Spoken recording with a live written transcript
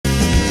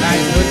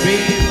be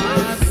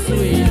my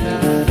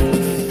sweetheart.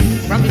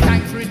 From the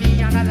time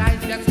we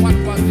analyzed just what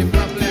was the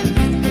problem.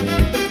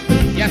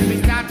 Yes, we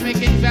start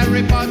making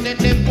very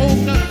positive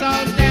moves to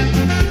solve them.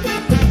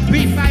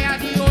 We fire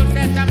the Old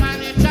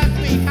Testament, it's just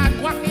we had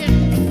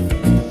walking.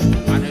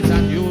 And it's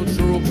a new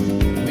truth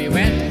we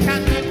went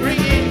and we bring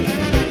it.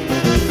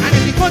 And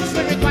if the goods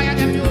we require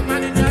them new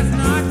managers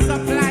not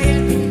supply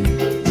it.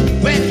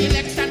 When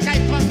election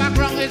time come back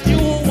wrong, it's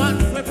new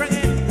ones we bring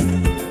it.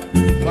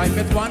 But if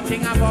it's one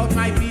thing about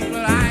my people,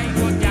 I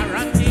would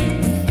guarantee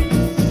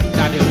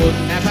that they would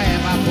never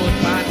ever put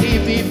party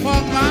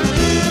before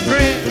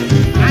country.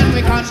 And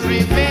we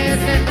country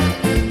facing,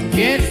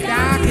 it's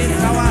dark, it's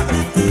sour,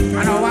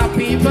 and our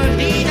people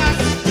need us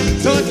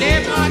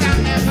today more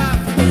than ever.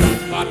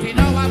 But in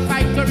our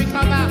fight to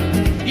recover,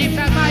 if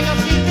ever you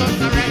feel to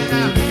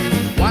surrender,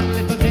 one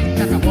little thing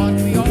that I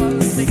want we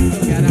all sing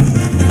together.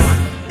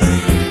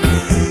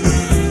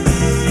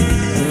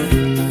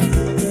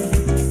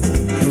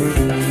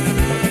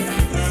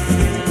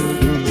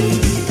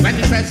 When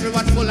the treasury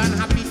was full and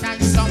happy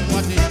times, some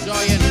was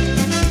enjoying.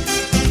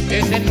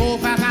 They said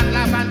move back and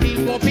laugh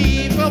until poor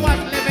people was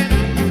living.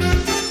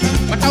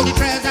 But how the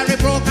treasury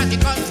broke and the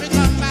country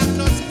come back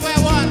to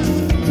square one.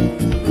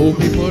 Poor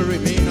people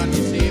remain on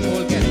the same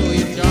old ghetto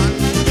in John.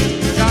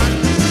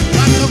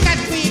 But look at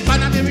we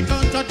economy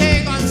return to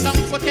take on some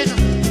footing.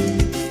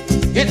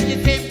 It's the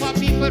same for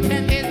people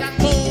 10 days and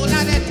more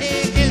that they're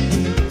taking.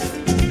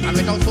 And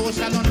without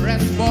social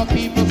unrest, poor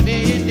people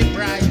paying the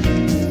price.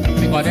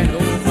 Because they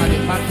know for the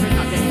country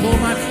nothing too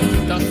much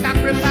to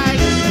sacrifice.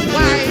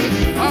 Why?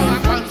 Our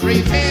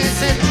country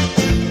facing,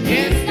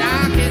 it's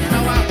dark, it's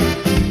sour,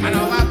 and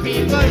our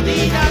people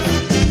need us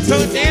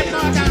today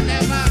more than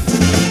ever.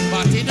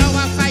 But in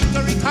our fight to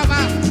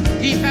recover,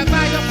 if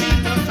ever you feel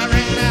to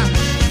surrender,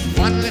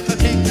 one little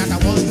thing that I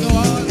want you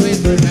always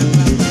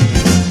remember,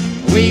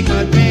 we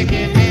could make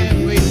it if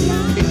we.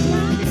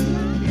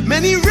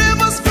 Many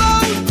rivers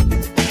flow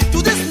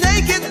to this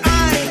naked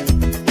eye,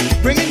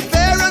 bringing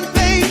fear and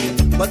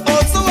pain, but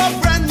also a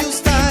brand new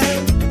style.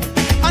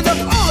 And of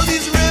all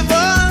these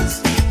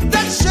rivers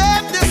that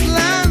shape this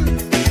land,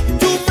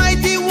 two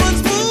mighty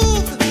ones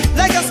move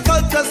like a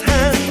sculptor's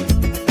hand.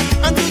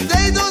 And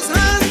today those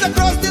hands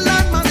across the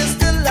land, man, is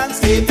still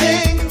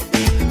landscaping.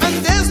 And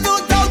there's no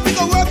doubt we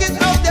can work it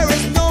out, there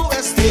is no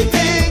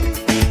escaping.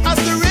 As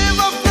the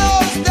river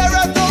flows, there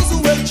are those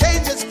who will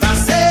change its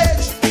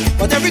passage.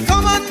 But every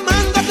common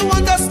man got to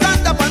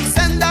understand up and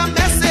send a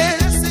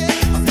message.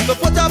 So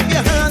put up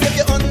your hand if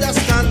you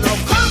understand. Now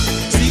come,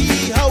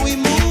 see how we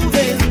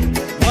moving,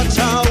 watch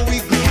how we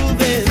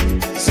grooving,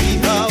 see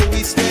how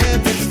we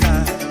step in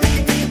style.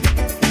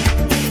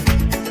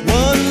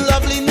 One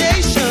lovely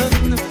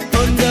nation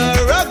under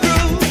a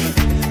groove,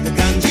 the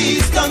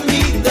Ganges don't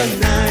meet the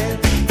Nile.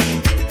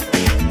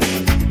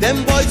 Them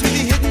boys with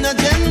the hidden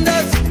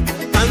agendas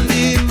and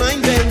the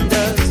mind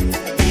benders,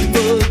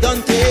 people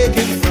don't take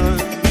it from.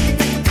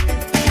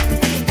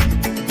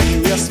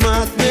 We are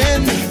smart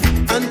men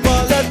and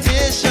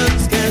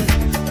politicians can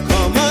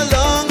come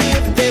along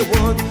if they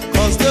want,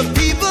 cause the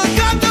people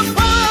got the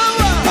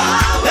power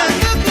and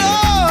the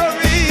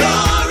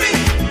glory.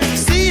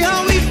 See how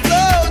we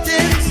float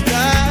in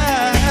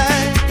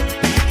sky,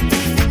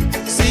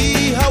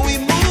 see how we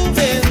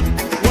moving,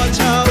 watch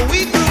how we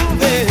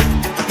grooving,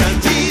 and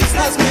Jesus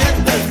has met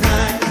the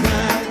night.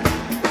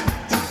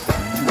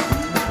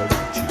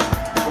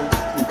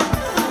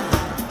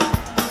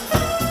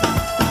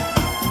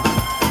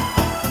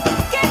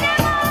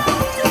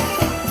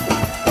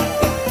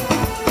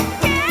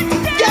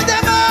 Get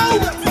them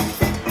out!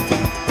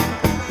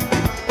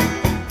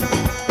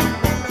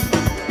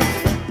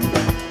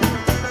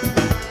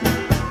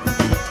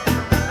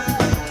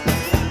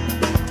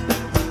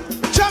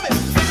 Jump it!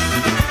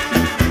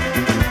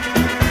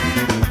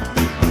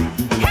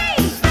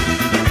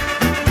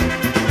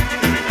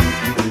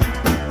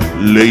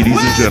 Ladies and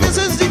Well, gentlemen, this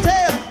is the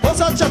tale, oh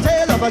such a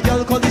tale of a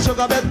girl called the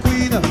sugar bed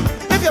queen.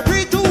 If you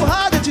breathe too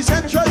hard and she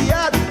centrally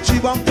had, she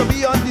want to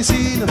be on the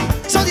scene.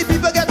 So the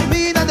people get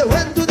mean and they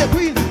went to the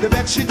queen, they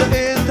begged she to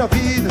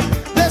intervene.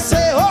 They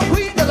say, oh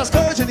queen, there's a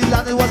scourge in the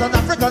land, it was an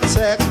African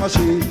sex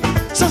machine.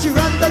 So she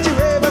ran that she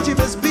raved and she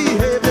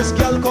misbehaved, this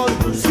girl called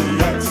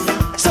Stereonettes.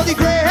 So the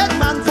grey-head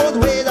man fought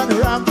Wade and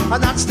Ram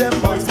and asked them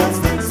boys what's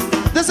next.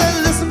 They said,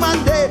 listen man,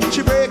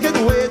 she breaking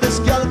away, this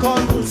girl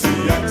called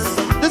Stereonettes.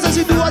 They said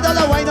she do a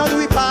dollar wine on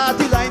the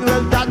party line,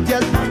 well that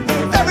girl,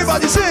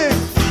 everybody sing.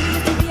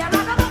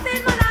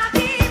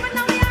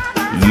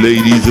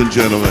 ladies and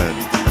gentlemen,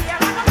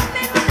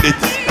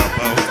 it's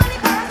about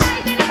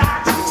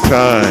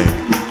time.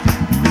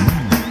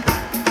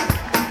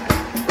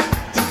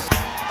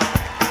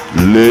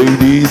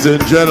 Ladies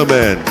and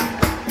gentlemen,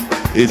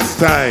 it's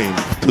time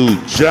to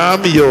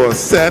jam your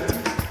set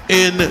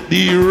in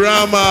the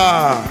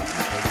Rama.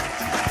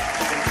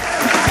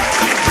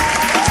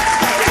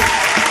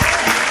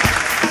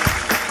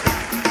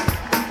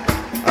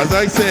 As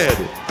I said,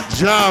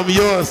 jam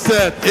your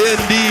set in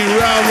the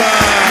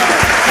Rama.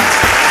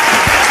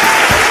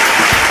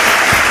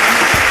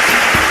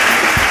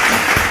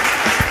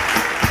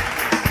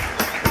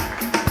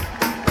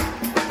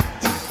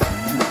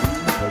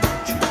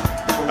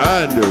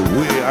 And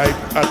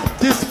at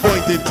this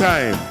point in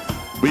time,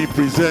 we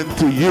present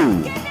to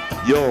you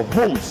your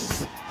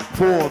hosts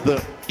for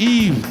the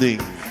evening.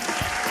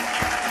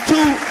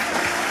 Two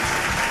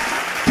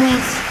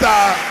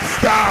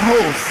star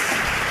hosts,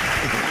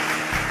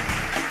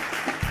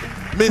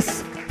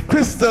 Miss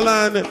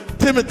Crystalline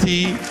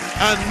Timothy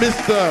and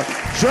Mr.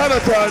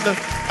 Jonathan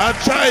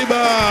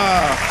Achaiba.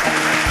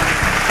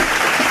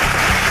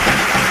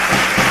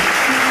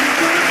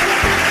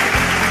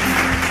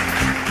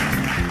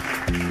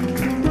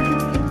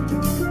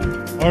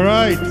 All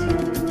right.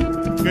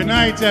 Good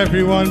night,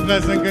 everyone.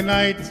 Pleasant good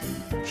night,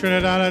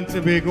 Trinidad and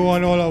Tobago,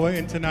 and all our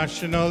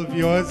international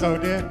viewers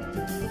out there.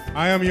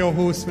 I am your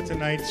host for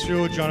tonight's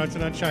show,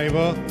 Jonathan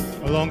Achaiba,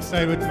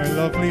 alongside with my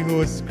lovely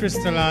host,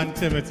 Crystalline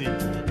Timothy.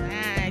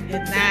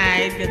 Good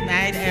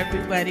night,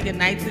 everybody. Good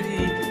night to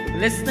the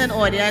listening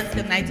audience.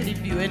 Good night to the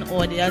viewing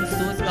audience.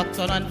 Those locked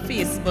on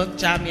Facebook,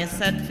 Jam Your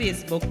Set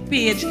Facebook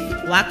page,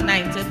 WAC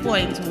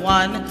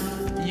 90.1,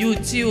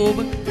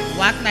 YouTube,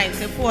 WAC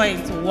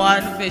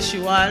 90.1,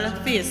 visual,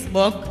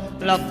 Facebook,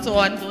 locked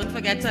on. Don't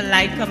forget to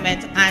like,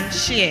 comment, and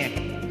share.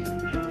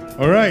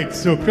 All right,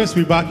 so Chris,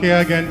 we back here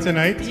again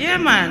tonight. Yeah,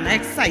 man,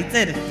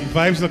 excited. The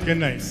vibes looking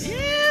nice.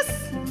 Yes.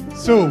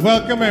 So,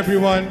 welcome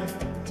everyone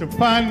to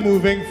Pan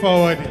Moving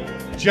Forward.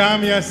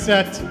 Jam Your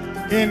Set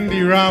in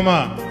the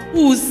Rama.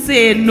 Who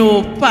say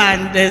no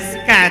pan this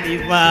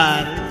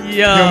carnival?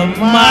 Your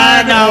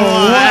matter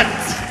what?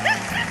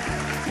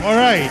 All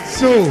right,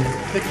 so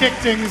to kick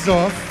things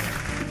off,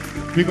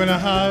 we're going to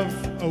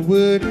have a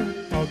word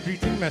or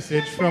greeting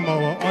message from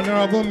our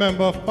Honorable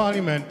Member of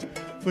Parliament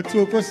for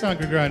Toco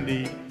Sangre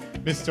Grande,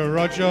 Mr.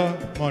 Roger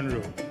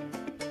Monroe.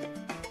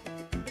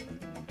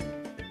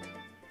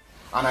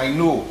 And I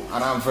know,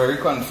 and I'm very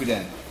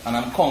confident, and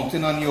I'm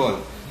counting on you all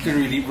to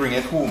really bring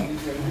it home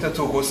to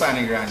Toco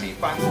Sangre Grande.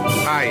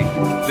 Hi,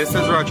 this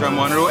is Roger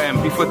Monroe,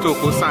 MP for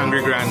Toco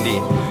Sangre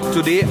Grande.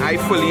 Today, I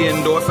fully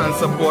endorse and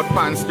support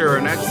Pan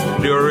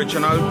Stereonettes, the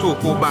original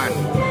Toco band.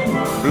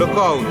 Look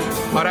out,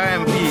 other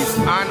MPs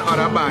and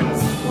other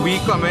bands, we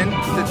coming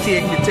to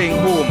take the thing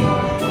home.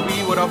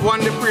 We would have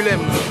won the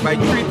prelims by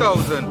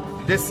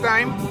 3,000. This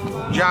time,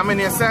 jamming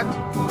your set,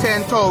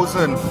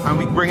 10,000, and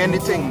we bringing the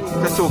thing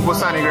to Toco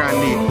Sangre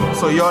Grande.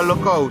 So y'all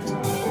look out.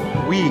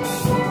 We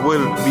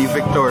will be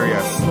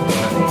victorious.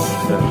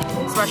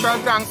 Special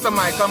thanks to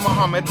Michael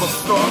Muhammad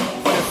Bookstore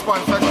for the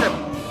sponsorship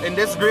in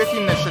this great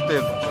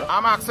initiative.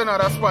 I'm asking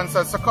other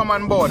sponsors to come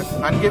on board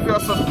and give your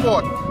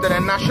support to the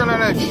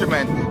national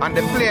instrument and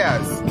the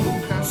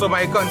players. So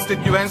my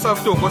constituents of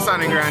Toco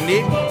Sangre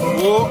Grande,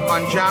 go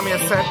on Jam Your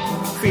Set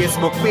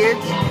Facebook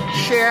page,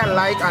 share,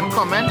 like and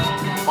comment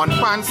on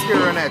Pan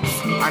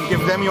Stereonettes and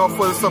give them your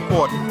full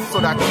support so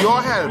that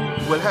your help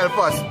will help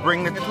us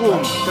bring it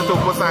home to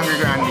Toco Sangre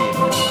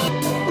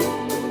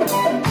Grande.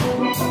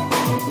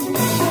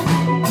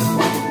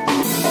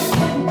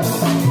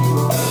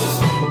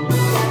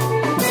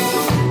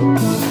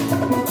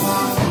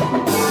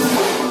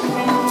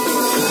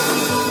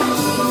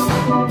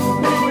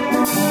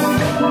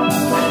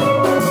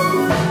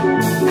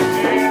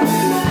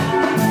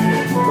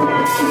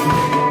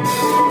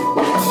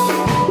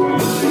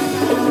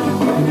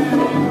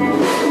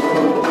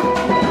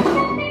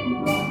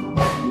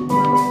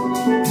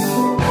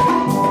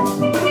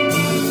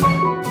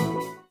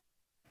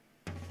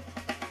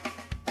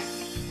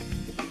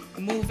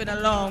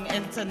 Along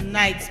in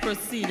tonight's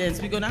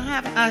proceedings, we're going to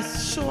have a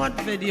short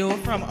video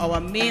from our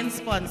main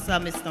sponsor,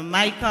 Mr.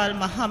 Michael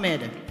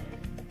Muhammad.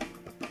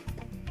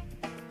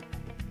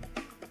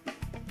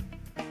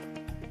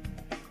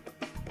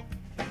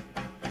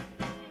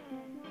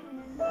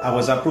 I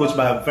was approached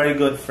by a very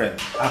good friend,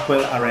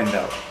 Aquel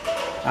Arendal,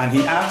 and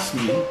he asked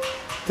me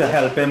to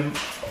help him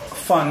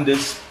fund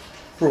this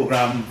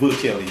program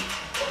virtually,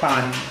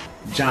 Pan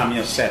Jam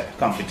Your Set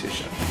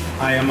competition.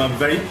 I am a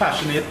very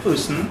passionate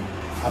person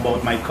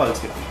about my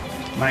culture.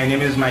 My name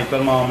is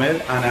Michael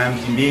Mohammed and I am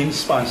the main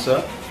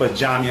sponsor for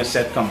Jam Your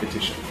Set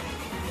competition.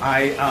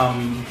 I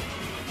am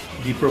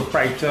the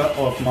proprietor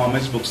of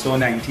Mohammed's Bookstore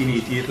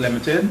 1988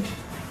 Limited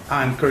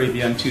and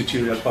Caribbean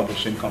Tutorial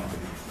Publishing Company.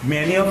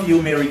 Many of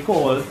you may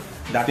recall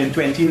that in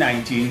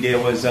 2019 there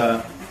was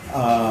a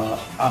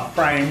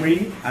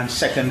primary and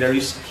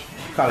secondary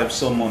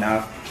Calypso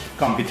Monarch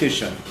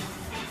competition.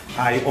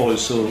 I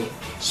also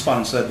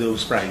sponsored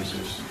those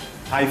prizes.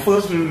 I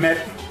first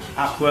met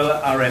Aquel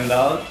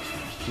Arendal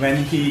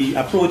when he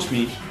approached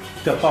me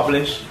to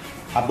publish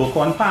a book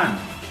on Pan.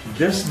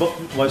 This book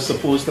was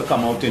supposed to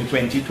come out in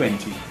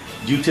 2020.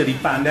 Due to the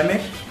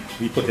pandemic,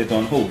 we put it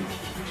on hold.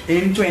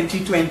 In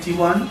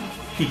 2021,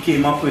 he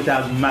came up with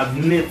a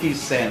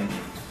magnificent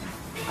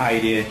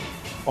idea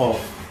of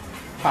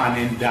Pan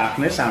in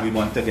darkness, and we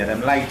want to get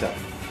them lighter.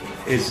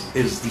 Is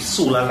the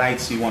solar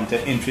lights he want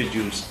to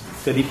introduce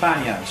to the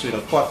panyards with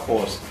a cut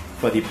course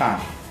for the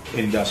pan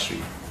industry.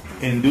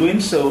 In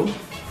doing so,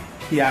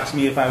 he asked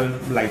me if I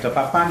would light up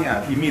a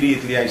panyard.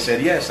 Immediately I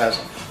said yes, as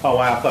how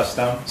I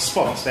accustomed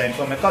sponsoring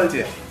for my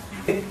culture.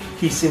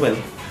 He said, well,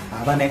 I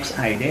have a next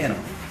idea,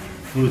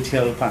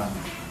 virtual pan.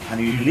 and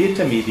he relate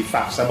to me the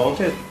facts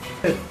about it.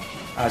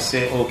 I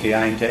say, okay,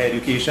 I'm into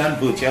education,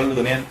 virtual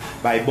learning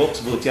by books,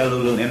 virtual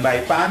learning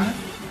by pan.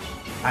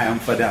 I am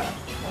for that.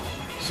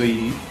 So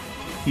he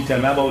tell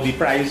me about the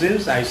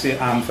prices. I say,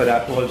 I'm for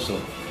that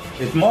also.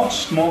 It's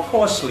much more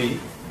costly,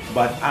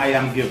 but I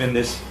am giving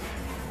this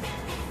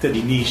to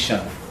the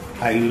nation.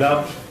 I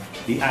love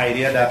the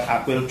idea that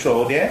I will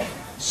throw there.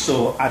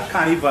 So at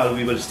Carnival,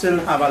 we will still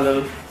have a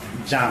little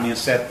jamming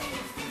set.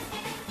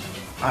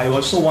 I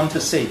also want to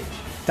say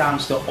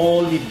thanks to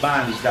all the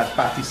bands that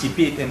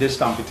participate in this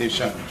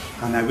competition.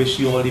 And I wish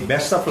you all the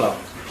best of luck.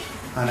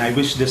 And I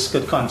wish this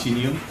could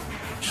continue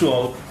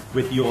throughout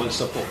with your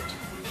support.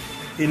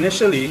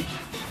 Initially,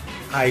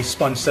 I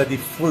sponsored the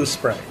first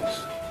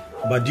prize.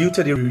 But due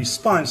to the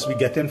response we're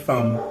getting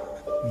from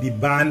the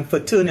band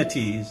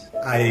fraternities,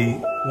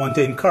 I want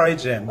to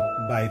encourage them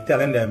by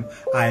telling them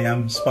I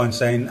am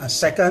sponsoring a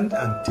second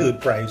and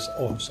third prize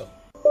also.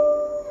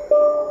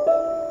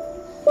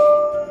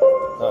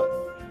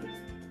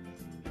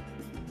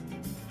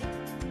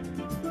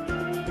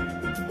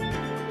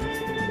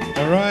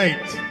 All right,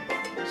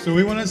 so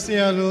we want to say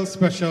a little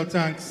special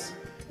thanks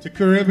to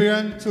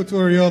Caribbean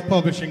Tutorial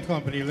Publishing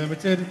Company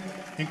Limited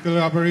in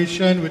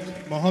collaboration with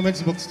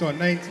Mohammed's Bookstore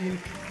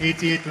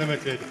 1988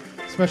 Limited.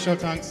 Special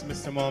thanks,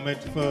 Mr. Mohammed,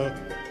 for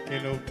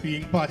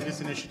being part of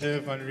this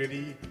initiative and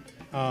really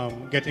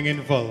getting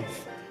involved.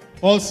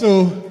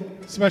 Also,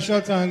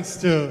 special thanks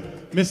to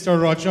Mr.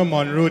 Roger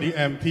Monroe, the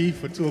MP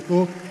for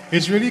Toko.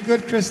 It's really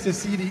good, Chris, to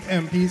see the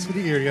MPs for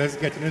the areas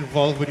getting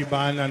involved with the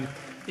band and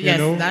yes,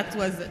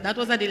 that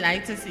was a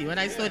delight to see when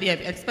I saw the,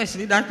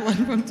 especially that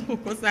one from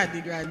Toko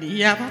Sandy Grande.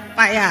 He have a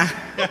fire.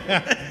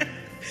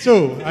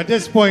 So, at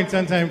this point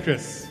in time,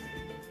 Chris.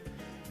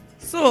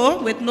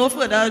 So, with no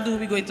further ado,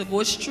 we're going to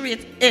go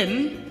straight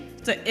in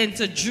to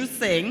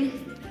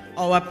introducing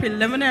our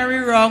preliminary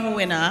round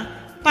winner,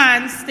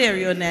 Pan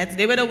Stereonettes.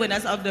 They were the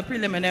winners of the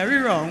preliminary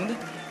round.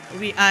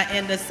 We are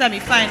in the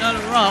semi-final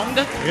round.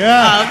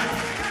 Yeah.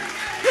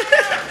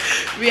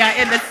 We are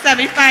in the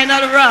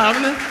semi-final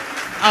round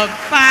of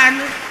Pan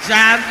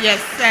Jam Yes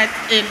Set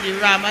in the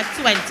Rama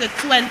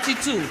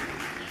 2022.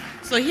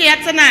 So here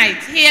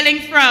tonight,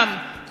 hailing from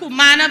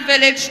Kumana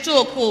Village,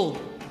 Toko,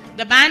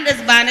 the band is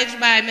managed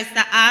by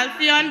Mr.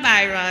 Alfion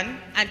Byron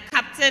and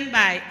captained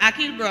by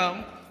Akil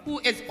Brown, who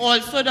is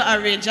also the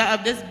arranger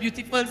of this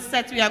beautiful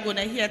set we are going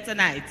to hear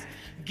tonight.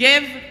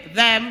 Give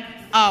them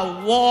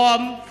a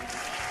warm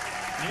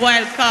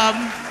welcome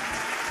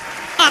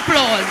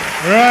applause.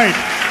 Right.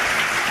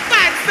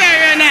 Pan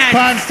Stereonettes.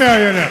 Pan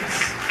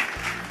Stereonettes.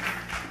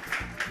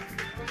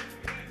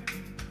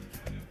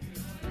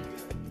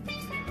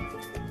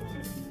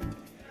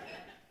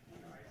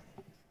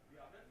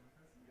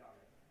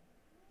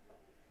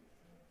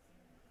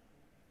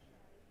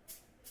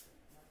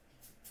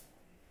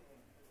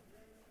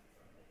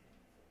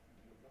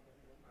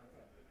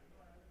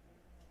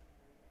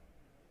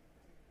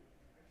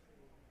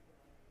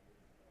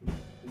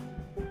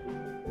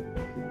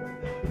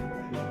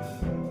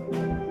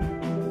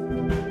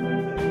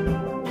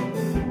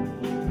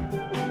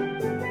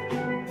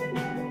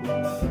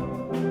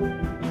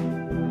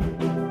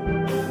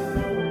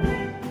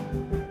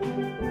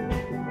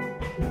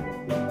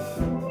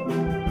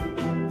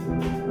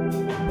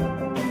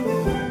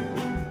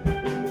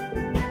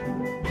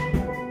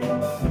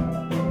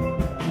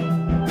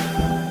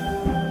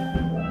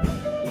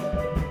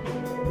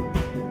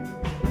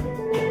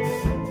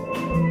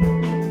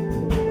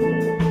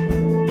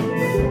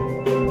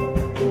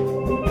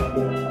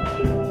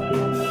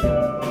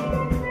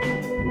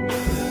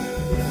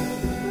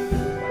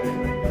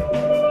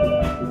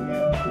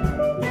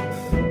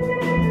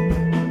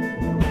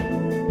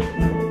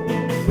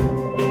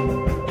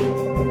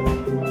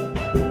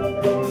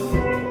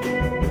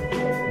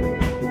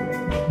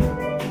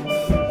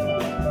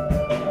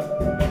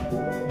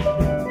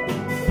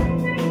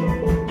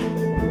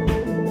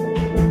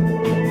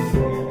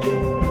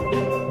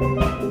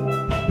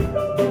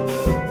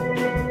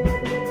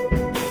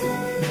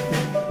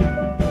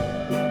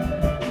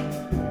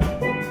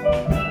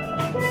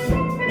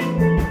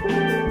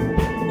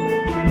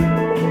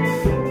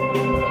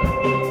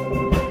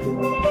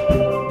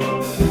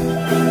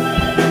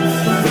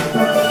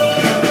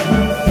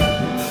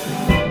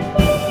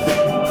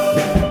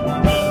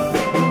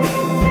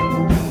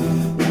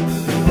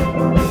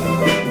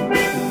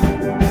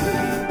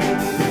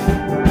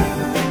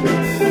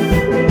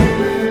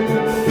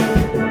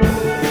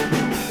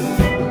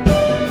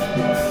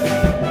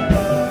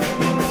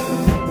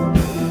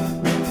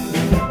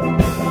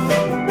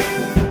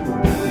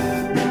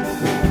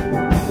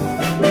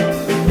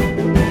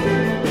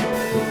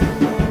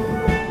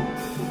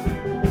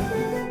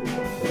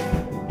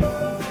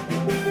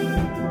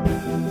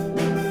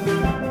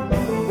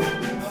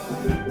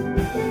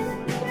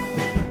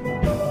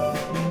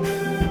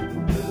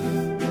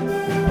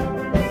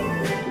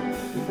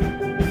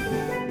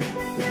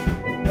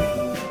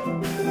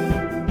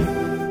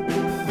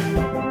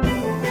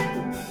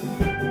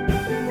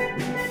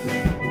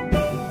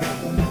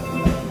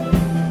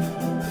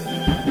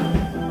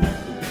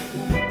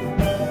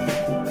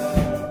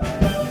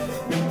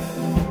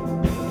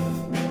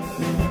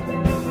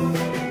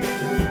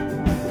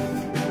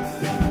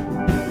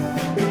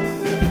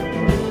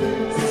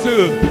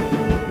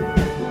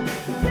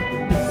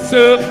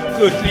 Sir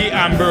Curtly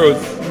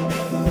Ambrose,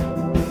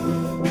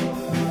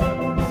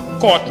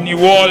 Courtney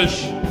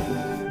Walsh,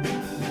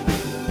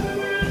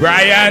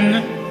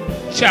 Brian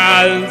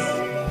Charles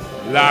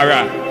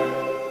Lara.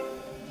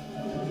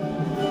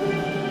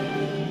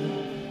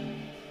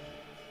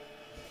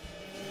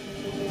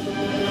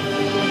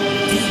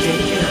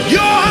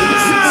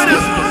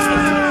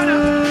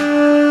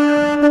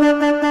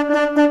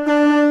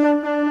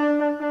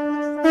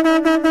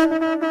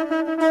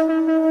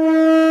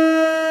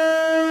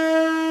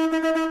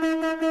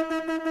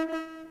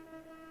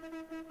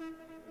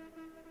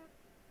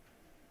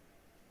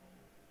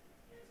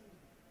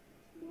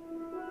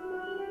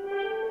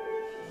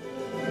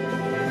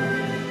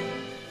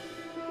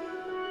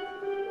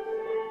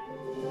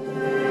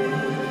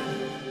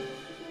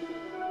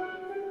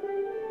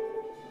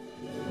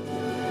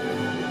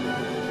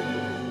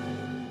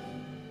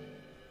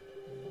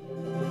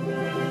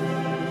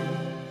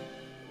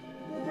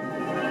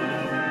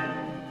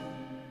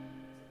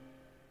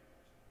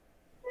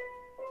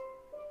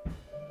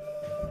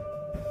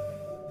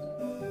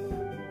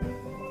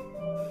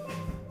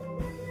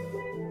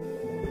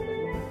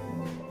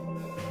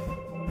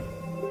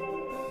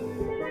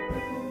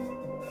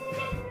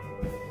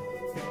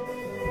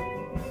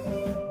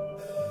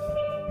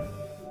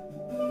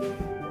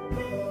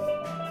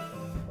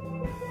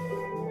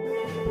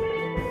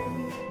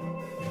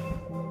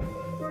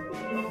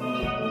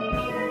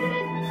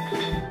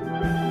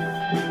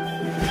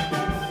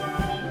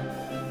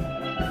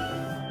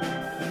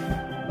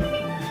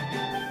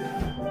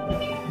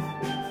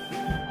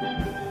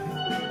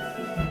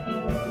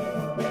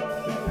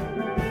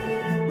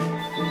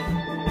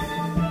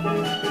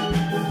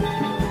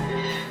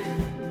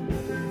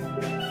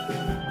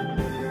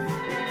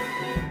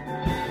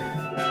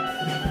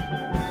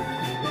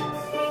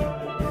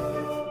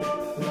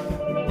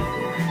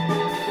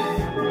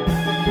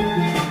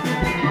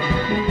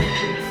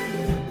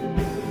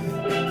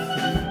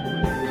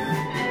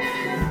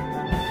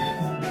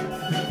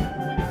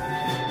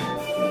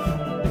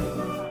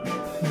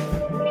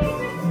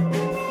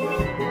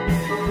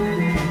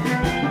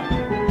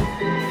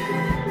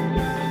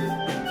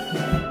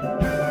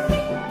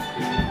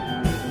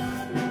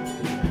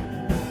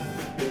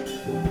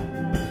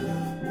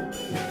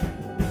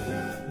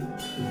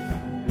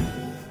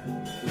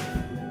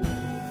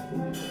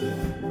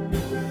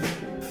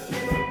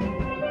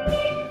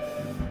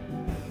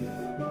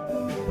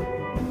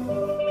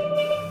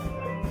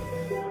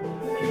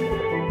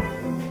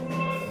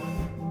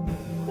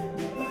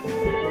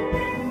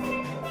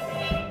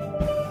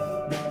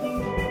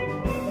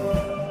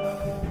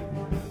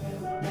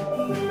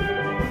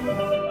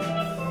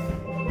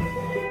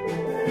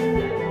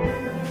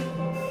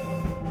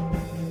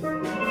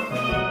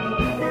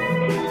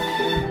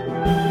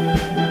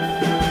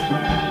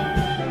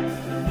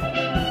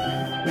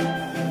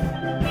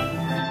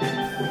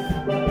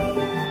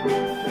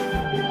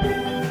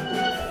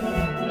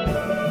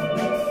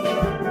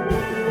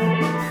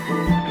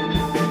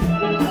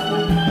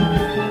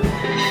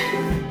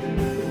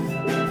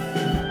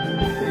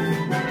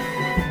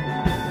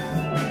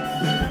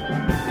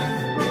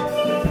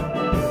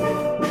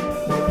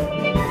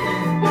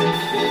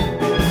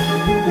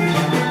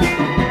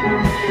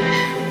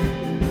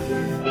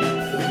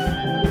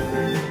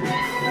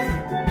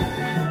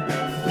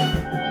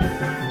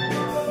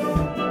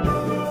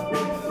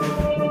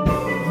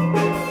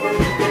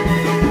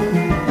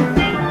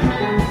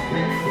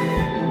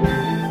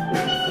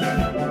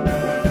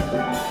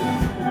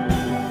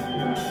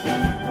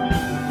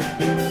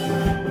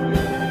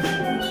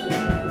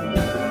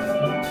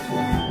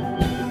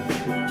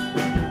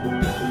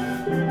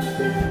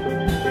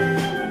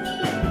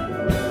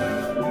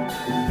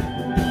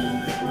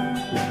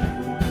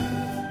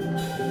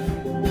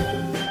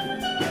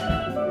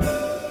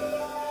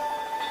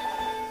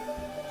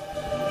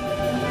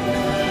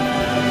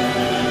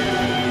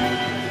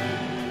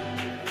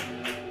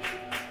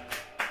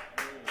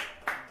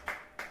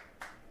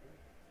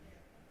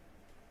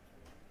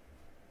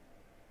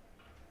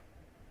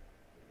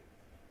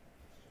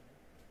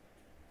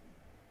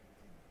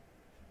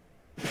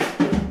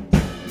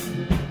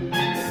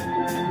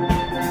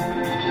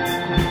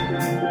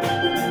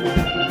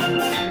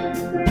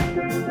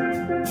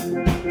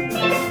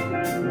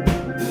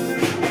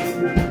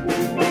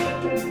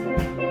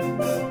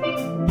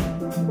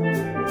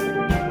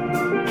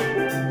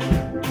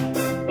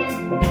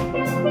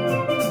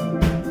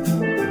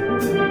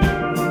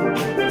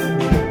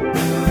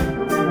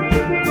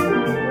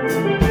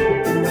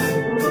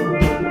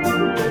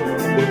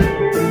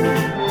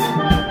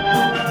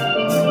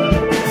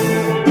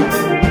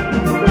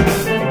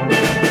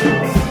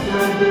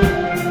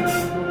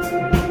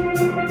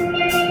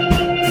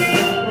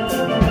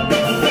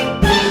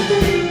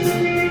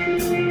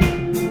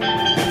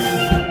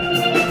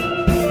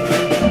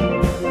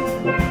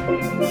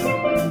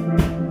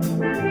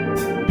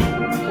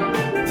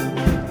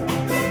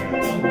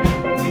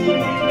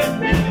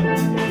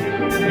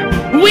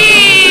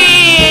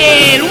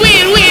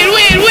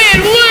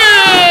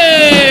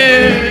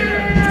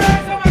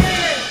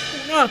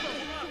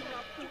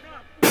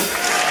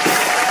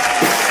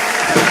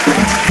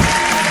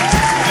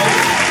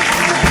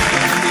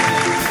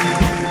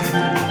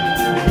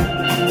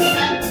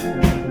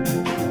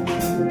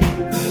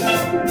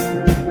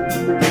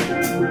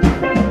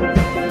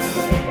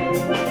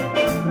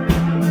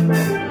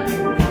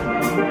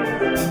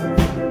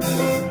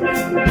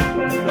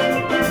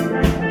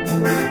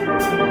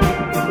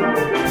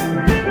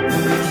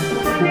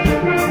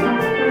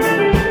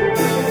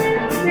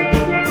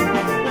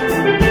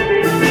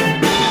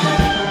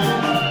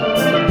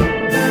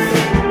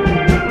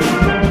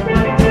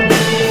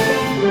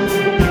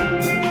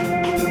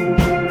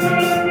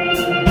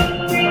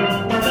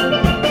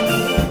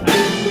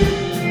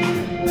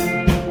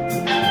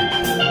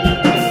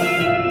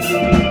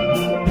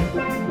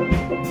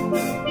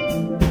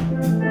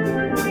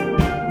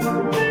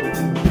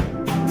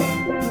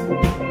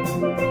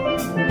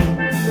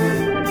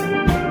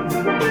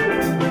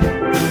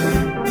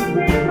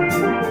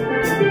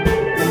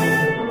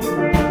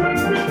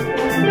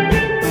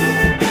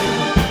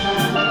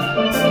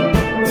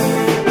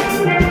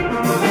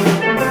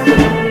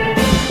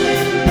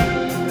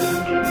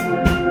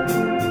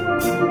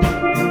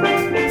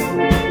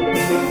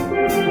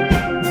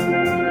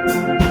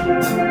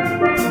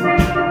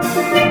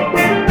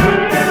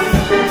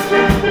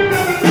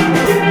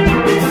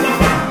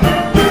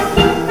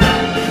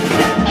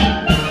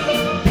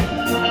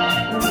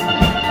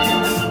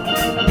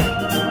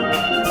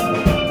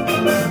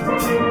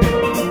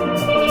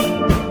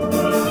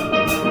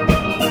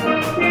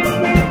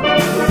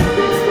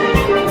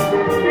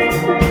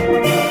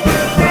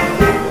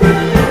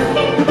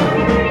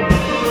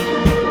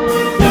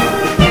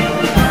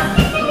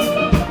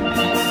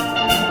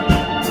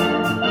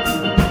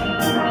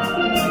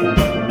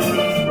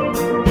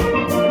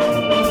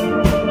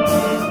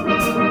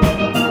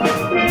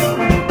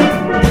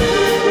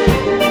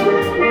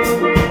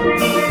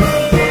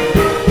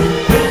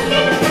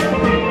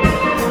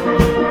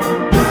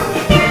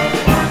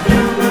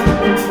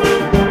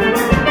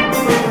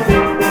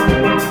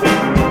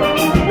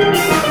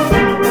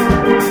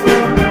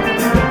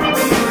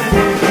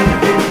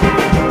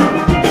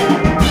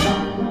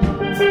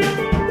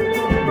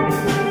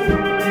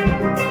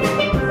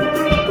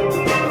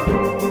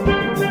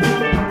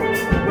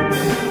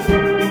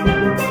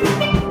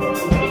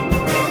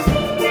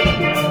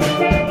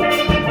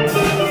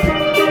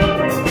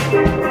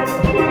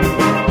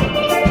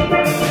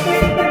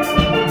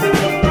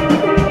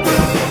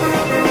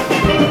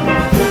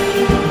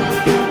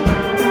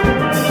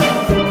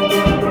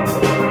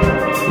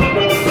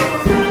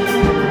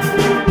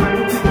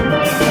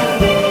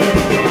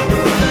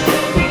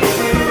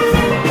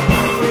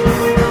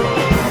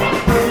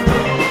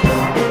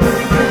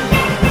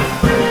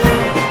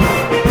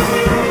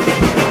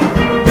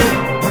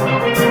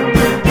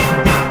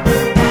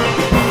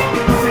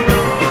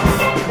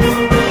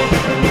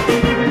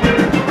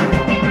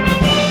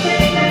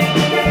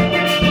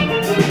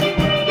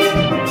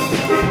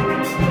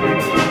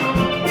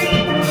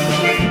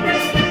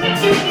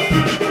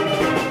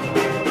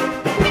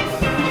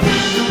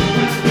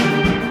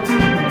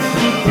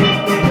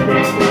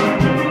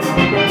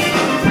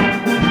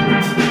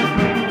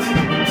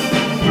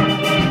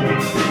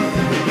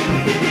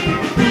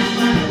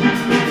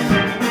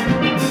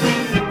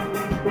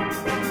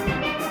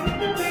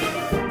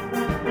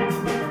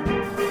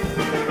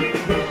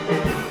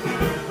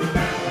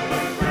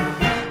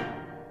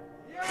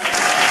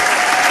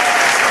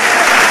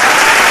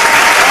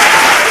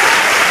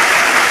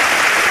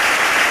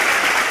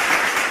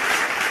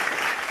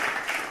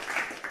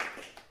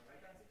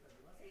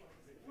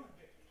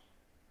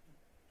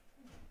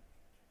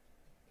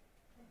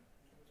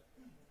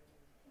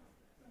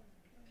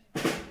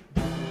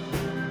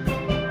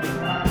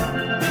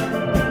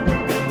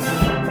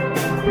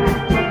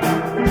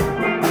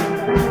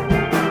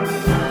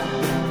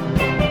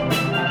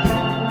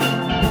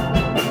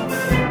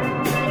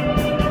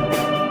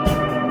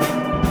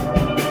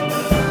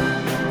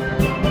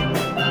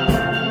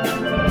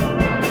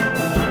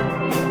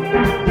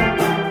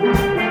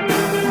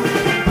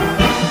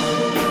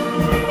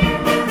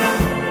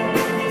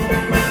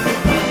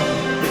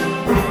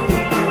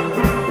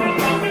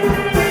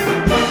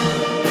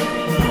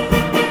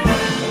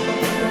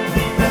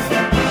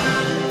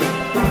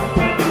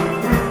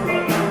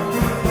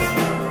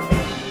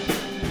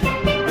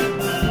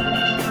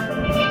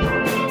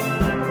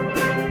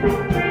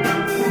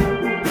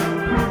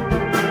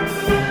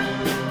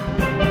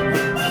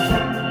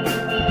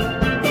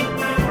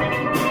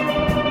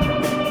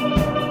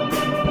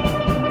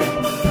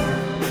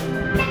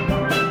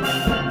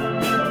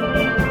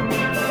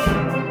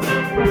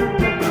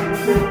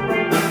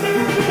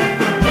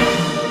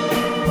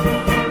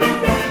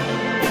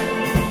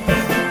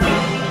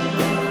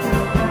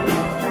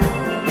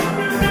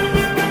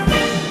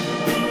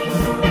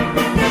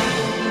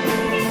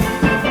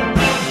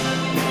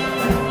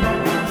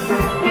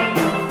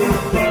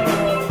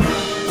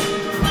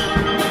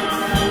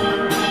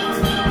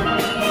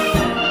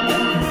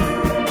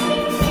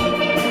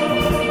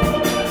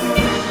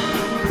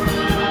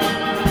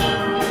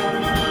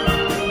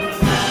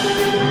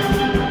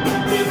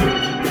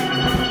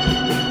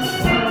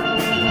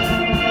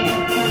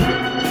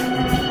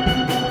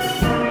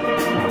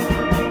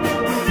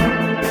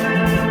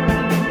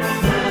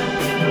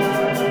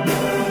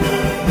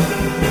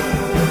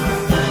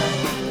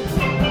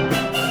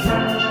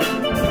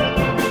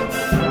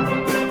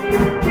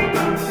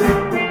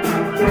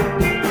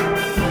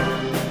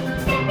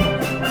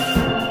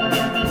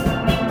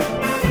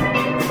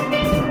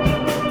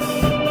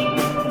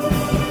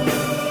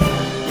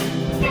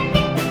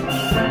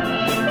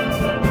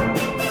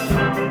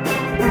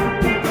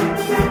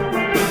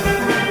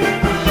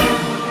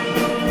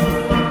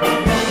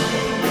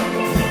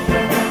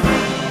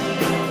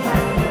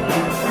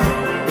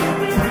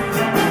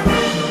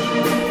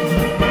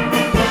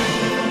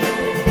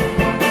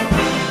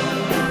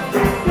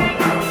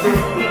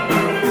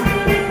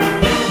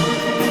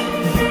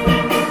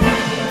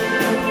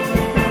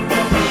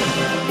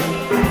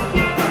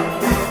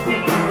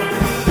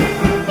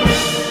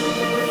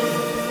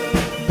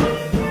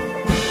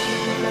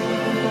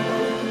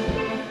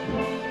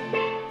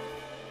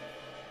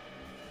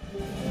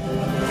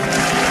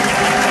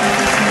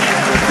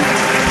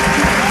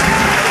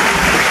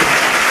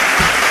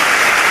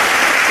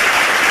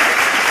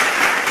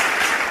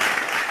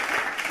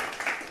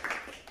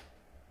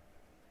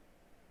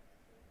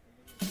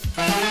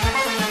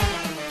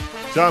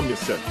 Jam Your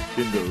Set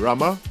in the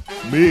Rama,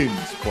 main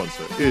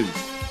sponsor is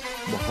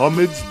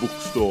Muhammad's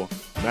Bookstore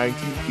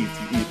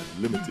 1988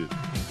 Limited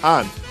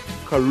and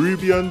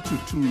Caribbean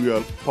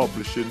Tutorial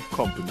Publishing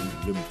Company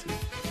Limited.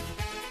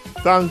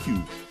 Thank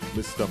you,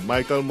 Mr.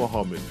 Michael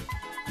Muhammad.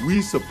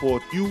 We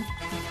support you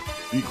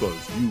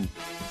because you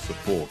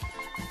support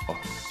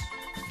us.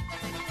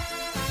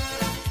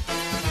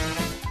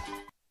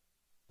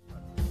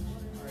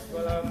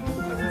 Well,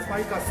 as is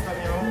my custom,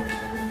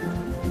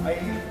 I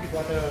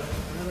want to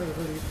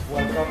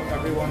welcome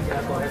everyone here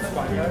to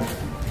Spaniard.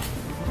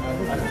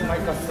 As is my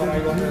custom, I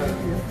want to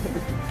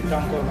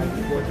thank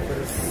Almighty God for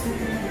this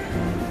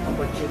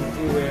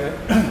opportunity where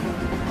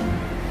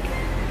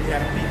the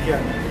MP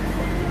can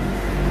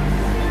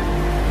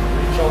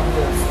reach out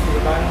to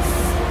students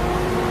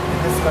in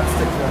this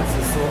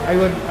constituency. So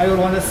I would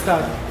want to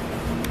start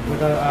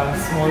with a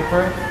small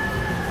prayer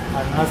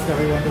and ask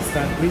everyone to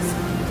stand, please.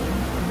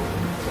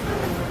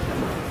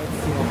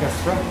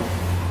 Orchestra.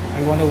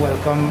 I want to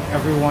welcome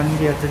everyone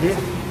here today,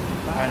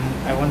 and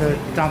I want to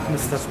thank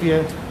Mr.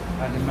 Pierre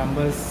and the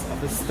members of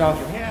the staff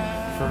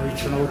for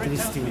reaching out to the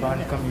steel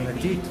band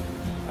community.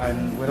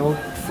 And without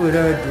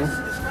further ado,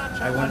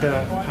 I want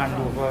to hand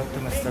over to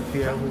Mr.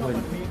 Pierre, who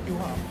will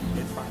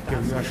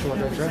give you a short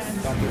address.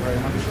 Thank you very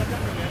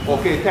much.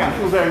 Okay,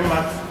 thank you very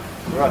much,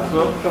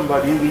 Russell.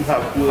 Somebody we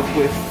have worked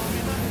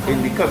with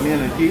in the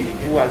community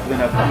who has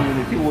been a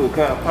community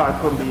worker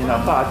apart from being a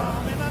part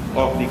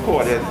of the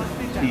Corded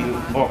Steel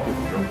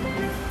Orchestra.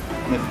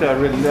 Mr.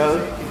 Rindell,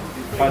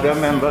 other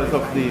members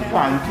of the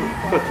Pant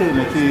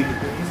fraternity,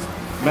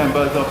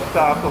 members of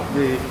staff of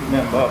the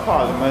Member of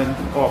Parliament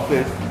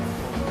office,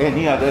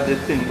 any other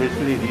distinguished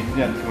ladies and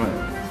gentlemen.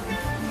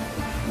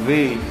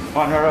 The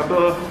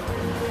Honorable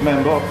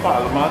Member of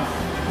Parliament,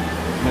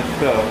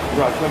 Mr.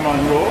 Roger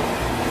Monroe,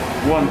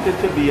 wanted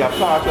to be a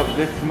part of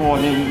this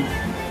morning's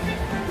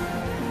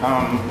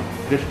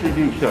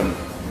distribution.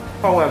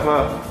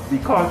 However,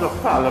 because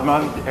of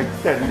Parliament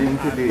extending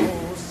today,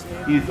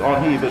 he is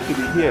unable to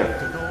be here.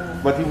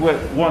 But he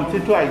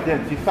wanted to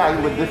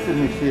identify with this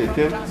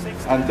initiative,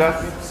 and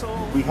thus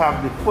we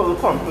have the full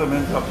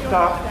complement of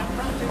staff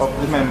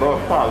of the Member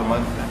of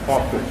Parliament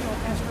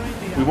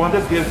office. We want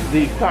to give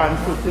the Pan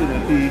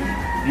fraternity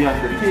the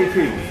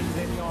undertaking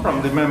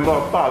from the Member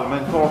of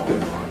Parliament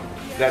office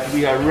that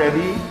we are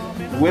ready,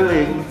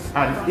 willing,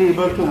 and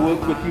able to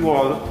work with you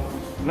all,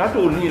 not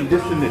only in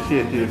this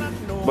initiative,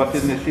 but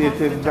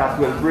initiatives that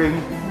will bring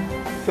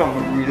some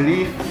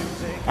relief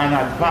and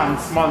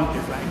advancement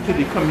to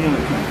the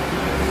community.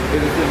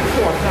 It is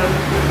important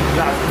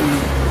that we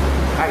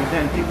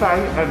identify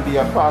and be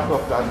a part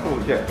of that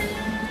project.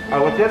 I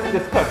was just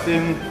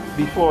discussing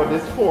before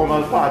this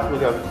formal part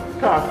would have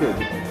started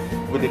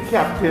with the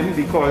captain,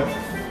 because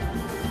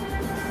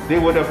they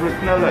would have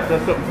written a letter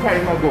some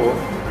time ago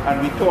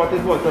and we thought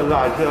it was a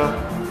larger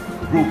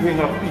grouping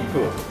of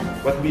people.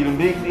 But we'll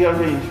make the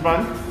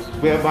arrangement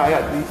whereby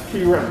at least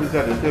 3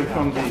 representatives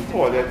from the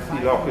Corded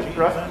Steel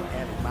Orchestra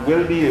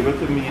will be able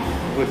to meet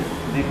with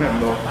the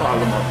Member of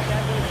Parliament.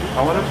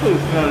 I want to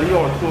personally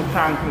also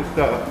thank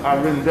Mr.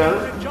 Arindel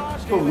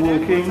for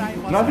working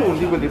not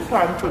only with the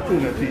Pan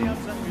fraternity,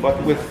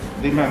 but with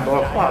the Member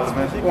of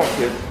Parliament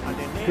office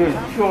to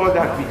ensure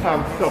that we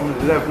have some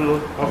level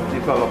of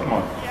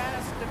development.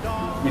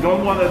 We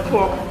don't want to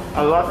talk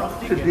a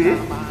lot today,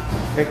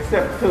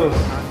 except to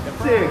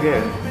say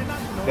again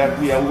that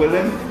we are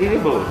willing,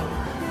 able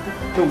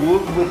to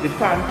work with the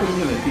Pan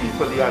community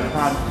for the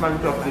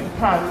advancement of the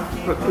Pan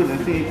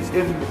fraternity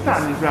in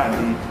Sandy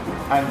Grande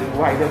and the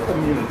wider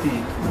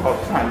community of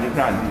Sandy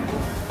Grande.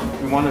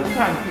 We want to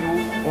thank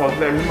you all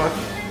very much,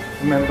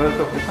 members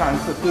of the Pan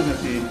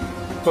fraternity,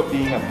 for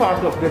being a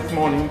part of this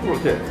morning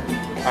project,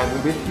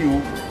 and we wish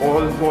you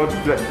all God's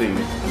blessings.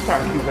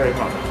 Thank you very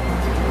much.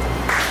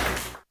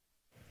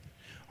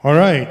 All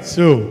right,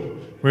 so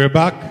we're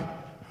back.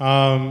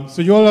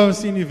 So you all have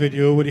seen the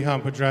video with the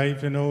hamper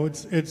drive. You know,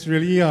 it's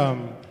really a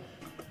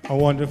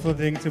wonderful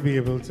thing to be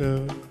able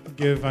to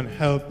give and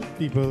help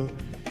people,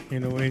 you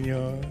know, in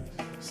your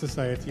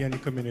society and the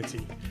community.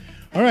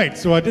 All right,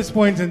 so at this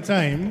point in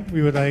time,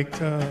 we would like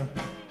to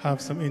have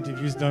some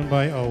interviews done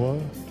by our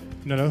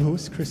another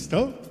host,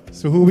 Crystal.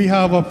 So who we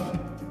have up?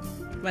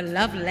 Well,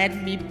 love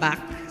led me back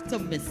to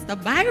Mr.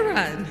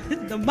 Byron,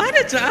 the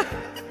manager.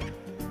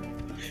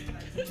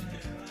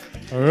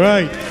 All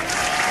right.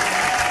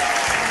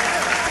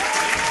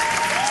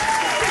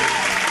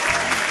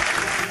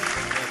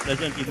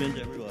 Pleasant evening,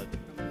 everyone.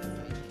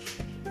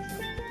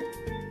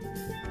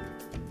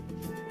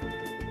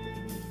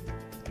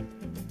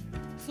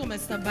 So,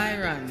 Mr.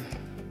 Byron,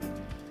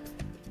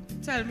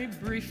 tell me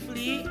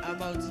briefly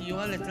about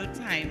your little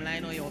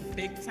timeline or your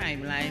big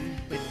timeline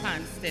with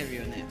Pan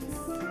Stereonettes.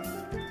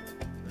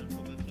 Well,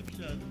 from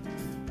inception,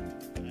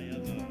 I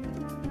have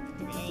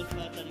when I was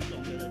part of the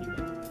Congress I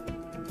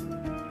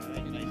myself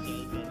and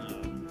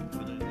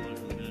with the whole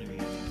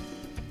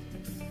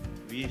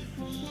we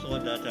saw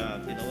that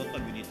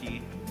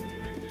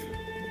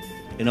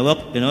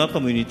in our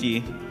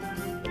community,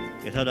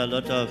 it had a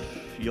lot of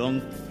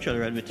young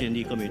children within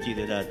the community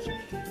that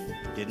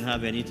Didn't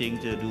have anything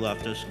to do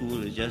after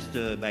school. It's just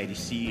by the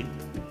sea.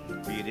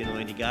 We didn't know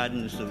in the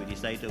garden, so we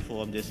decided to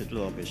form this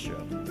little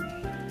orchestra.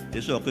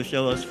 This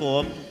orchestra was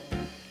formed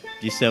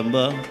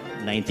December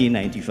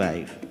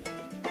 1995.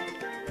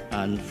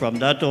 And from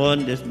that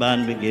on, this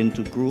band began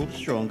to grow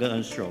stronger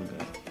and stronger.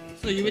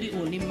 So you were the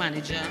only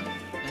manager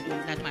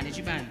that managed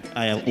the band?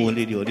 I am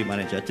only the only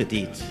manager to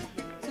date.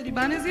 So the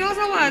band is yours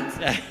or what?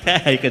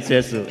 You can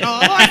say so.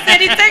 Oh,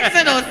 say the things,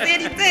 you know, say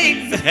the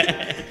things.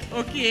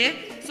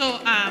 Okay. So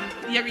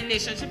your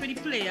relationship with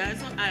the players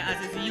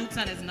as a youth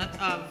and is not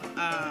of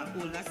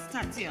older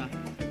stature.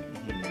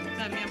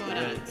 Tell me about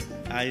that.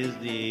 I is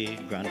the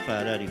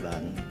grandfather of the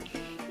band.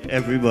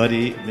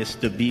 Everybody,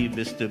 Mr. B,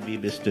 Mr. B,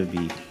 Mr.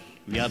 B.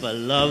 We have a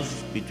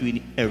love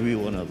between every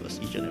one of us,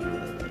 each and every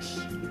one of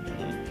us.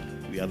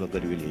 We have a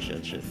good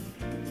relationship.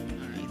 All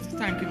right.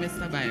 Thank you,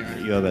 Mr.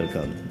 Byron. You're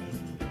welcome.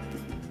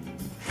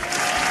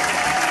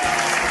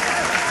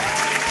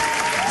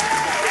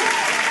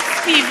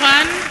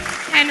 Stephen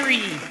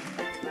Henry,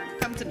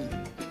 come to me.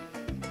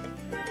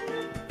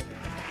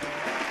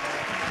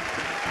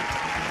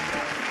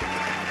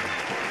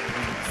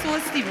 So,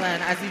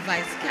 Stephen, as the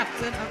vice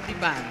captain of the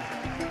band,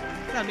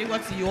 tell me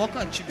what's your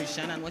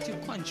contribution and what you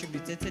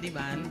contributed to the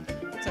band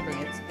to bring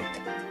it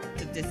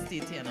to this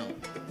state here now.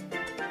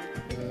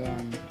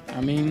 Well,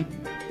 I mean,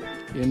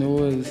 you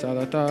know, it's a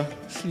lot of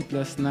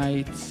sleepless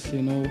nights,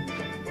 you know,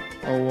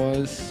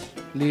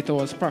 later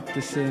was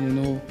practicing, you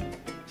know,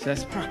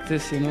 just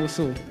practice, you know,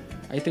 so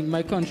I think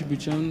my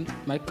contribution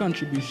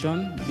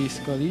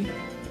basically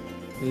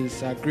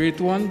is a great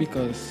one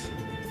because,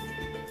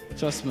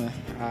 trust me,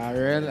 I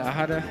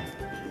had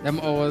them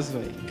hours,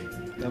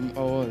 like, them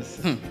hours.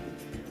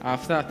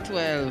 After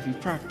 12, we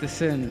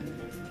practicing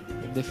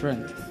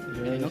different.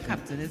 You know,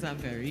 captain is a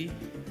very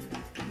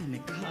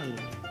clinical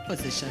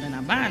position in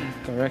a band.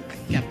 Correct.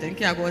 Captain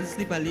can't go and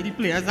sleep and lead the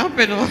players up,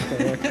 you know.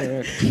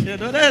 Correct. You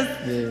know this?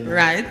 Yeah.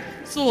 Right.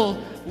 So,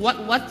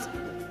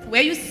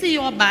 where you see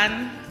your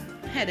band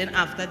heading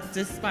after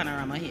this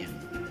panorama here?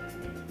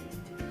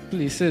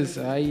 Places,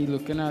 I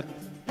looking at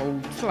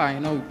out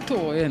flying out,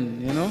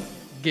 touring, you know,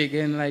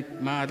 gigging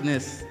like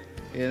madness,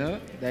 you know.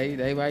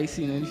 That's what I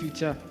see in the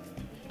future.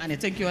 And you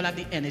think you all have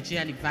the energy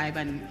and the vibe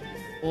and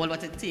all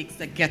what it takes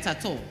to get a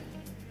tour?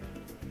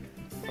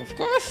 Of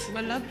course.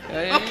 Well, love.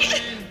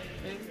 Okay.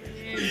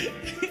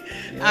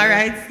 All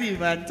right,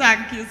 Stephen.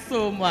 Thank you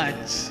so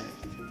much.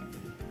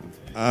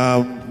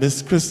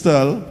 Miss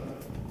Crystal,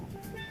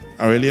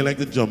 I really like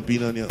to jump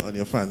in on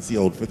your fancy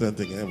outfit and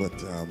thing,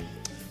 but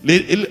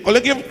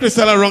let's give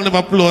Crystal a round of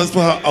applause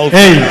for her outfit.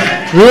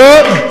 Hey,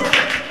 whoa!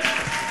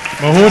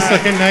 My host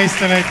looking nice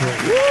tonight,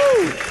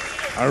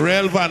 bro. A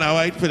real Vanna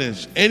White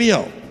finish.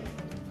 Anyhow,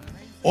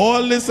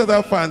 all this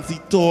other fancy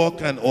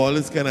talk and all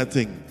this kind of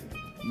thing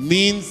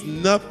means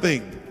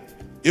nothing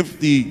if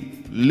the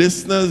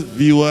listeners,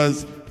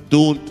 viewers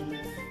don't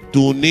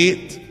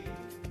donate,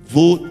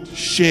 vote,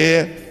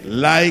 share,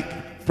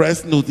 like,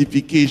 press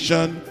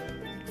notification,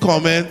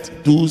 comment,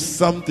 do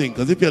something.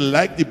 Because if you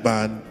like the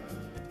band,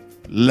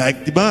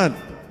 like the band.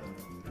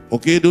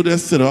 Okay, don't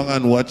just sit down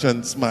and watch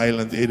and smile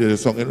and say, the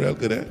song is real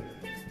good, eh?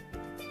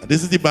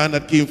 This is the band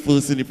that came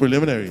first in the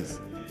preliminaries.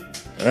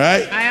 All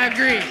right? I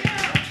agree.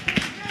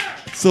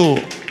 So,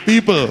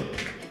 people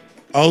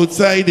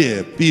outside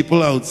there,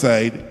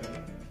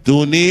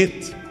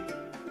 donate,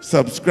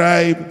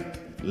 subscribe,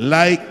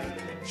 like,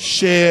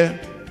 share,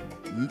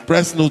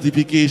 press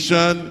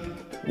notification,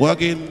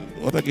 what again?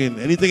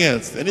 Anything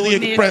else? Anything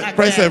you can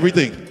press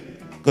everything.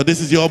 Because this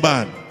is your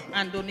band.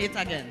 And donate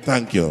again.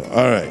 Thank you.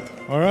 All right.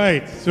 All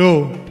right.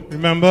 So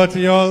remember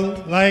to all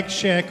like,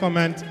 share,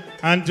 comment,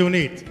 and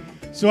donate.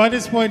 So at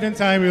this point in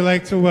time, we'd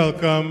like to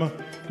welcome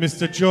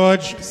Mr.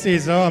 George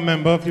Caesar, a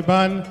member of the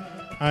band,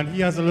 and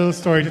he has a little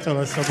story to tell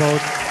us about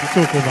the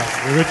Toko band,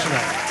 the original.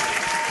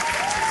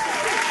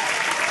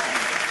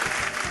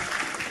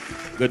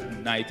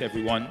 Good night,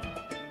 everyone.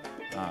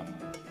 I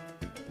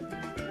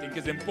think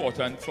it's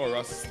important for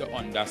us to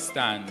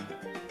understand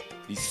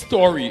the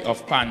story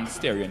of Pan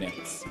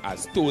Stereonettes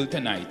as told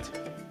tonight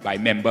by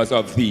members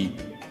of the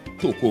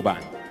Toko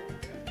band.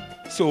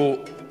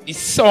 So the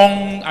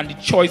song and the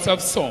choice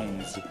of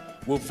songs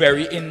were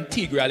very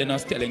integral in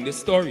us telling the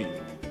story.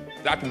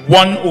 That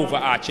one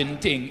overarching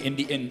thing in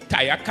the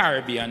entire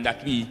Caribbean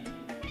that we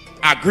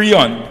agree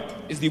on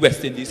is the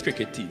West Indies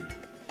cricket team.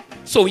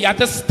 So we had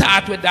to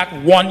start with that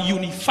one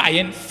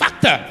unifying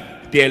factor,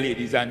 dear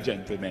ladies and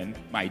gentlemen,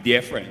 my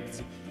dear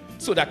friends,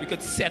 so that we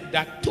could set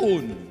that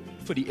tone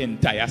for the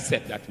entire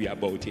set that we are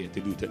about here to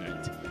do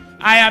tonight.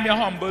 I am your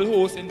humble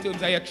host in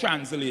terms of your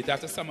translator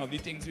to some of the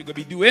things we're going to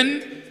be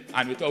doing.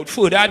 And without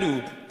further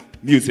ado,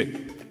 music.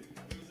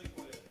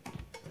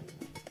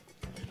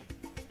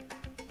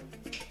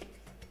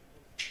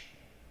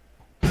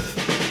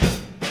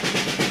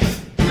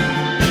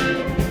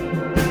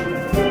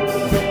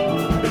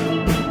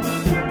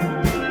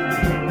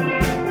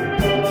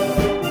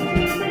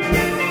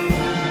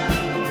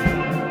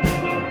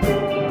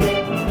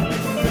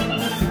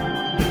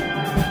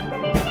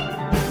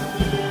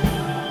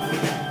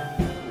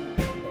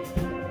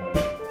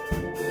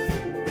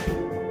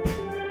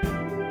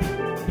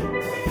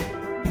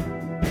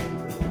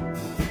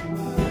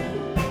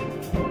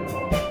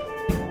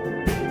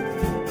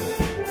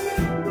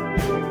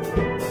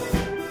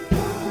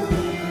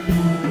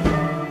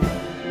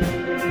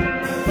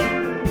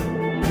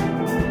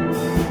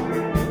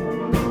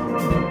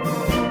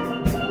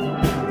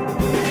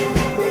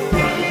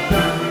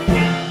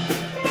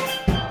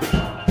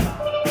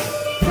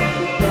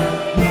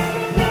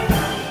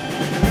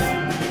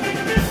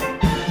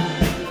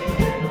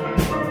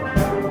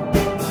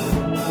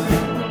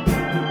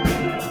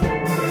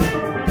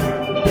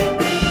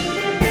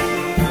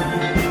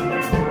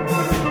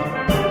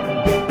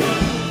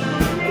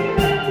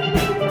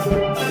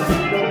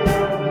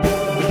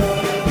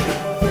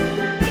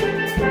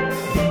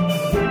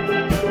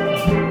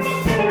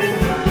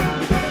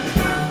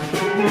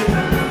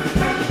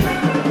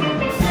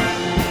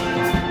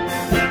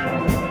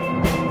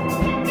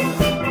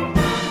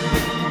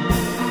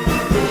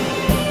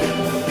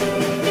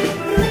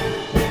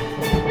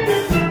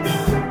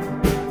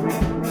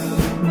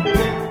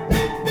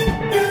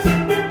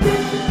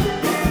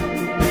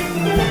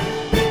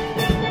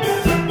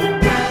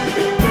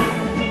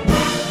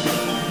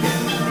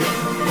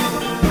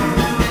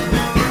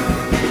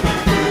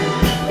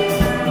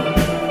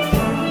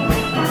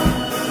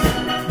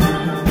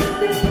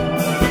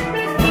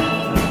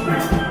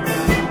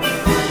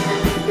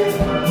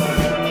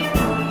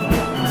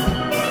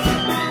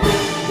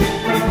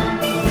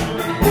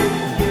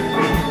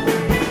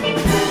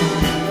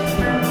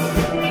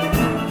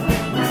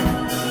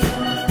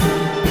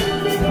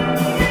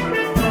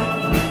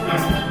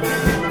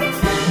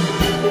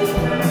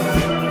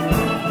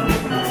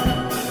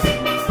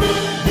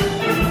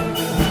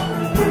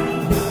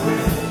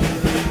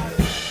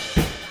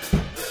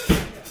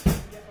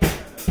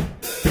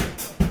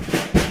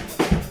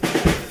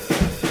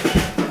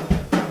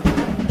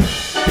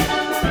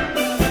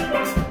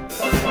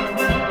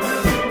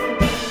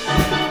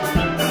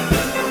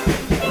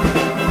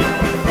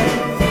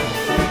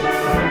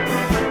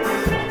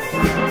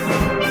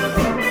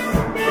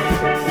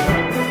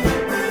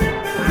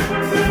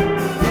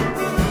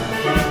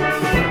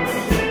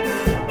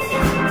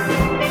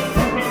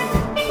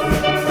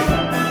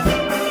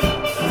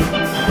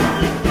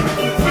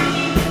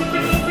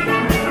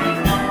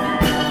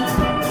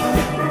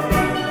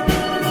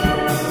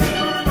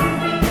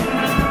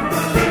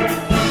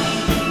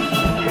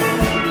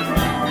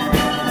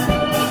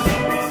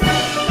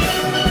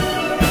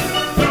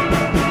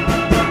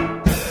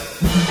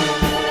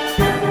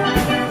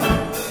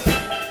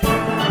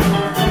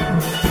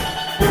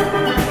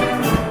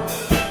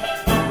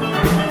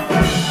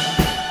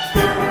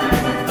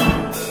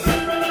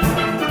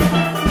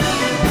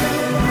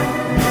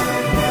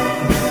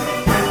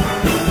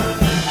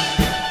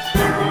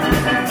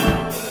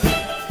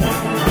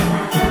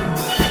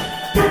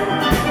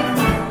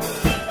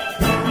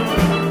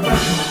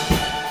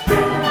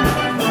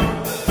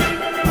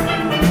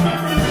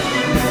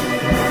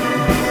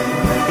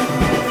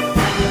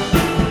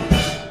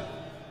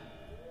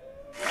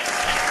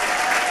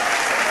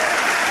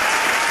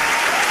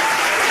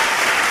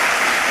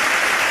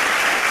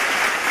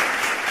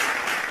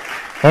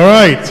 All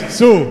right,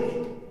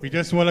 so we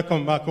just want to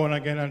come back on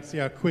again and say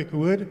a quick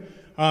word.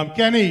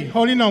 Kenny,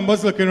 how the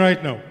numbers looking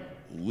right now?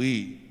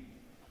 We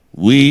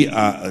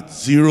are at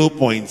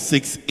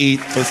 0.68%.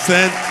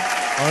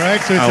 All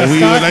right, so it's and a we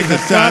start.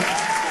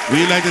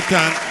 would like to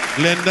thank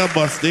Glenda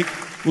Bostic,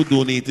 who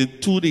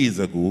donated 2 days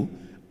ago,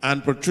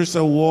 and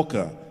Patricia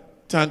Walker.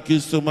 Thank you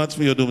so much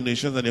for your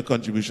donations and your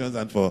contributions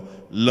and for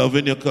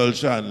loving your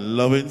culture and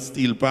loving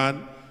steel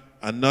pan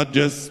and not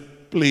just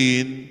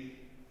playing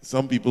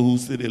some people who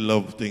say they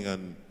love thing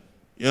and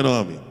you know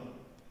what I mean.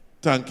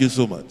 Thank you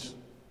so much.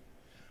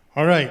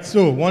 All right,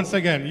 so once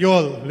again,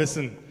 y'all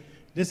listen.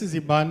 This is the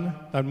band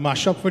that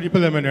mash up for the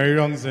preliminary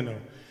rounds, you know.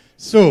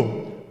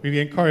 So we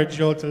encourage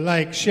y'all to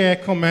like, share,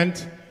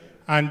 comment,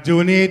 and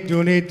donate.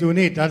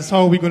 That's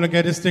how we're going to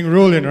get this thing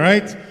rolling,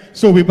 right?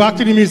 So we're back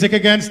to the music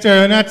again.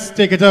 Stereonettes,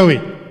 take it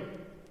away.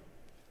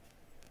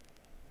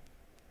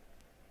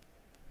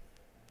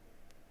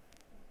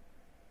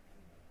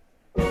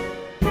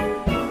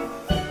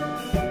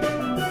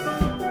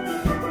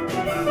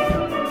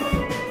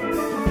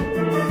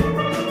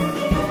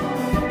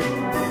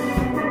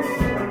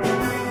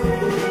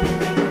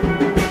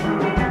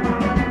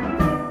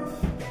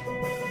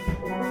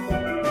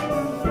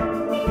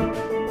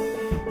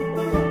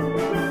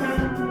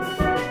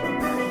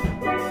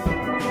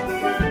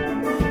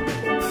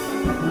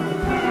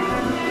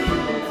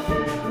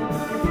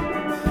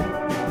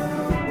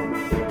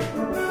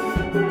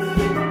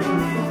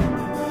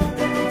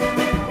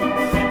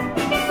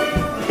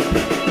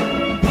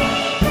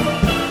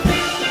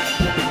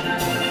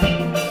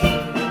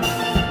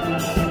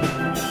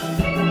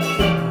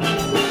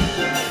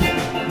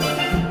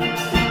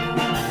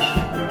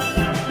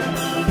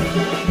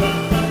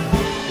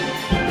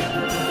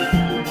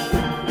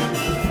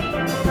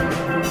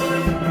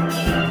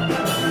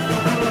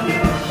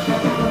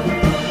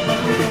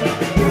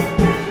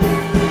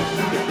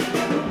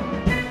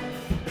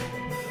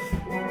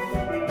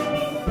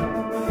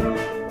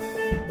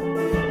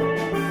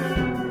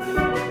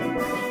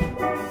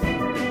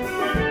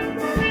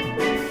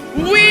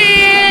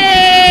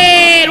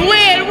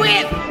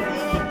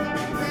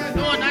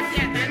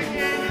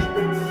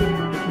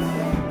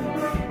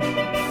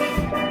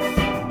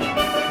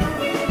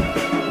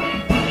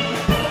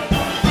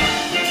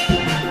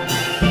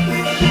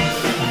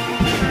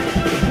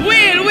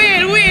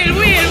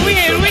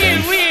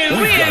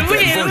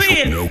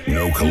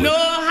 No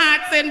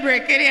hearts and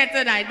breaking here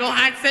tonight. No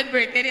hearts and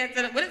breaking here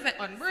tonight. What is that?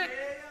 Unbreak?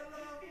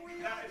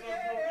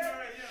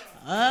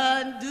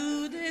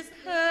 Undo this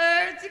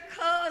hurt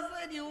because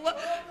when you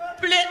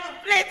play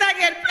it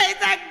again, play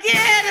it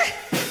again.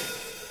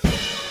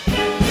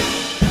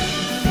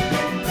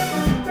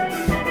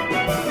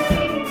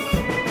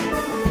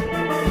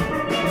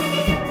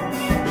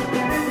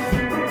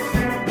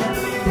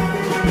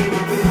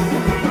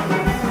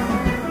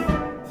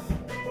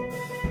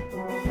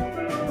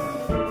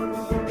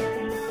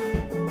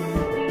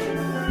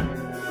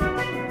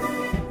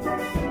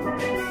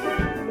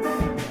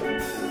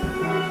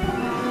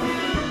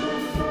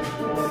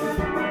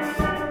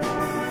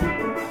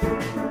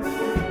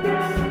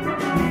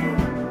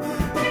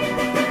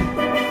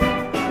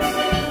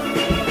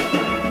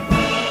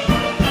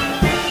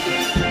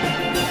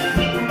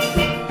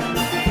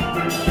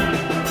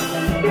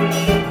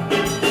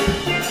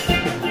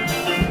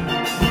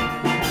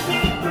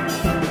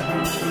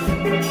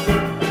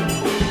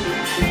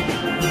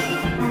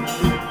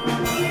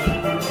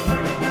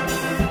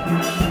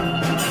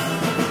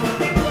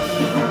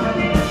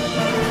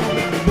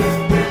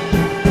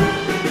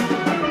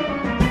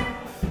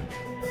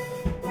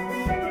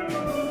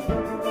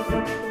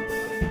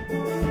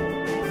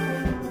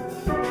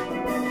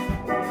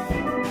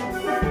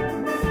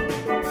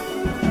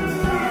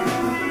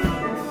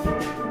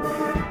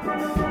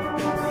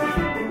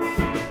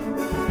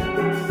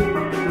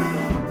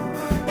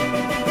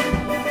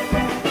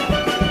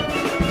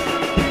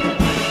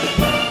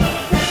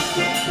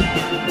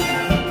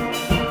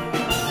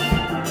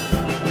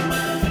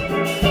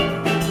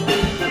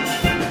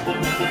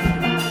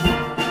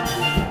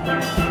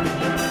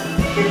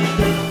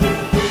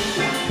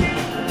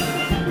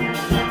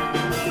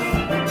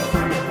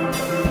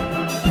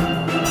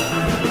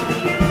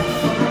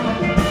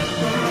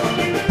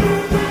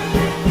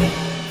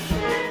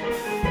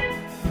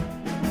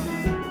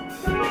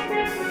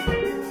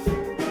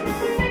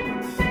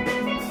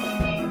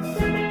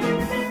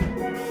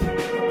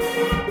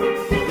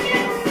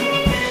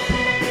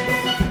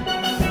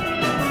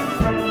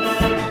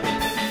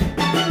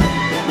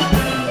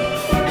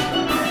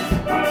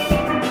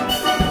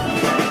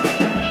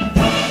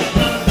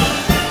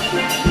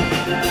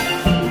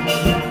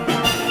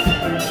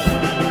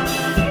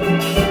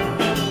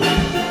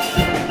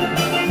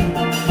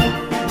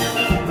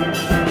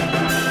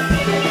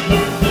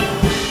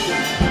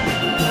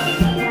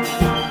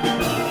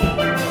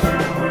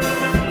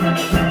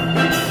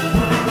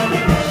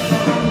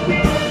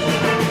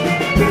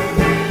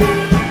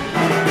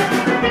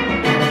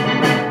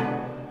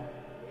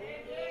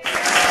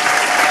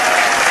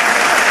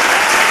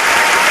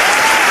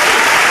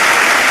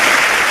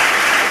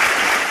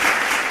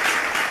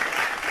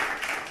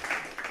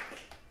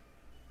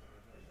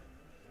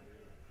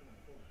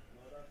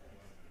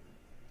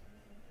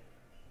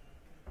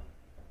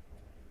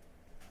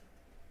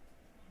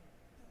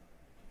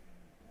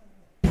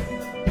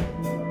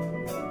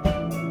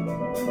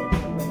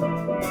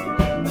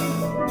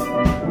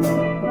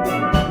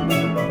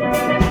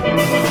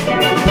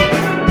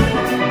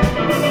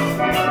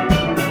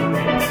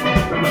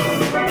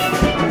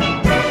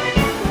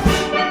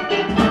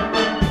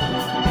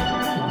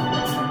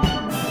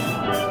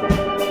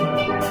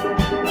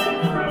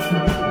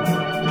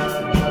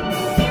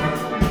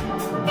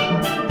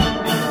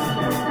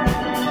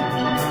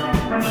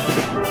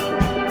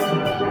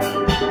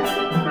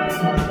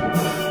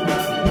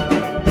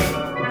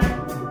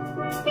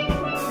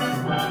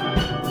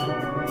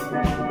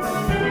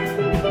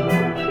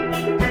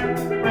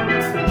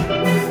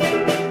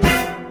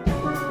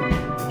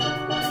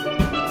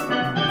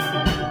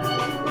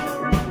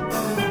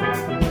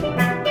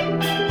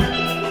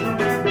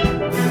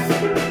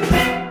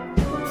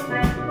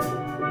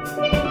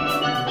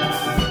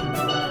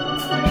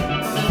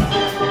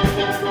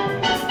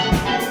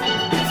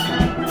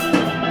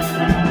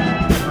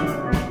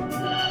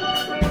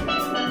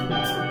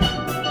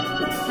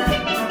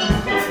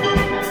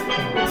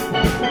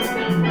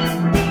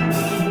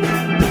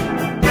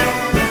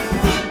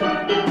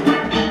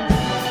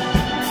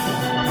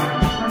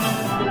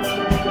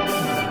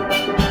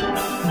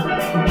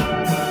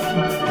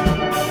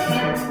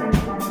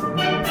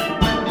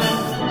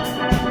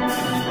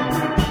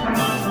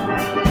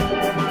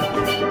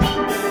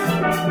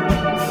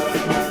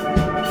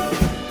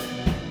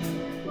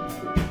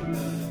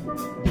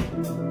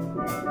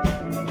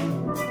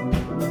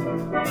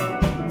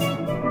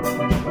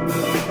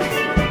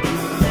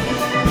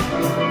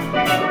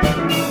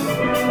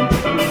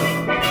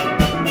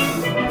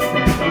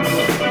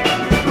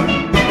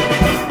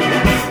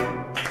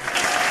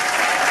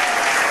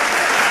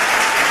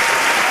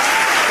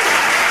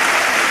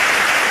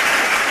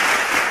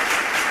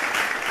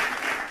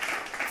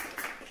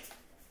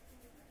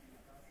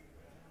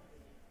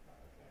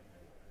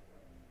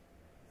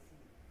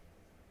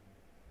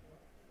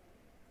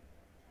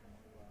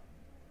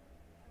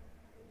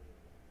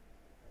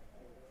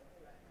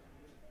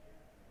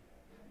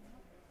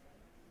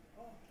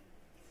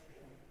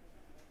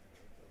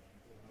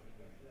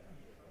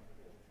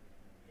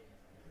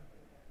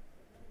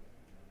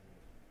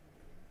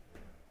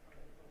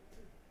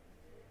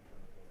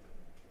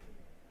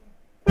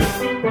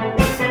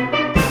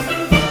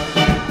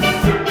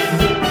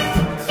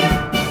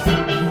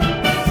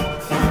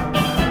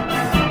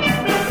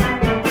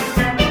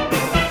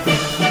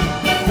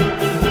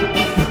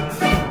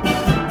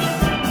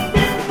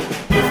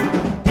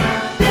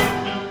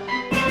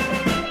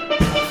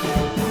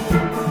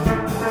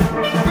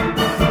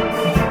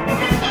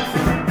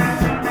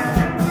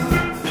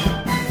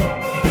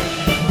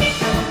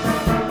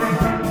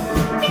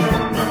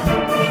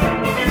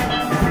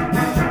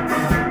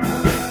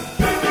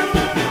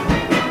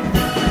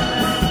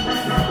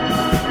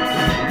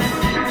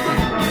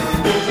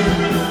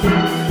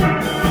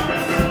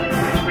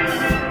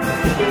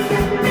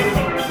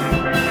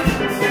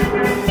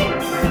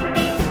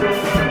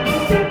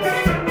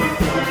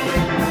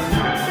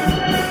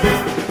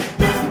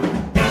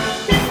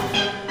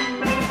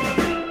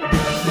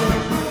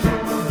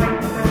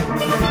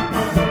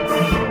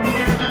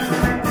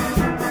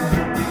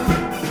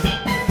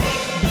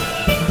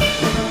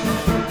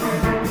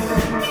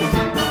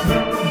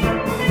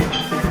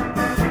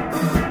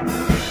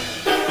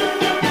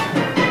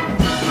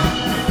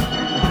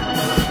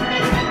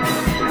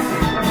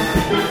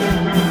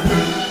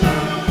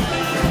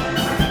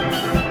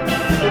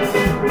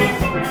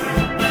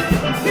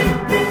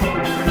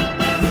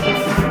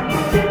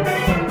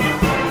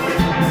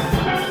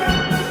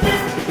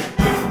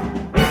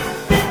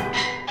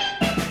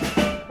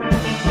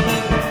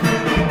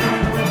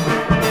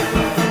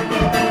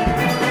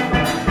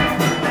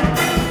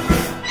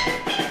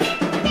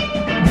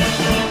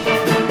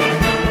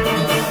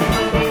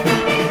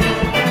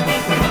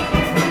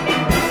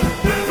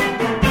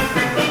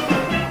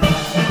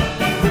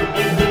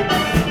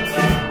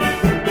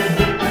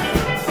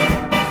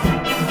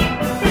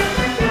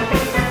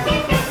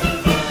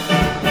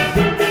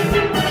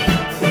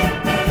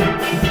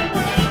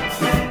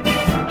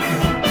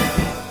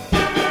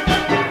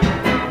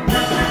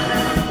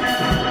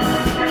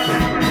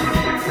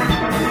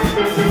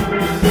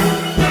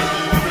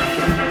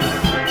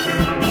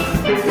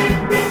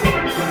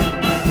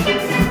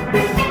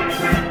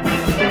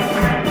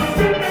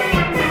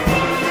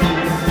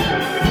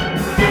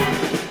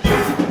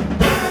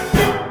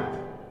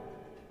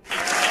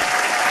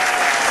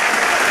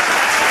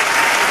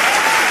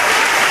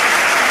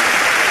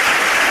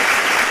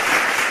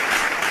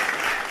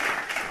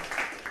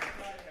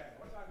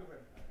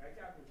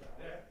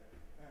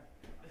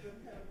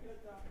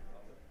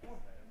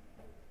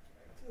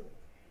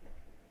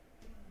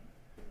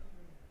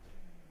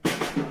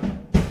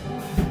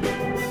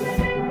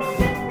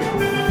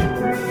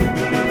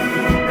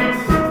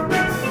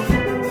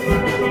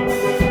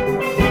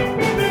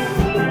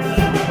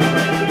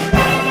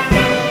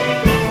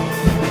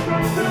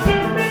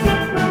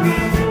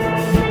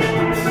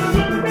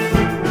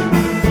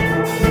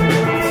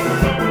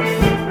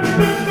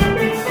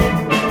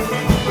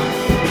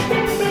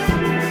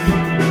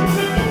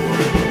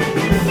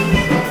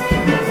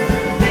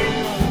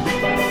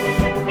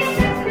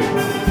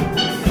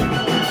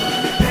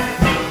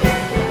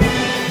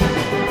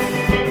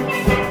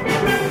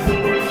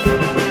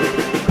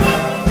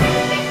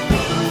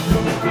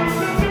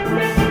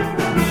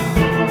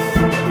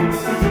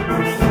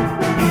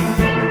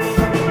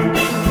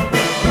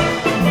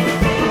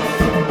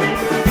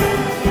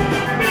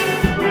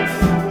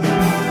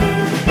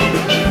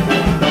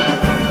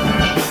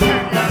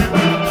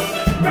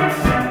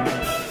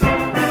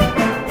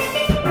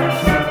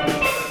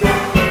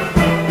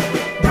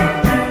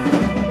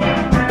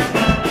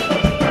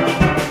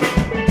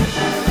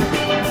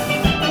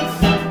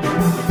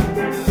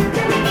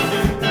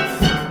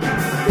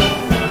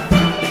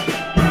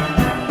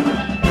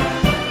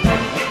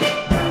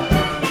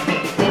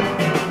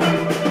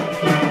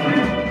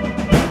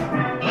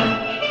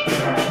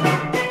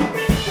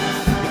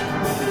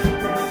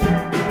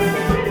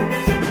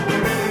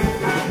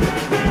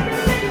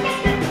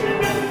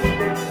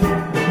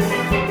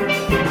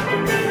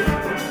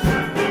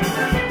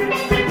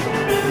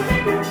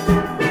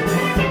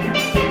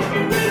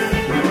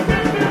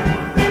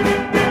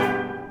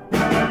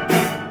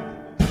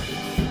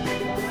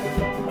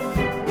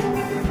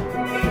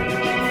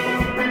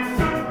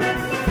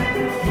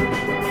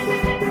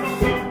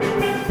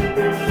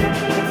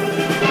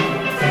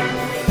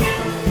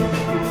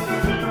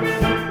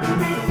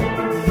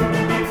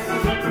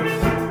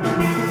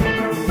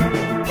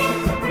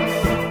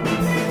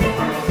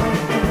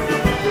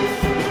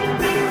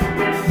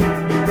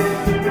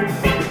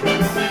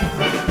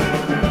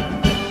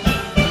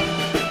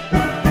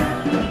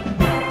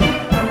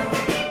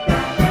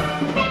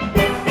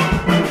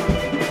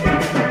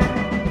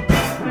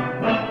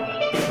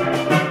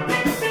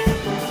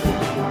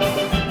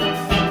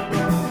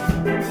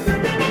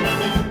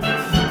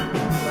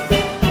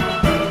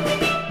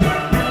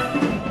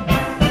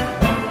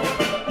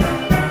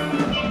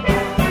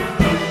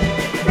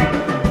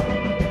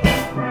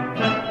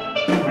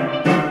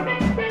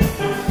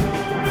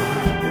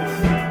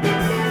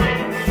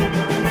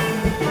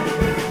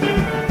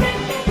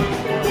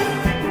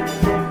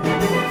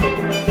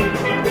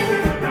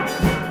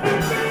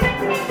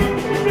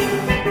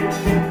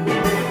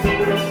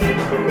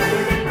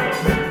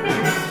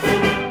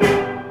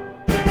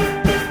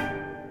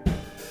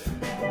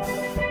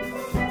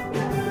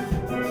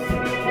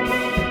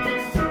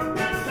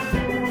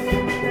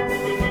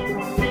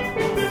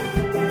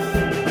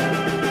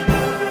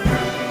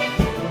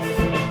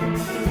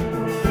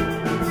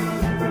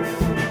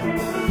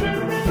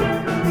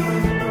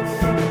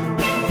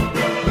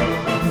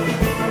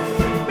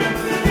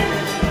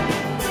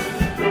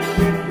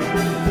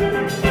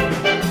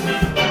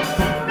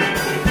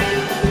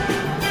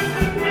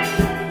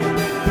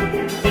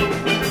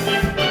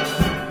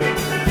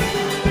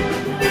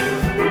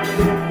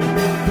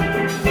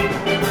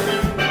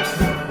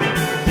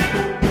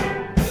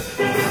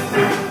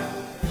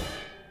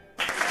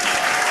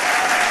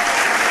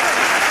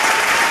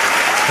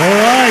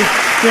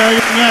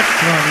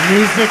 Stereonettes, man.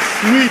 Music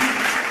sweet.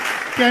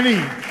 Kenny,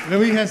 let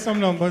me hear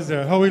some numbers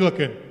there. How we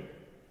looking?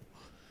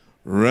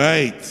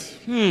 Right.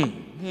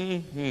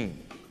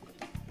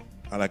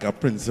 I like a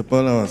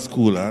principal of a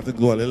school. I have to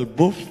go a little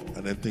buff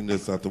and then things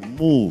just start to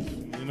move.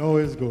 You know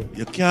it's good.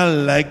 You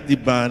can't like the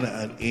band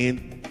and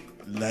ain't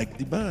like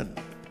the band.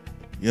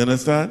 You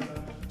understand?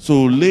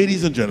 So,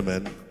 ladies and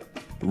gentlemen,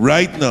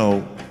 right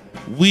now,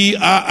 we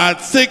are at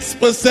 6%.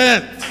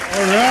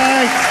 All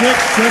right,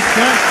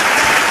 6%.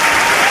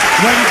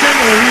 Well, you can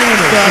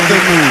start to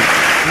move.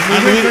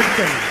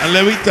 And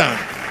let me thank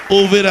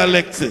Ovid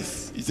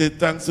Alexis. He said,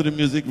 thanks to the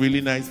music,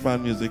 really nice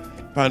pan music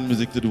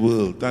to the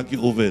world. Thank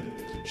you, Ovid.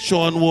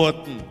 Sean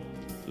Wharton,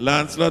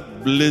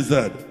 Lancelot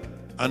Blizzard,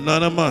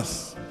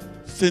 Anonymous,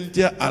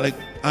 Cynthia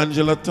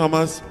Angela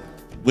Thomas,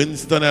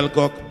 Winston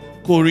Elcock,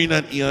 Corinne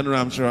and Ian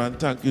Ramcharan,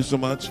 thank you so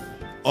much.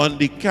 On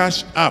the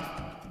Cash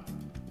App,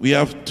 we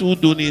have 2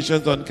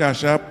 donations on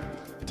Cash App.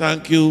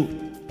 Thank you,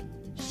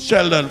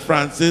 Sheldon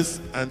Francis,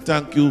 and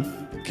thank you,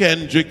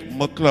 Kendrick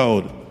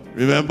McLeod.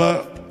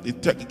 Remember, the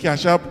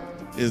Cash App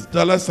is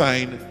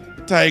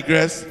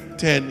 $Tigress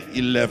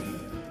 1011.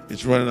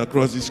 It's running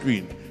across the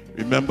screen.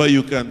 Remember,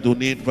 you can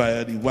donate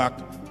via the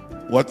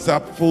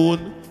WhatsApp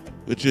phone,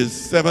 which is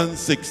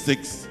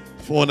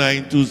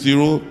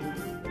 766-4920.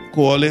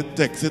 Call it,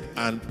 text it,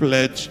 and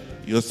pledge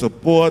your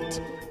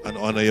support and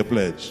honor your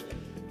pledge.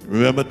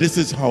 Remember, this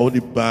is how the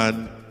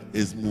band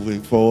is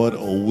moving forward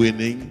or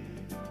winning,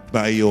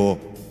 by your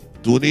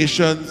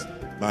donations,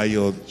 by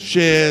your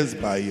shares,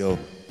 by your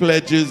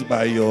pledges,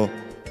 by your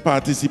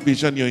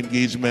participation, your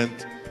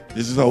engagement.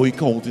 This is how we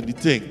count in the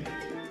thing.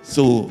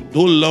 So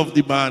don't love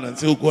the band and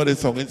say, oh God,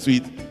 this song is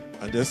sweet,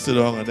 and just sit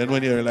down. And then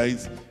when you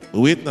realize,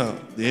 oh, wait now,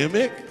 they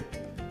make.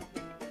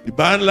 The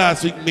band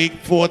last week made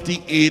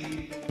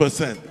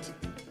 48%.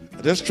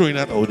 I'm just throwing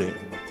that out there.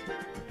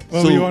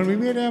 Well, so, we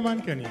made there,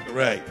 man, Kenny.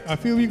 Right. I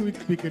feel we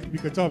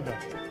could top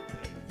that.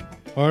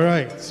 All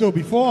right. So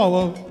before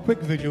our quick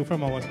video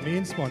from our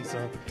main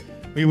sponsor,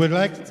 we would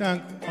like to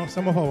thank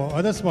some of our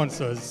other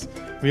sponsors.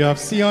 We have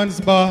Sion's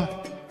Bar,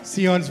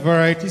 Sion's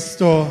Variety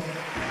Store,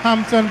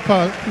 Hampton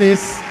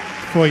Place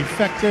for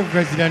effective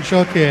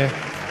residential care.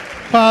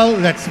 Pal,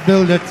 let's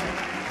build it.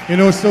 You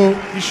know, so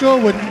the show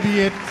wouldn't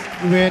be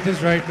where it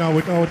is right now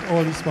without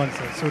all the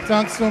sponsors. So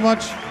thanks so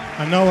much.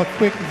 And now a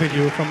quick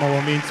video from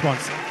our main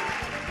sponsor.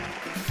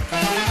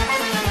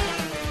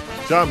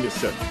 Jam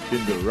yourself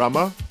in the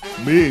Rama.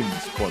 Main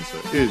sponsor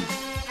is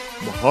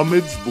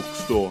Muhammad's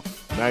Bookstore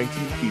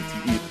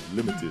 1988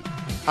 Limited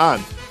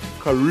and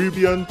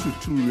Caribbean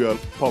Tutorial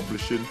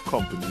Publishing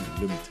Company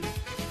Limited.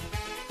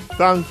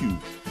 Thank you,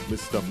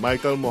 Mr.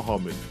 Michael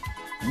Muhammad.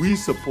 We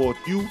support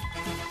you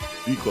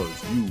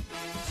because you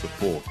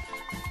support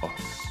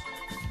us.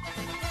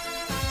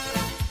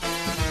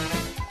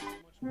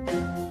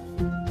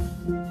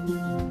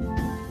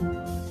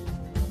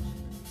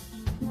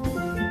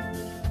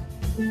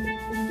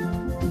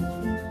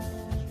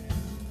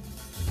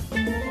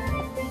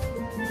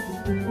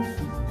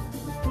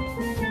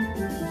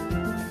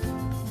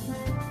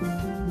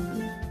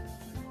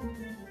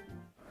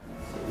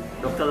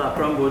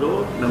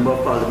 Member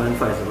of Parliament,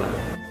 Faisabad.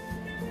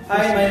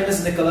 Hi, my name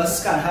is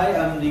Nicholas Kanhai.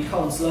 I'm the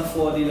councillor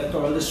for the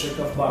electoral district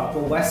of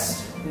Barco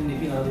West in the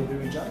Penal Debe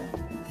region.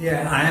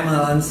 Yeah, I am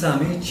Alan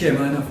Sami,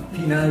 chairman of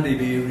Penal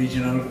Debe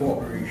Regional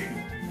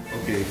Corporation.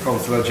 Okay,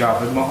 Councillor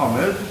Javed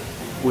Mohammed,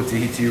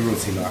 Otihiti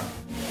Rosila.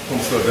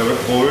 Councillor David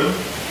Bowen,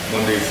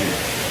 Monday City.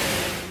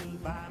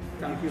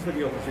 Thank you for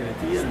the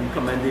opportunity and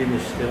commend the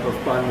initiative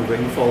of PAN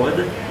moving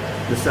forward,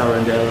 Mr.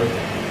 Arundel,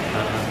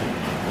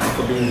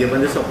 for being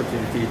given this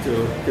opportunity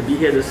to be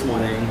here this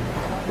morning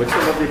with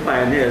some of the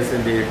pioneers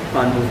in the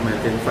PAN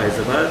movement in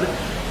Faisabad.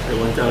 I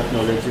want to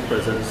acknowledge the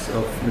presence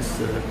of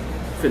Mr.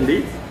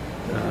 Findi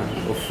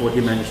of 4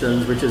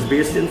 Dimensions, which is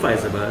based in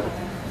Faisabad,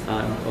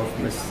 and of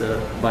Mr.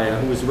 Baya,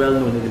 who is well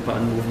known in the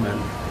PAN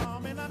movement.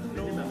 I've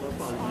been a member of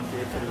Parliament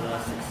here for the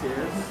last 6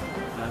 years,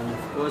 and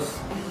of course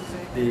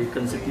the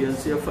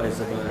constituency of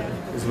Faisabad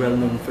is well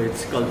known for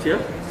its culture.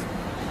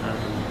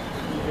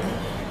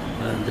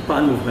 And the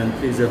PAN movement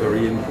plays a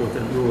very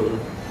important role,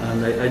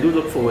 and I do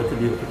look forward to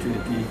the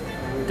opportunity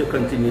to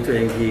continue to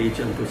engage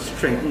and to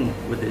strengthen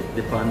with the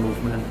PAN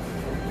movement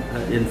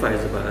in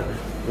Faisabad.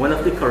 One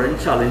of the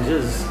current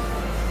challenges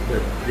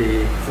that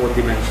the 4th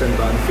Dimension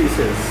band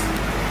faces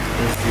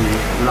is the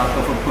lack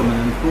of a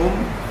permanent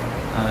home,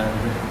 and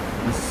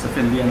Mr.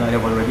 Finley and I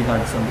have already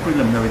had some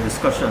preliminary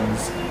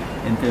discussions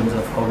in terms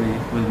of how we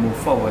will move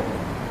forward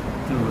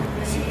to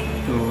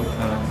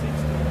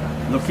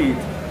locate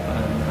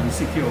and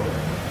secure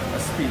a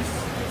space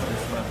for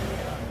this band.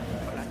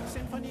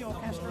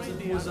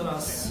 Imposed on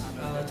us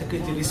to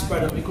curtail the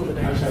spread of the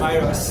COVID-19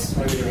 virus.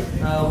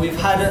 We've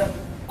had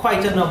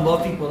quite a number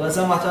of people. As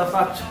a matter of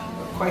fact,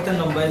 quite a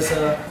number is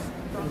a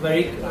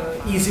very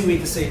easy way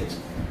to say it.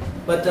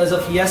 But as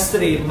of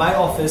yesterday, my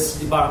office,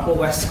 the Barco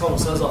West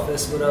Council's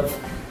office, would have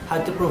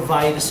had to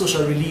provide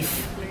social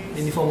relief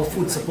in the form of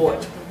food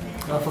support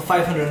for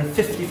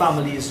 550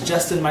 families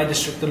just in my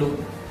district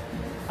alone.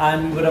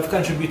 and we would have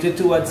contributed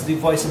towards the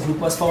Voice of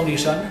Lupus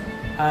Foundation.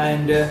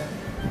 And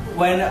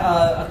when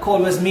a call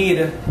was made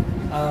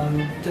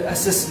to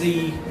assist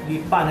the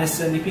panists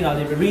in the Penal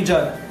Labor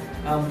region,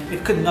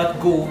 it could not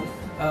go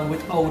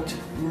without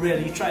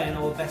really trying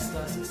our best to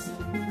assist.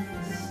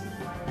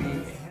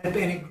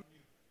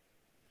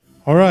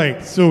 All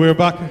right, so we're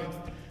back.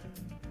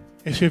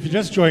 If you're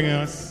just joining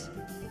us,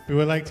 we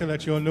would like to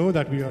let you all know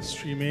that we are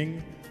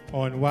streaming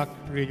on WAC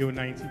Radio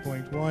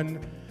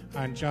 90.1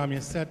 and Jamia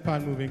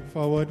Setpan moving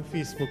forward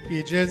Facebook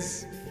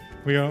pages.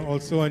 We are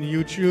also on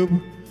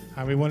YouTube,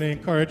 and we want to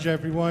encourage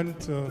everyone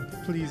to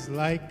please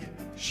like,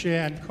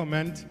 share, and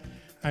comment,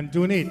 and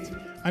donate.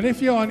 And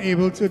if you're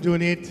unable to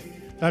donate,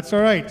 that's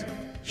all right.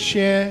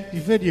 Share the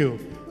video,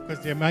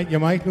 because you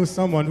might know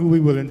someone who will be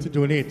willing to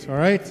donate, all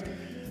right?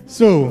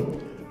 So,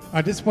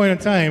 at this point in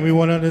time, we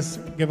want to just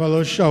give a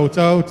little shout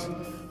out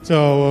to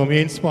our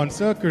main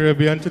sponsor,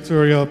 Caribbean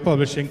Tutorial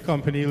Publishing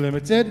Company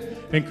Limited,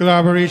 in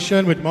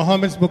collaboration with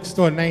Muhammad's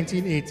Bookstore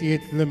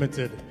 1988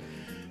 Limited.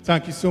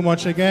 Thank you so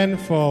much again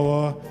for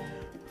our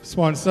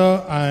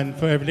sponsor and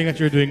for everything that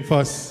you're doing for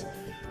us.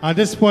 At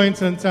this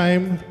point in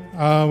time,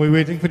 we're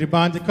waiting for the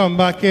band to come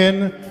back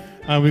in,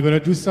 and we're going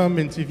to do some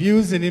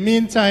interviews. In the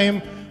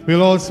meantime,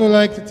 we'll also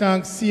like to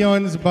thank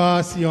Sion's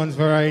Bar, Sion's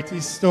Variety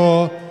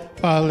Store,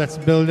 Pal, Let's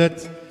Build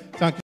It.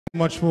 Thank you so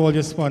much for all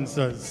your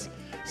sponsors.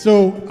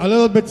 So, a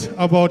little bit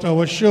about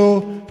our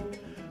show,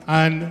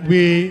 and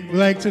we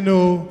like to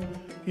know,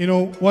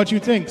 what you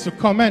think. So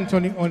comment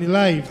on the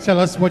live. Tell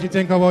us what you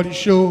think about the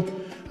show,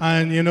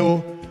 and,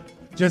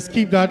 just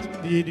keep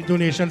the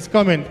donations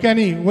coming.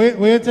 Kenny, what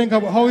do you think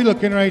about how we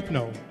looking right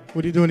now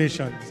with the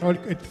donations?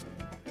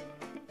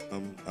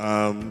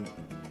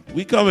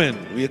 We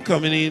are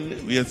coming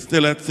in. We are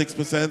still at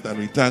 6%, and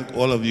we thank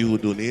all of you who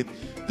donate.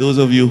 Those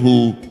of you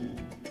who,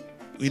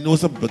 we know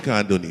some people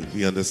can't donate.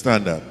 We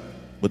understand that.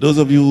 But those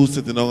of you who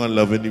sitting down and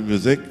loving the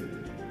music,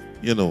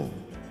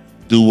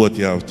 do what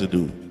you have to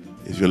do.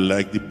 If you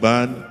like the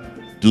band,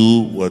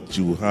 do what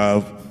you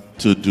have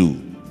to do.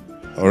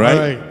 All right?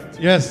 All right.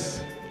 Yes.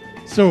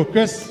 So,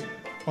 Chris,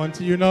 on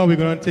to you now. We're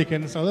going to take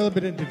in a little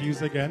bit of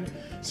interviews again.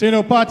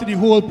 So, part of the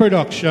whole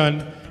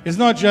production is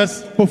not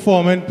just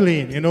performing,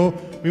 playing.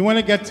 We want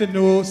to get to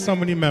know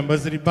some of the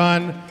members of the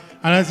band.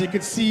 And as you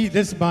can see,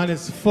 this band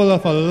is full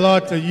of a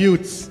lot of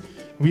youths.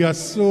 We are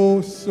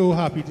so, so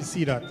happy to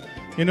see that.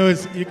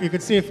 You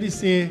could safely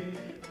say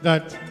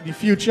that the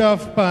future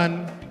of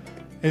Pan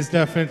is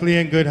definitely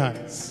in good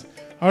hands.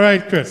 All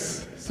right,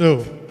 Chris.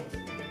 So,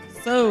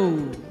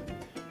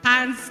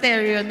 Pan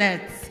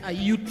Stereonettes, a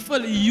youthful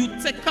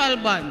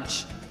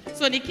bunch.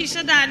 So,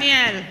 Nikisha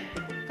Daniel,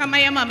 come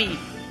here, mommy.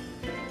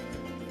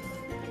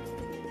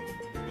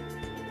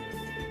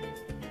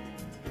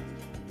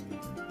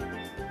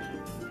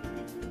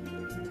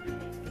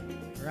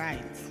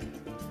 Right.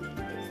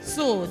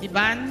 So, the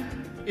band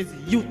is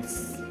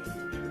youths.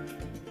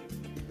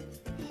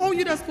 How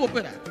you just cope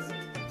with that?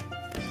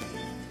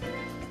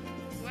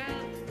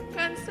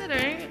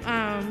 Considering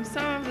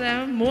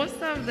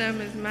most of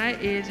them is my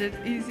age, it's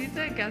easy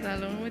to get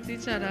along with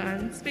each other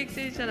and speak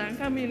to each other and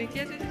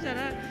communicate with each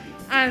other.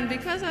 And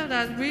because of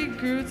that, we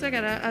grew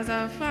together as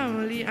a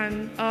family,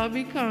 and our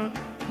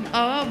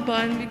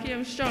bond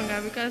became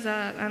stronger because of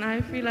that. And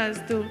I feel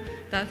as though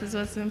that is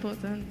what's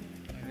important.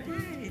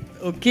 Right.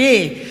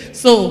 Okay.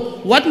 So,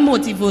 what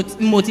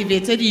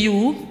motivated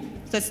you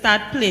to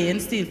start playing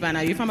steel pan?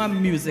 Are you from a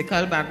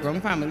musical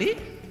background family?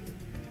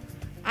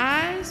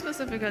 I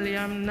specifically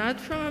am not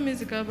from a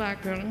musical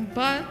background,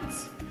 but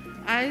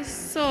I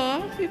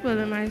saw people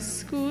in my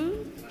school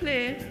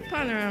play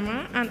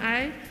panorama, and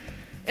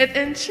it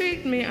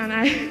intrigued me, and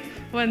I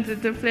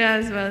wanted to play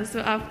as well.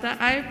 So after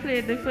I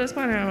played the first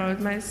panorama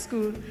with my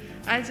school,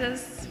 I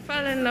just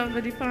fell in love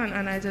with the pan,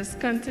 and I just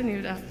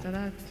continued after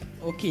that.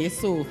 Okay,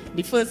 so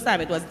the first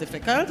time it was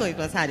difficult, or it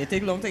was hard? It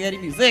take long to get the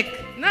music?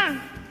 Nah.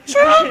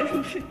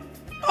 True?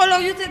 How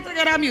long you take to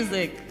get the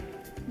music?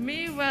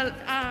 Me, well,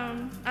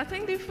 I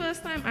think the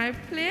first time I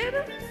played,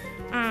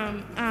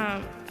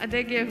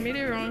 they gave me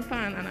the wrong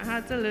pan, and I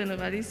had to learn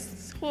about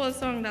this whole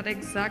song that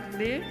exact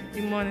day,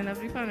 the morning of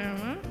the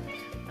panorama,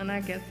 and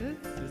I get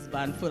it. This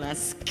band full of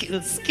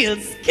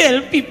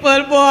skill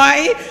people,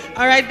 boy.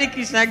 All right,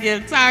 Nikisha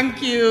Gill,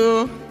 thank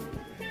you.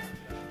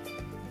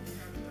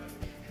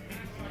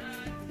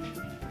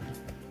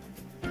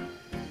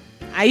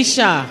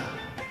 Aisha.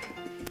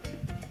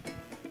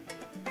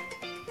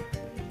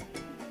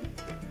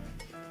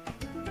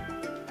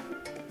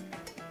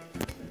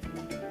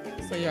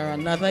 So you're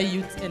another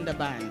youth in the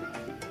band.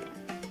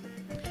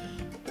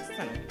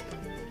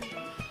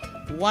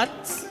 What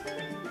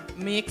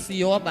makes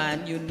your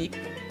band unique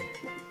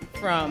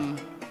from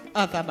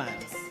other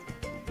bands?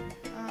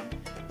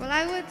 Well,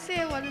 I would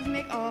say what does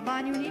make our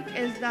band unique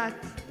is that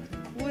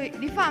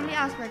the family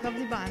aspect of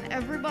the band,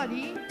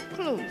 everybody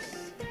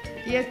close.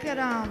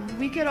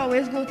 We could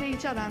always go to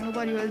each other and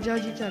nobody will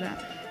judge each other.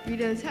 We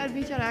just help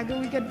each other.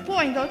 We could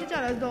point out each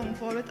other's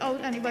downfall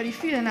without anybody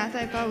feeling that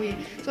type of way,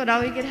 so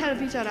that we could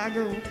help each other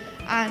grow.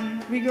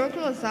 And we grow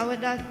closer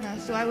with that now.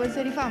 So I would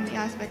say the family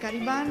aspect of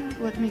the band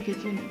would make it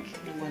unique.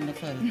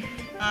 Wonderful.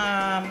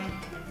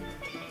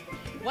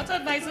 What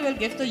advice you will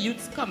give to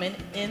youths coming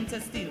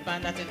into steel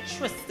band that are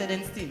interested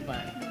in steel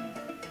band?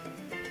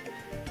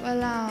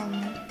 Well,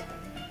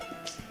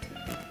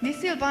 the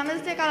steel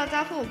banders take a lot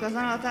of focus and a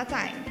lot of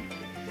time.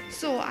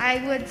 So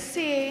I would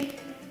say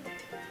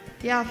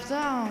you have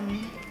to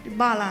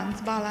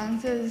balance.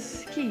 Balance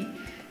is key.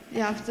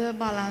 You have to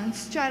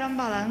try to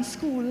balance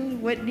school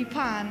with the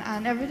pan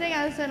and everything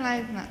else in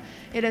life now.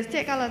 It does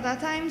take a lot of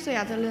time, so you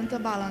have to learn to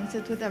balance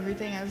it with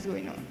everything else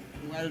going on.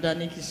 Well done,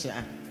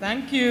 Nikisha.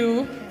 Thank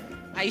you.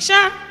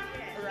 Aisha?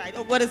 All right.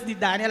 Oh, what is the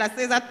Daniel? I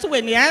say that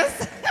 20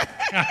 years.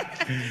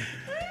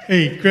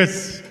 Hey,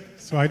 Chris.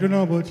 So I don't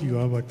know about you,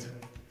 but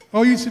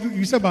how you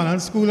used to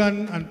balance school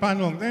and pan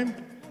long time?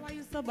 How I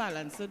used to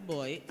balance it,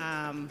 boy.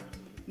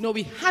 No,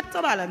 we had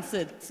to balance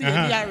it. See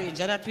the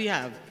arranger that we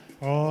have.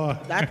 Oh.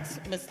 That's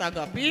Mr.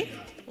 Guppy.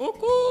 Oh,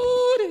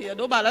 good. You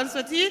don't balance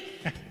with it.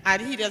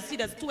 And he does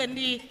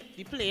 20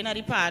 the plane and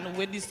the pan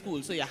with the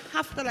school. So you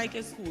have to like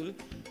a school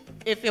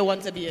if you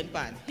want to be in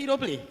pan. He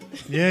don't play.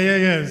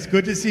 Yeah. It's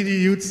good to see the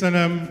youths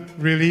and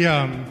really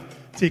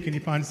taking the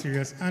pan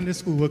serious and the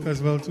schoolwork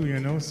as well too, you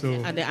know. So.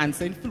 And they're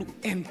answering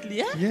fluently.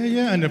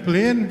 Yeah, and they're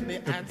playing.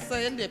 They're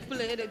answering, they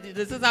play.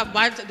 This is a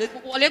bunch.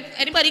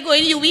 Anybody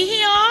going UV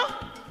here?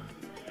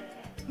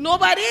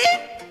 Nobody?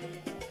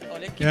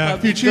 Yeah,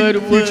 future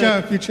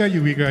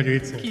UV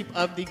graduates. Keep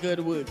up the good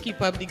work.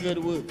 Keep up the good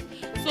work.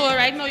 So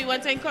right now, we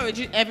want to encourage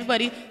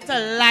everybody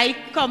to like,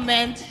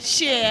 comment,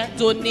 share,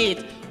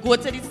 donate. Go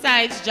to the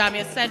sites, Jam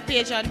Your Set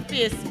page on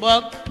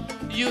Facebook,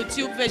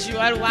 YouTube Visual,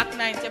 WAC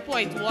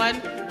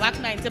 90.1, WAC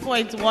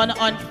 90.1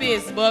 on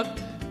Facebook.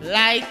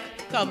 Like,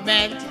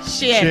 comment,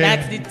 share.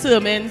 That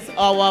determines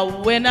our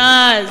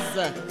winners.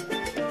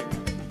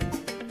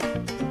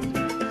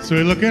 So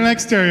we're looking like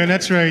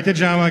Stereonettes ready to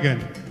jam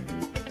again.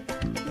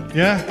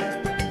 Yeah?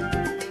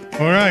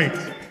 All right.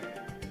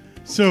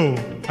 So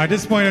at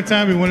this point in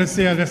time, we want to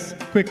say a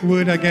quick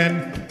word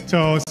again to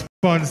our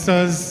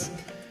sponsors,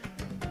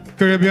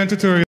 Caribbean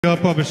Tutorial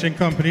Publishing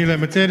Company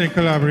Limited in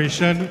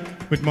collaboration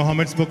with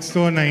Muhammad's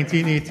Bookstore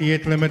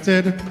 1988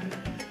 Limited.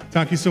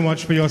 Thank you so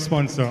much for your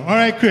sponsor. All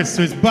right, Chris,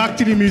 so it's back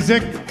to the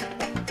music.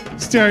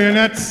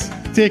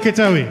 Stereonettes, take it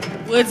away.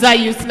 Words are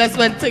useless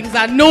when things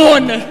are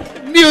known.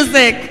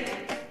 Music.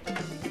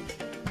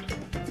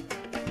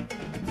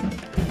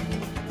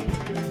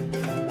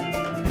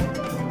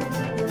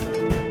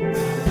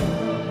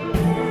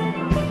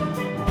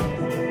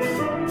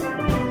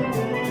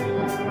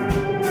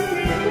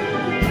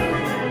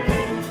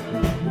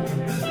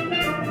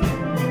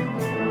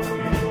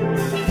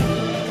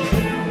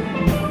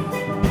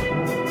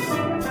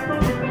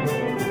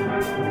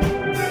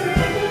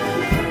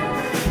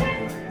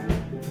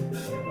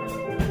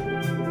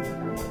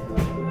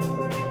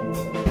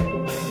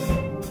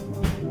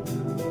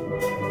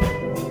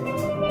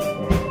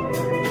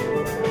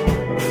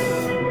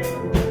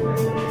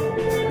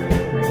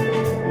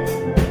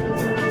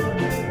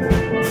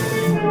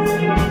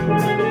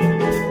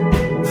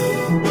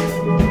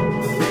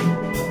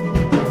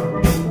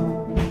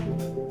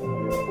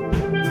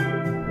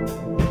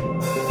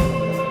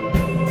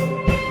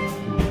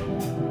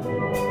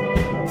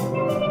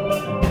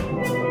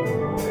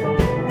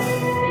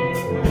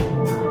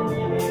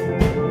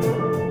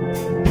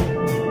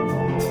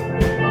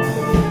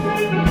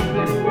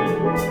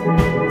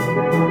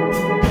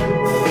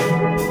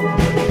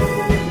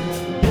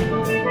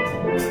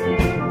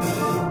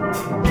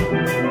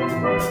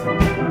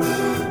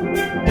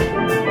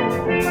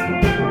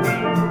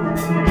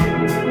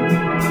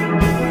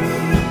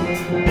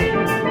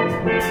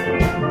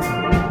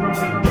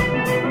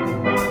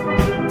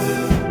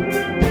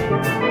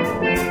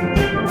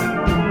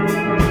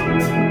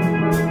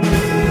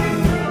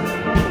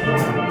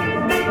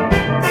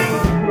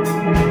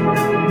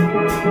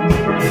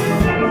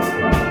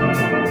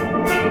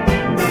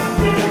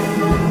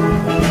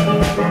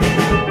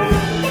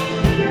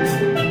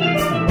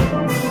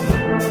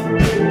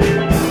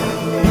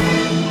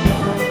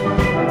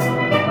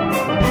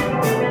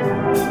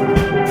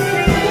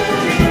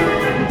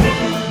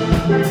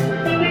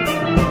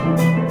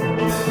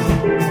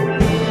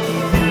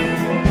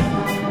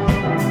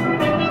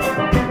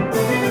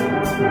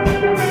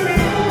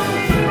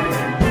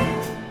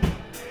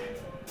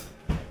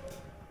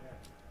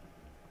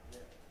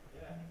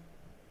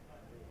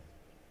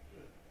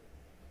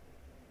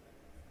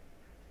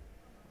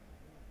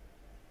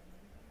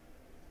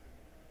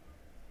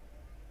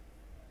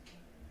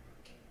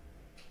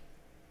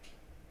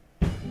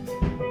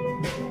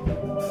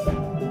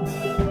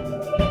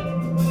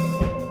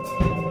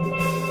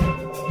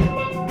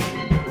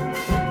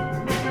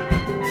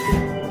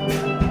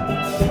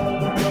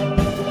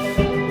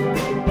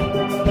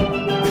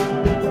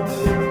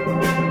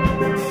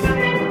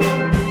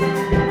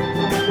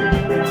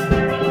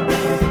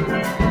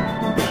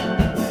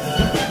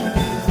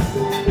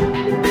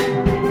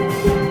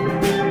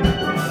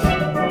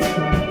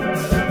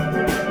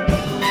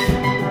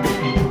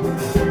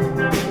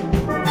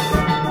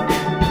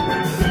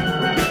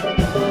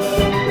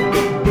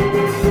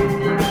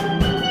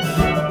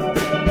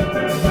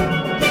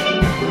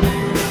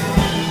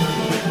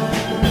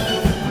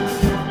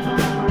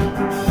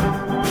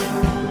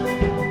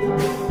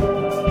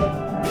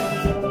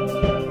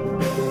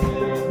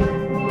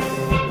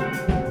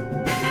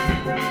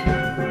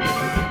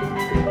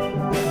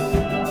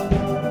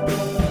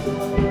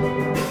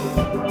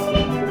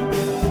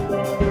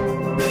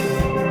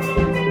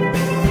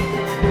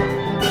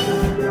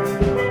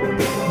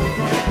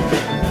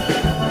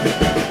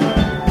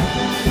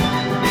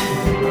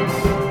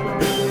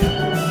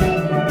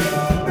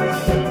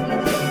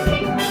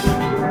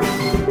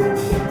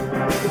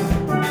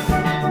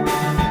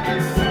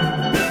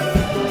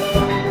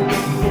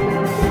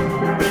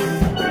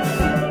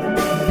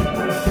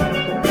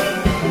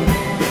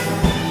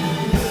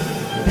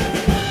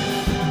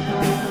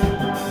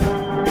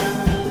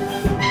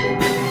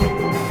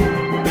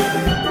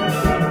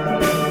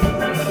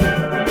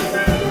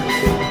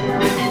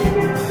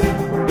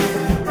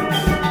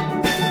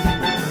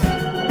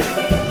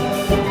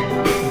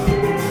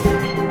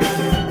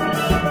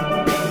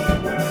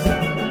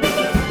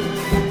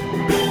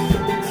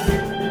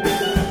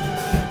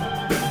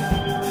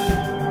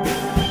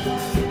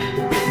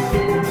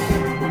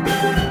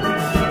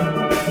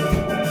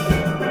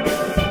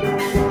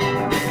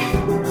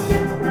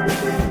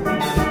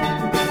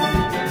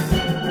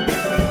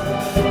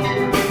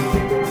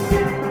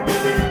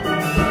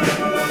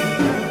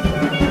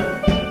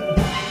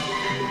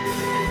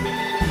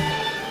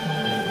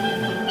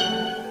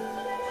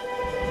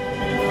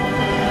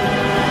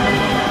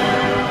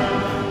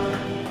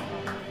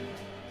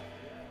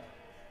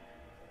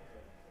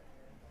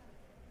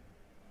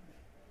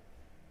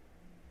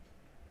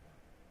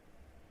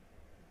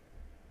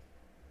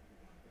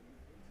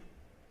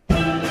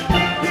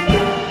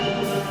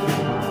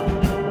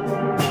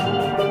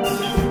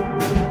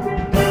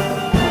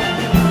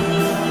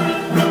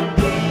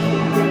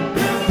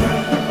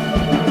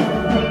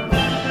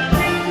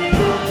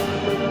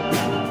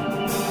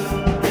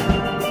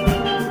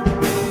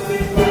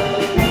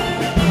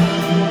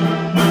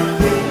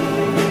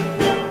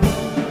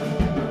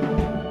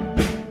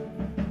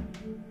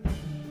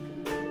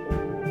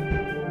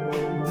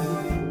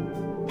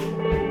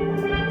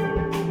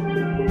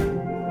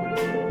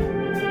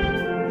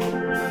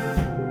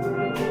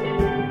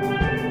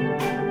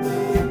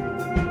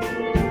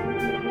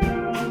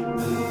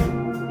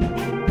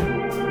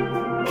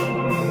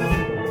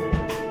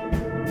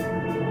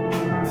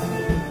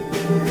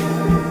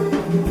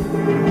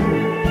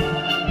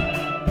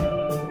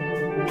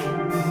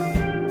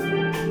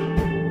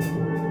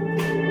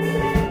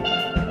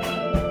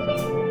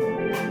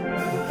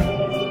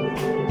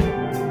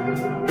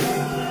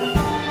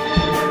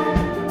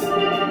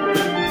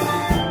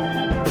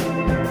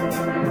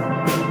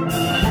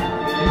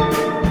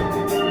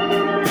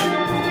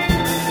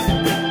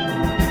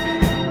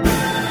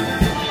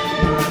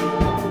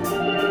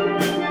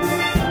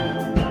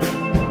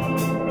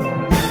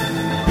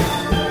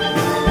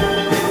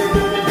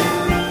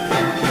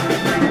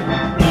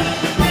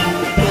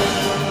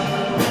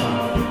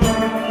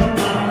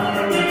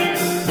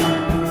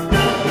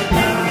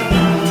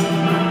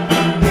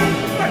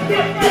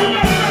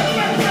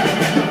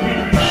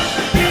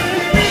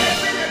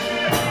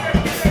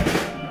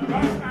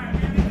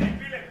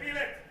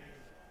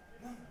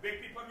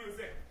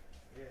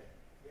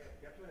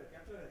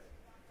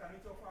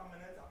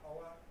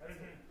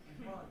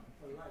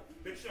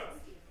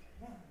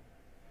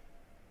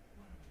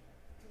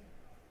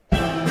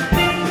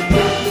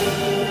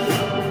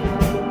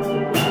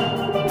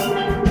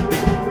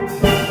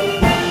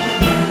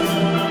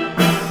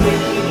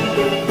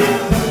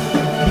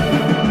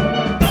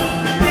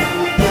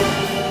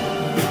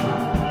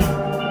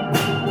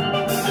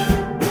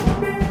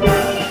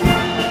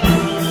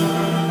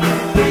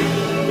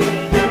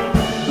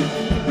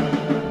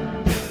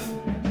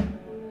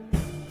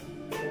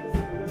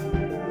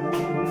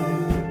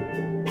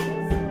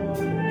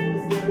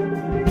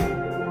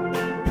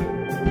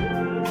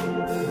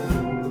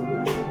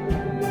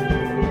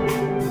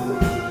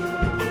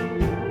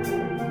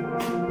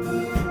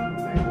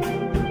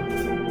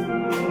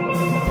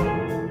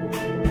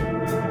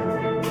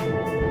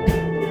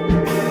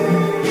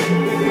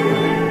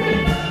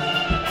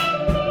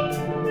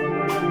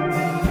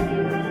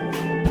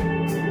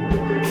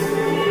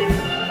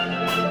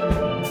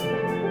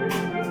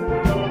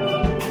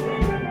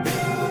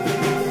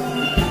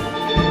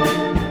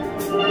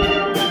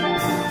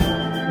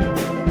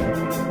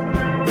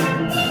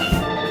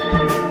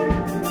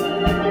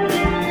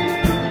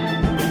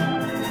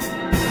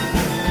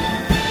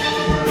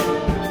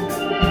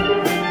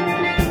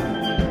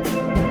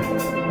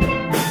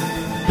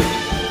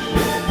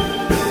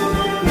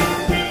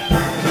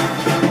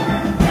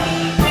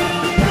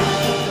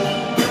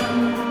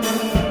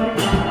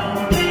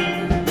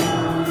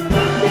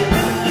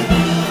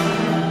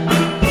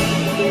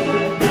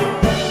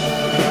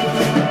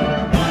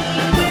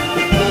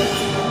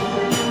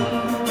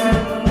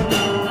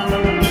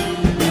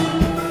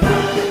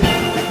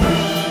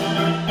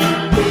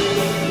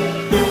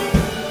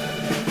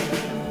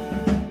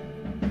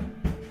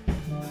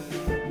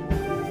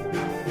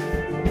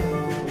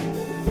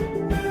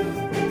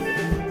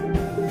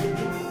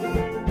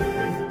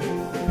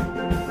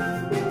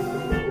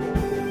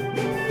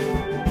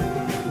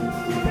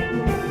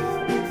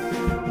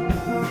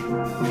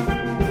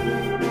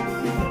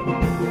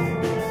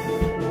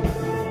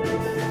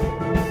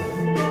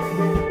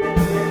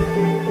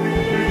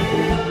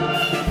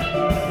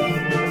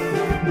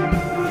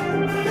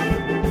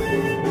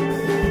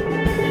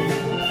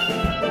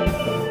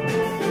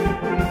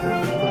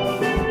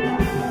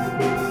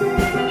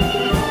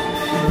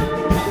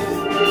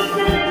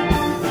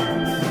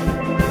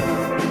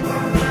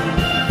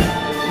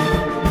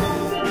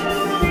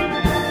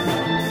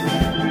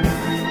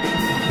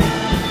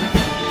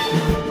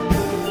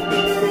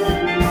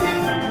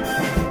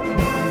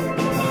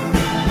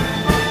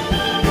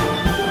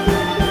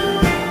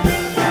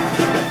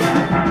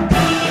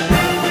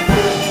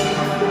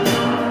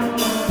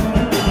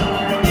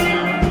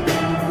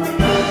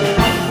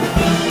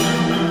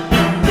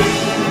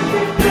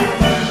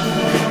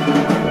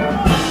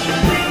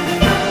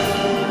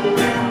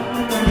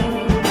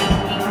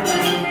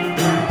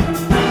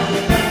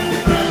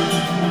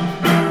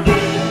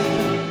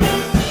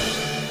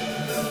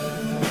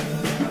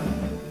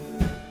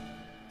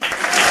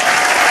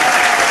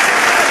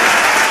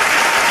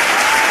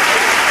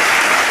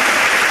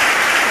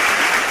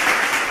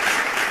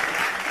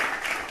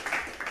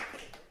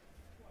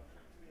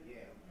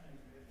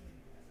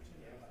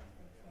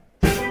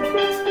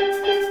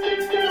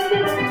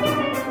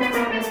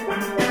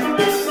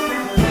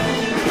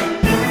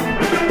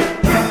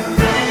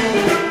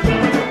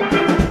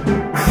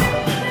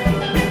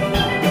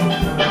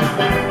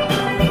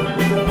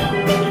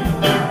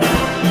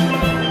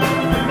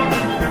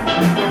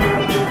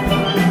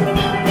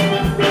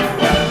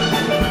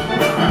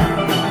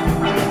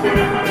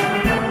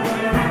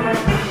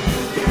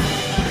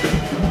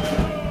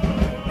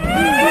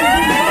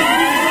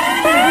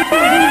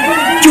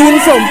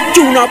 from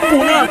Tuna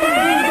Puna.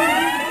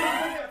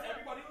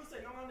 Everybody who's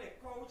sitting on the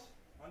couch,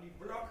 on the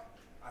block,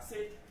 I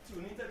said,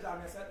 tune into jam.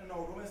 I said,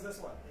 no, don't miss this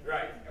one.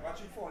 Right. I watch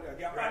you fall here.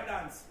 Get a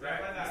dance.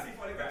 Right. You see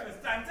for the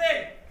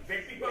Constantine.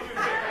 Big people music.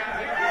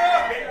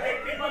 Big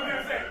people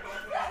music.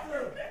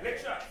 Lick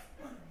shot.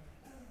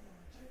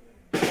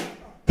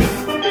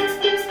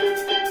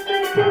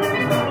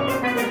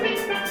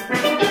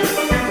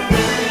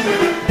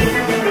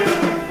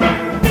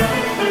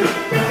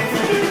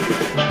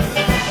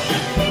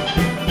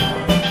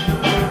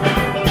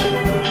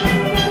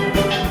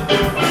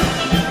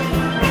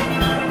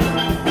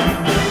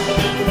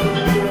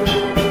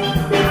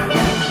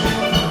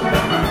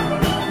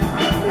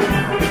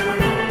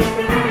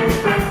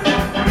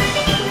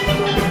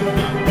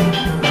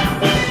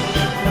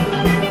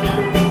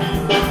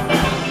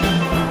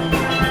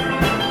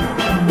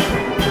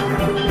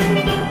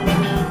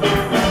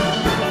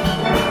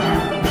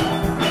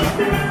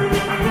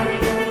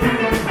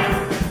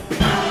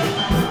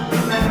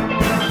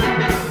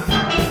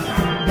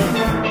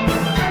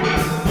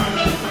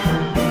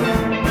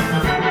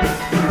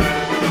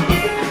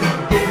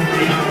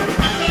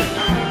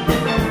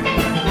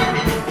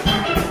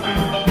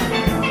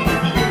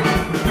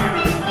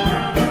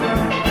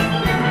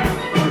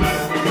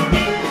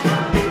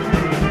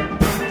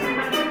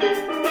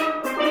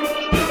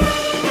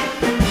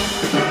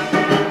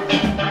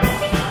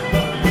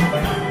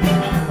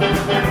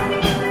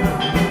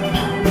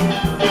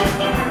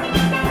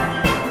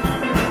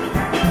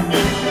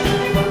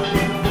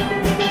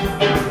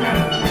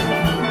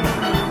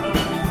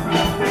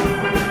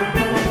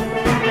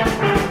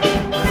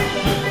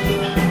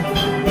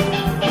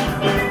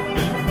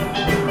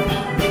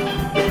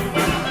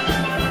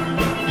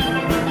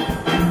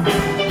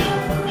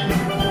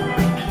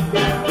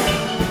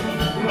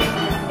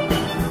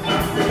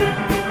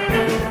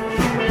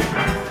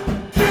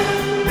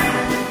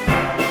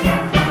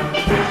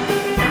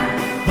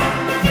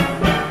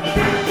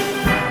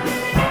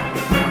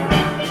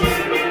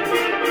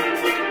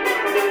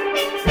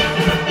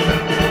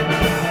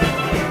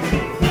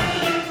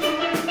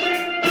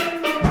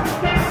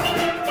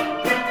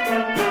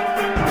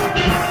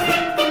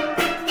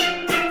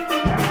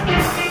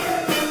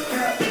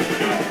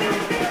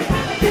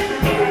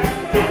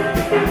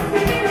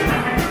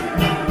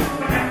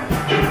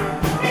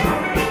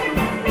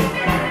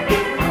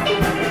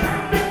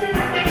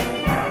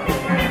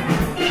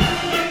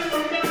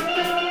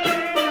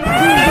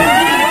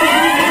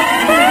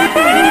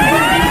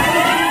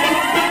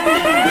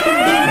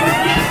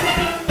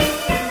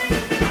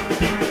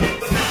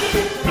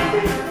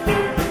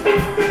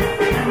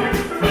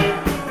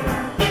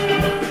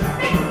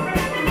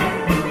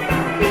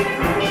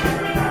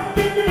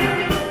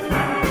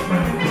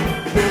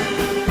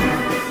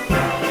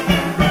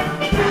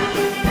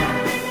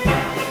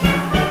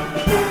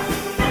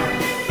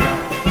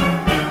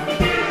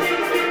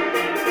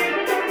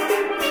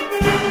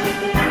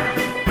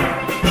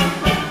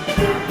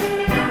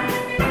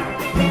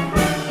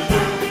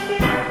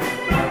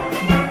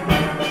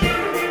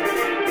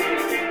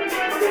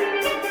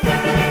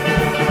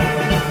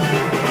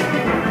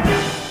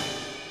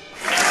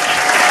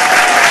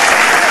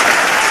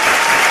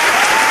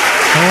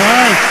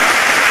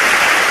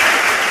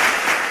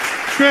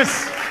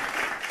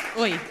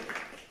 Oi.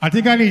 I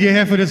think I need your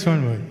hair for this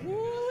one, boy.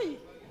 Oi.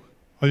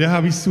 All you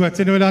have is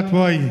sweating with that,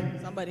 boy.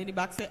 Somebody in the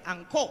back say,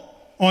 encore.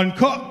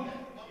 Encore.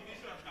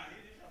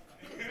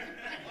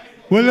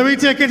 Well, let me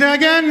take it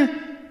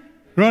again.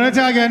 Run it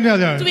again,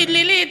 brother. Sweet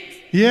Lilith.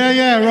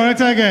 Yeah, run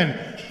it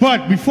again.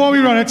 But before we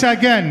run it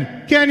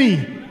again, Kenny,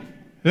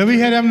 let me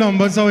hear them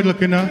numbers, how it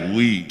looking now?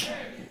 We.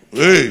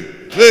 Hey.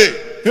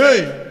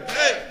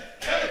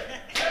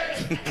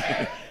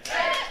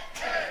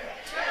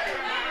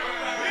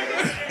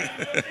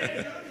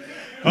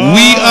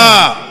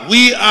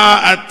 We are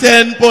at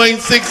 10.67%.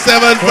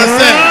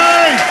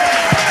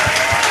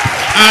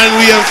 And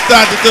we have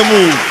started to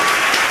move.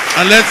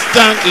 And let's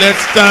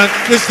thank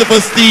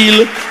Christopher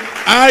Steele,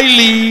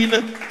 Eileen,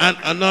 and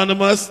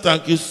Anonymous.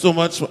 Thank you so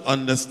much for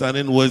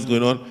understanding what's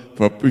going on,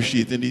 for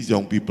appreciating these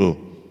young people.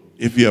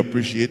 If you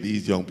appreciate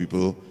these young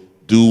people,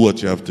 do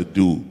what you have to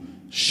do.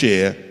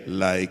 Share,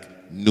 like,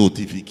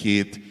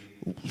 notificate,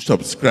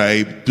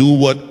 subscribe, do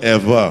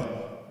whatever.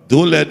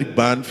 Don't let the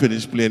band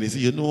finish playing and say,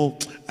 you know,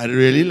 I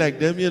really like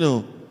them, you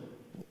know.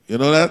 You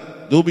know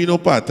that? Don't be no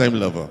part-time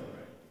lover.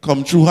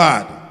 Come through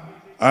hard.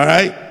 All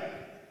right?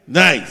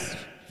 Nice.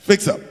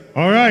 Fix up.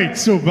 All right,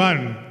 so,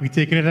 band, we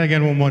taking it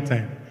again one more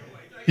time.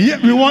 Yeah,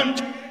 we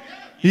want...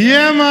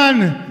 Yeah,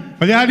 man.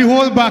 But they had the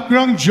whole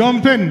background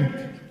jumping.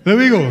 There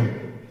we go.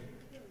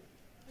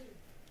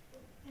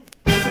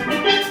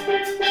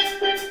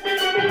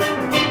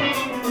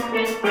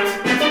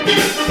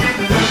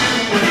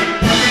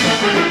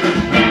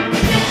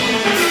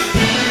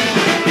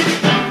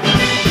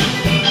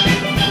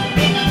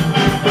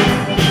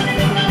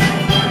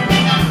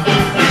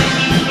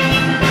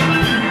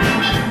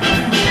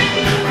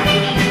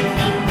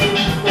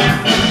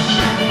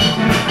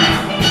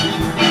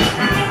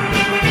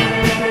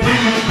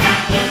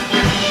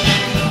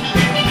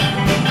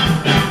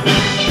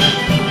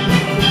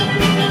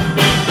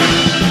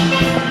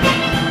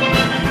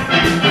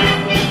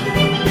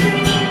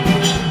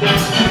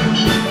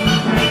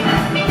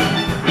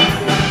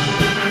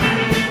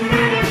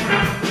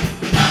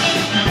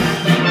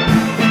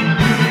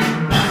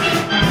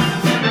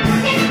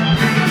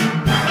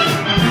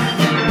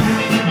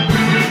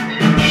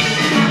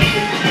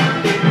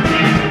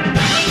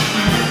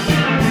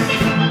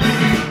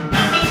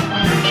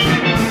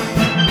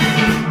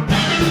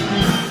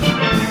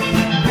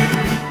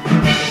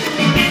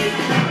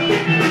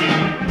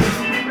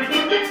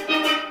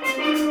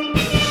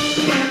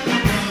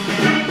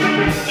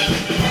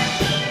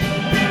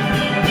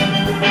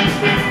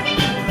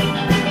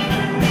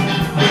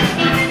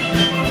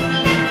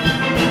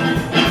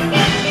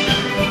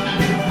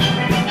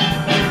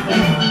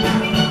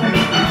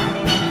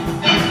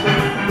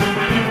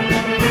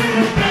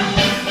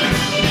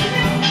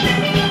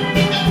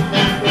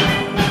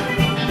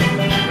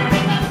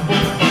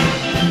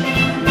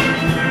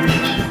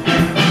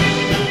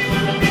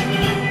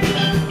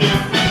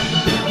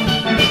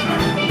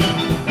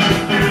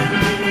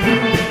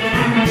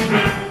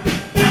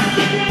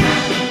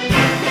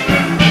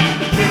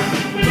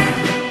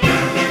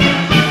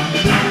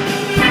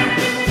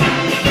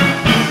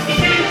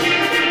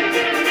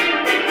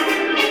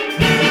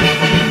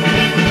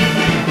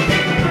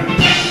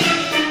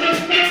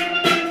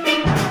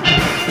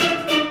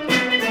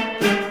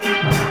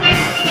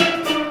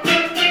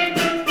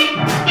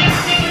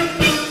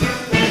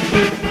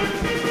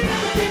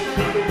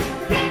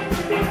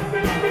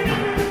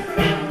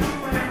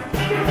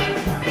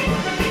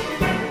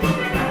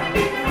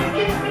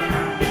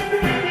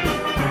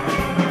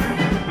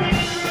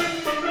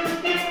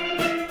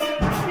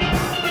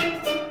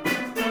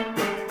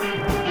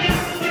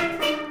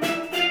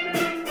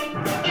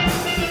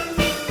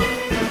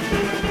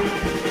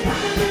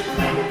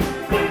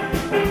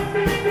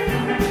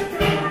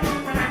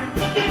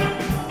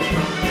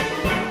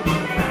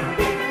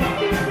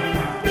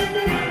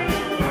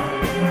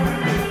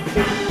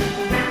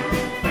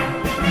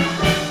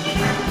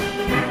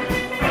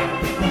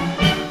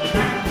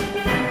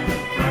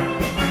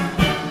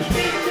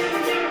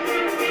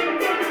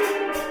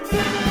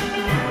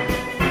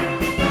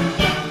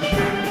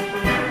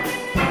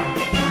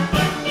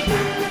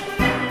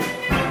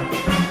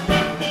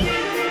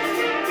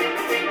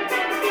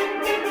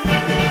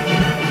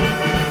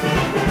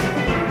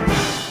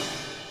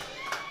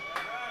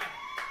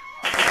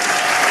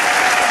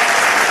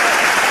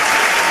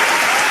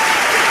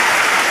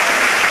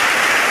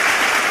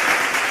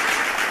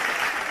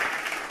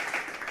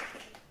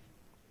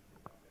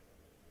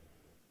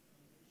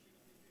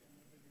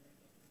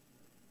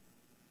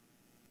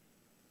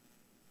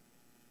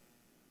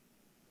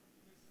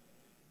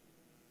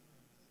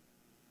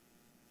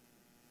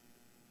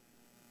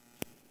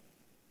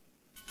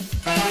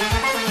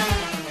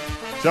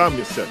 Jam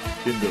Your Set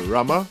in the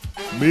Rama,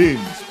 main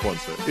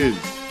sponsor is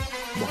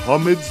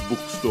Muhammad's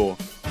Bookstore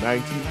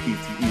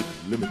 1988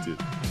 Limited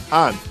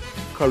and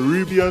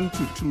Caribbean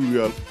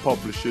Tutorial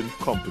Publishing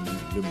Company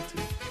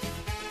Limited.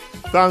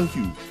 Thank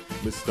you,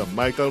 Mr.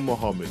 Michael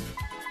Muhammad.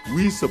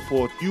 We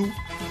support you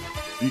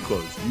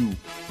because you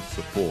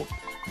support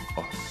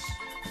us.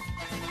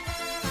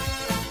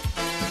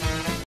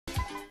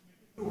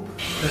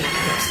 That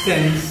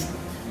extends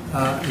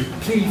a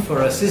plea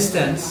for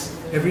assistance.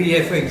 Every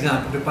year, for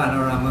example, the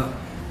Panorama,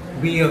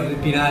 we of the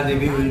Pinal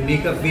Devi will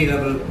make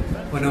available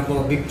one of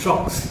our big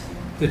trucks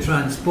to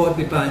transport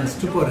the bands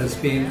to Port of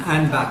Spain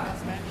and back.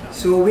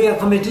 So we are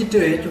committed to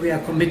it. We are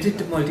committed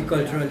to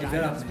multicultural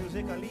development.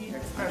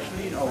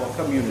 Especially in our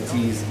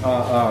communities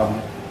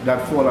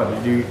that fall under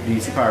the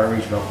Superior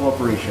Regional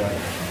Corporation.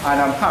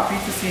 And I'm happy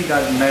to see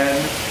that men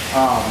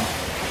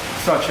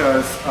such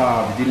as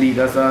the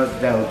leaders of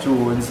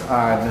Deltones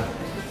and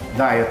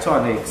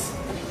Diatonics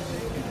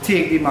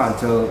take the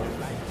mantle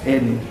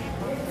in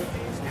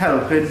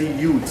helping the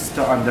youths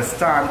to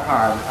understand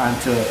Pan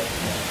and to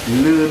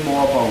learn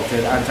more about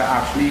it and to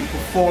actually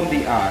perform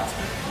the art.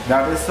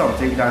 That is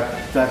something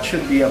that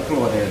should be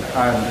applauded.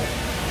 And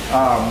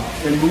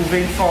in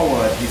moving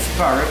forward, the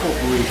Superior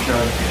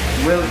Corporation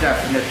will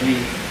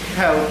definitely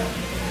help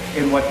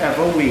in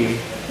whatever way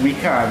we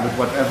can, with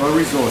whatever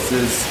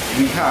resources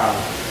we have,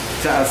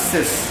 to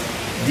assist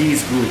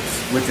these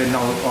groups within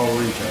our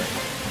region.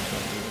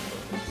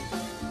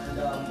 And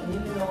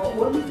in our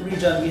own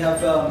region, we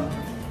have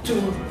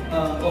two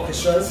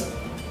orchestras.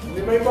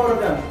 We're very proud of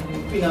them,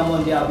 in Pina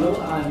Mon Diablo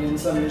and in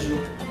San Luis in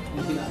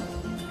Pina.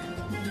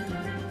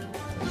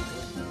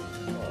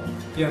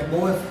 Yeah,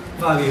 both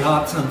Valley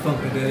Harps and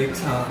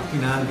Funkadelics are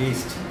Pinal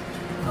based,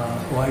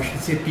 or I should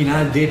say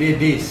Pinal Devi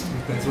based,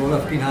 because all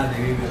of Pinal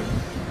Devi will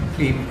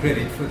claim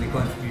credit for the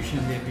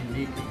contribution they've been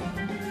making.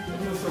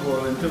 First of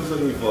all, in terms of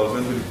the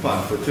involvement with the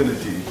Pan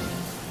fraternity,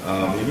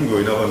 even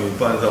growing up, I mean,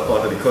 Pans are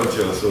part of the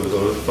culture, so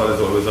Pan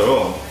is always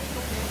around.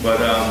 But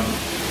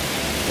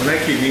when I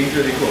came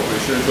into the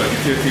corporation in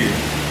 2013,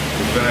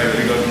 when I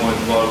really got more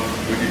involved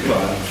with the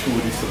Pan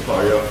through the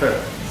Superior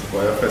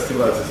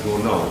Festival as it's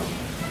known now,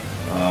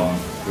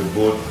 with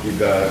both the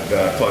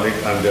Diatonic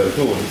and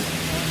Deltones,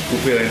 who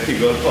play an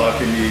integral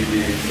part in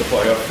the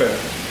Superior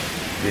Fest,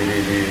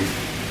 the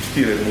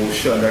Steel in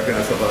Motion, that kind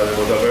of stuff. It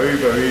was a very,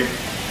 very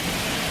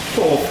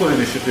powerful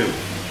initiative,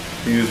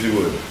 to use the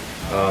word.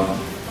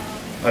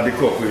 At the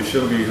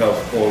corporation, we have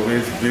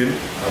always been,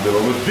 and will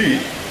always be,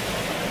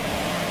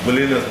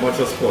 willing as much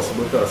as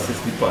possible to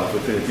assist the Pan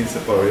fraternity in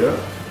Superior.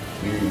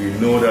 We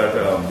know that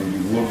the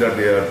work that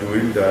they are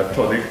doing, the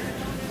Diatonic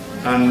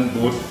and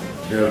both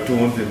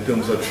Deltones in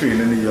terms of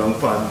training the young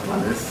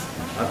panists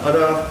and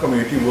other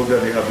community work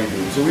that they have been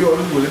doing. So we are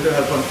always willing to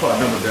help and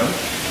partner with them.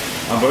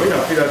 I'm very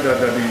happy that the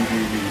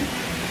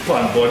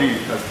Pan body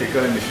has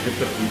taken initiative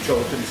to reach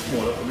out to the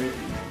smaller community.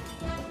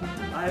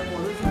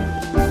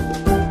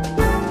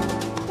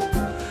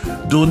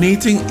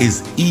 Donating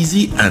is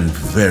easy and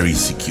very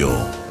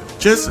secure.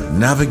 Just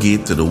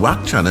navigate to the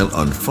WAC channel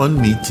on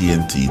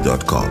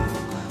fundmetnt.com.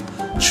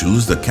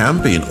 Choose the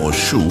campaign or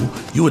show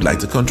you would like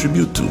to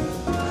contribute to.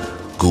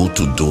 Go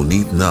to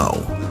Donate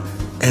Now.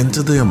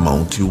 Enter the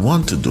amount you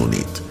want to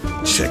donate.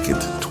 Check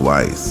it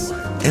twice.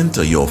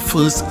 Enter your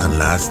first and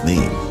last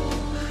name.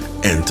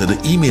 Enter the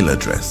email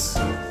address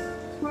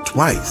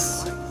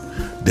twice.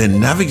 Then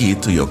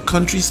navigate to your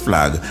country's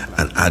flag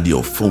and add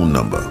your phone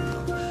number.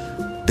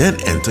 Then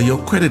enter your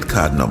credit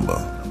card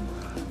number.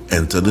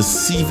 Enter the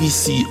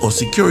CVC or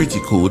security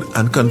code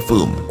and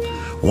confirm.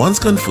 Once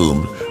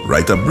confirmed,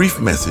 write a brief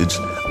message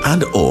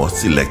and or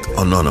select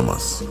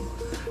Anonymous.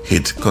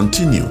 Hit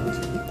Continue.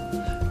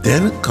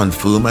 Then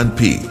confirm and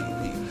pay.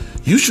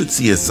 You should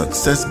see a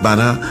success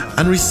banner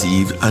and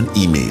receive an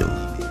email.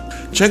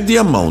 Check the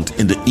amount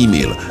in the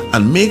email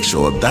and make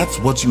sure that's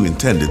what you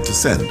intended to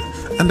send.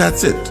 And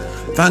that's it.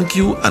 Thank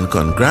you and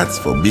congrats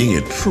for being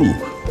a true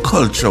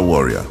culture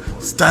warrior.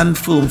 Stand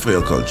firm for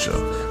your culture.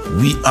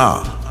 We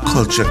are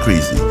Culture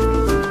Crazy.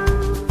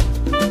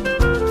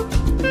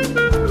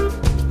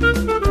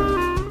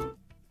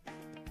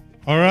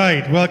 All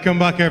right, welcome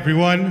back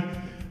everyone.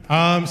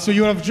 So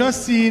you have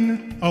just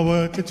seen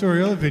our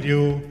tutorial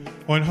video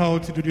on how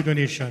to do the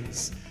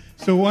donations.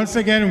 So once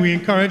again, we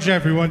encourage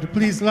everyone to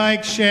please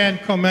like, share, and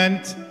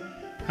comment,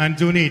 and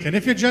donate. And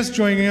if you're just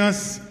joining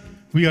us,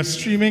 we are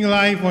streaming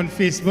live on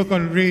Facebook,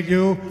 on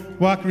radio,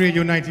 WAC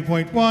Radio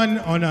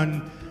 90.1,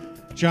 on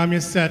Jam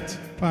Your Set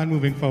Pan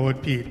Moving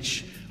Forward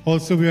page.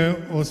 Also, we are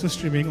also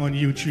streaming on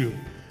YouTube.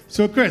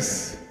 So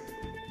Chris,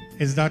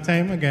 it's that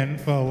time again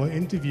for our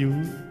interview.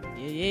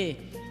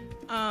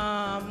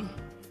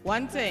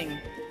 One thing,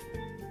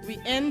 we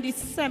end the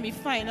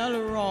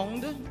semi-final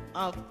round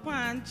of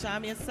Pan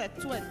Jam Your Set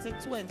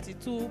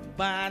 2022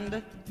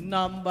 band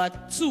number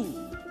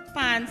 2,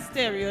 Pan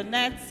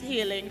Stereonettes,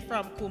 hailing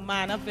from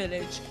Kumana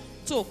Village,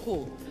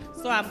 Toko.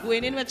 So I'm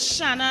going in with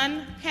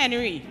Shannon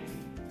Henry.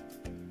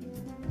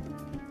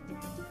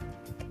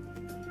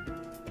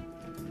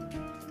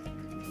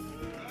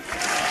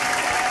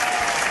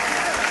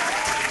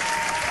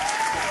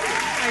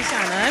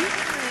 Shannon,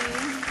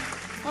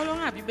 how long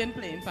have you been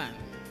playing pan?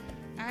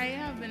 I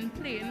have been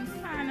playing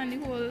pan on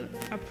the whole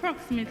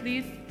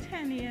approximately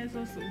 10 years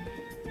or so.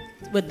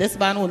 With this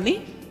band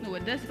only? No,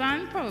 with this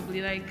band,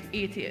 probably like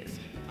 8 years.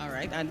 All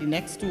right, and the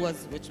next two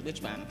was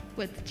which band?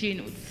 With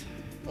G-Notes.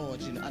 Oh,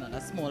 another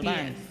small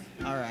band.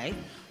 Yes. All right.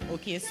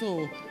 Okay,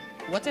 so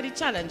what are the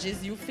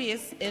challenges you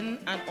face in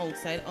and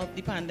outside of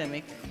the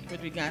pandemic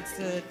with regards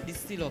to the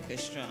steel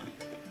orchestra?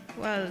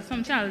 Well,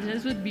 some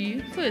challenges would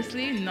be,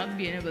 firstly, not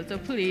being able to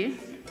play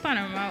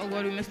Panorama. Oh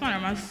God, we miss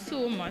Panorama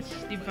so much.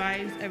 The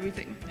vibes,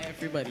 everything.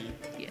 Everybody.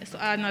 Yeah, so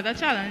another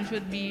challenge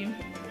would be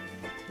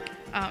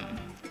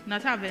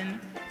not having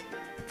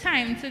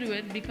time to do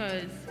it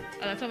because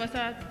a lot of us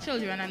are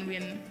children and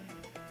we're in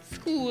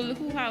school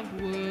who have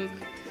work.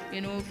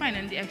 You know,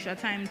 finding the extra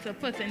time to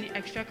put in the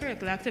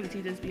extracurricular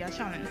activities is be a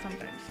challenge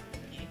sometimes.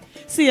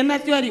 Seeing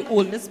that you are the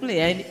oldest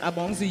player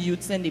amongst the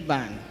youths in the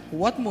band,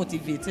 what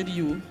motivated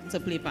you to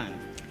play pan?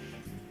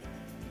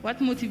 What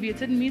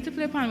motivated me to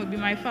play pan would be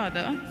my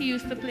father. He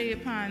used to play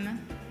pan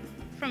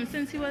from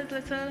since he was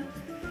little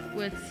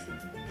with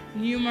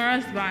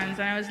numerous bands,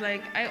 and I was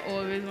like, I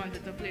always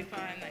wanted to play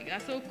pan. Like,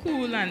 that's so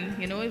cool, and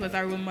you know, it was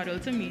a role model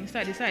to me. So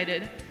I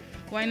decided,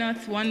 why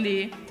not one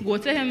day go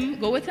with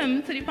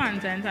him to the pan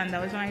tent, and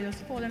that was when I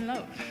just fall in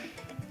love.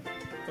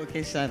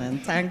 Okay, Shannon,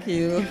 thank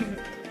you.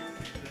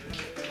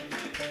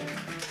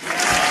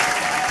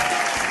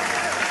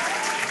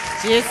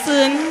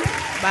 Jason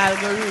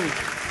Balgaru.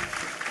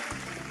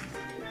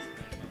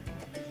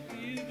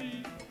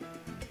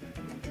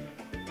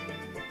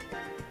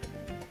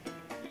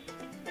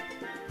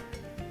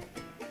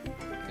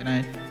 Good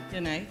night.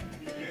 Good night.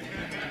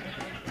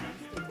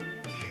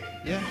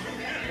 Yeah.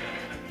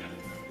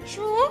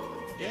 True?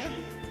 Yeah.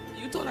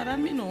 You taller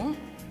than me, no?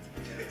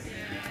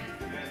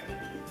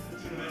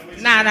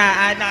 Nah.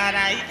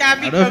 You can't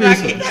beat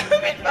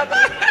Baba.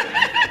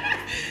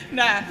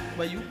 Nah,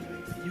 but you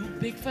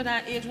big for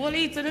that age. What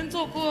eating in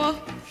Toko?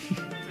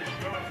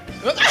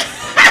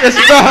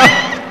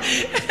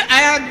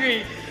 I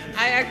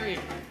agree.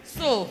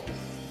 So,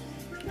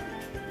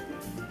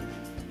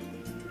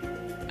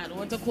 I don't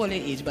want to call it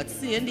age, but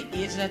seeing the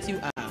age that you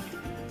are,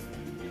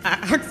 I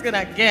ask you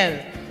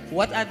again,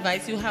 what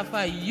advice you have for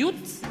a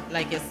youth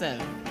like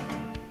yourself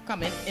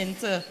coming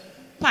into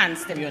pan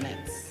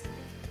Stereonettes?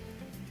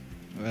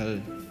 Well,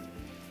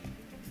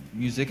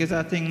 music is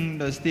a thing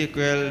that take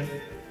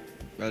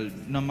well,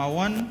 number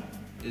one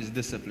is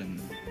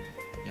discipline.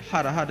 You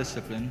had to have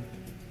discipline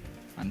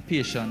and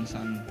patience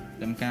and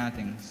them kind of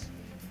things.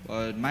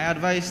 But my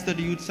advice to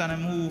the youths and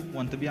them who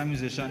want to be a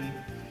musician,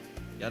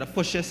 you have to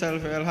push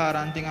yourself real hard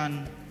and thing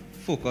and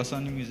focus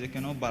on the music,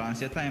 you know, balance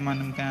your time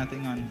and them kind of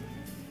thing and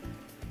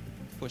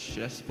push,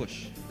 just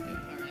push. Yeah.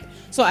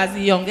 So as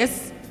the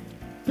youngest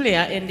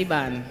player in the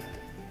band,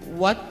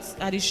 what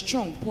are the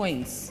strong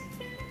points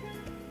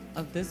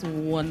of this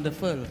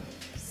wonderful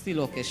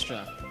steel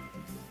orchestra?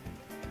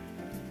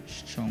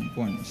 Strong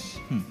points.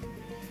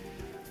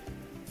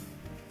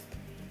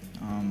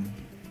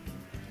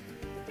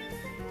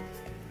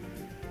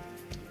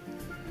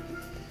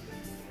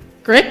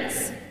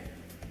 Crits?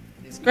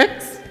 Is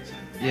Crits?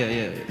 Yeah.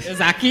 Is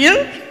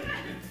Akil?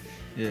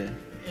 Yeah.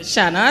 Is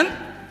Shannon?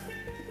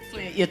 So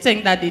you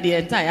think that the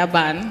entire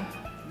band,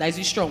 that is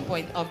the strong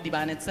point of the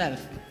band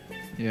itself?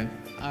 Yeah.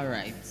 All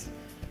right.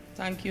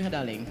 Thank you,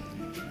 darling.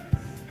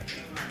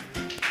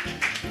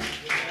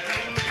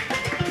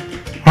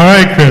 All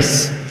right,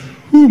 Chris.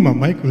 Ooh, my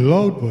mic was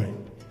loud, boy.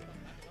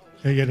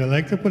 You'd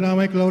like to put our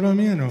mic loud on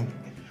me, you know?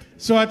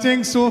 So I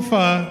think so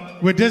far,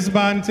 with this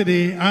band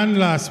today and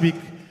last week,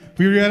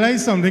 we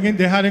realized something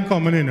they had in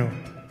common, you know,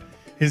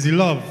 is the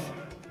love.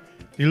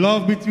 The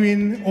love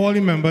between all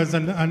the members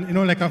and you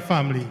know, like a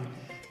family.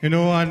 You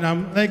know, and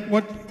like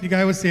what the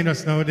guy was saying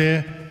us now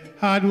there,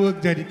 hard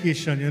work,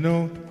 dedication, you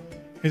know,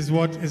 is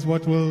what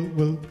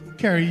will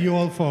carry you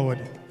all forward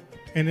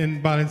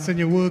in balancing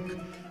your work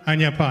and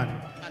your pan.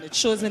 And it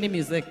shows in the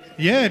music.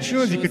 Yeah, it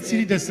shows. You could see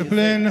the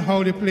discipline,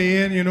 how they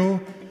play in, you know.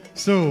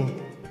 So,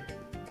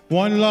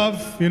 one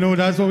love, you know,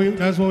 that's what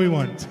we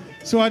want.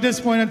 So at this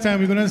point in time,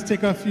 we're going to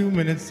take a few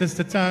minutes just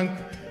to thank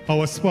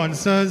our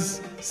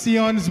sponsors,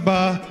 Sion's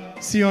Bar,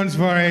 Sion's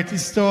Variety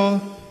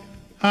Store,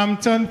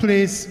 Hampton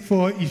Place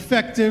for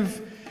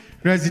effective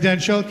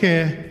residential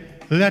care.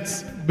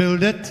 Let's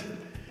build it.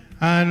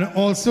 And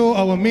also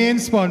our main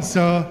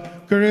sponsor,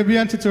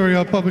 Caribbean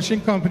Tutorial Publishing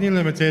Company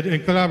Limited,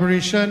 in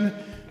collaboration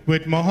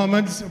with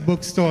Muhammad's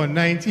Bookstore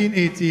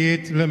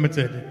 1988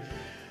 Limited.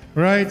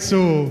 Right,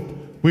 so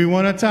we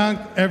want to thank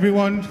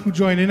everyone who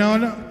joined in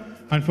on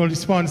and for the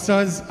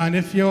sponsors. And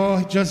if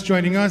you're just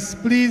joining us,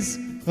 please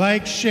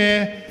like,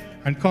 share,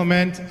 and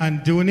comment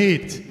and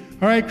donate.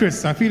 All right,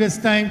 Chris, I feel it's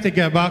time to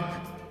get back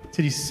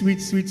to the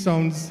sweet, sweet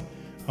sounds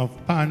of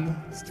pan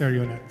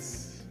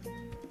Stereonettes.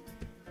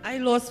 I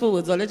lost for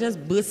words, I'll just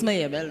burst my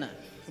ear now.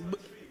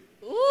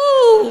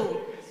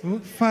 Ooh! So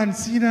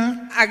fancy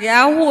that? I get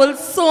a whole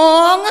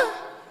song.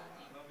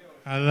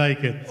 I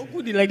like it. Oh,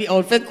 good, you like the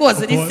outfit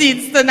course of the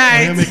scenes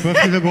tonight. You make me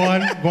feel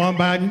go on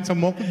buy some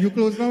more new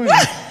clothes now.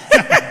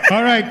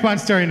 All right, Pan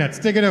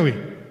Stereonettes, take it away.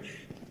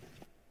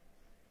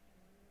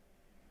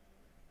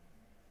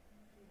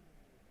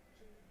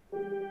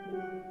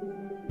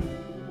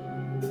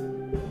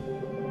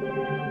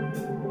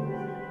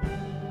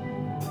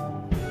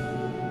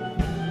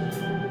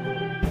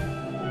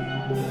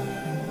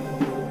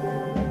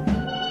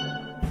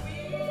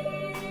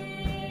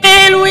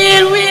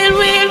 Wheel,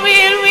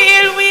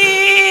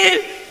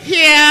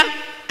 here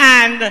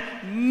and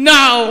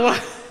now.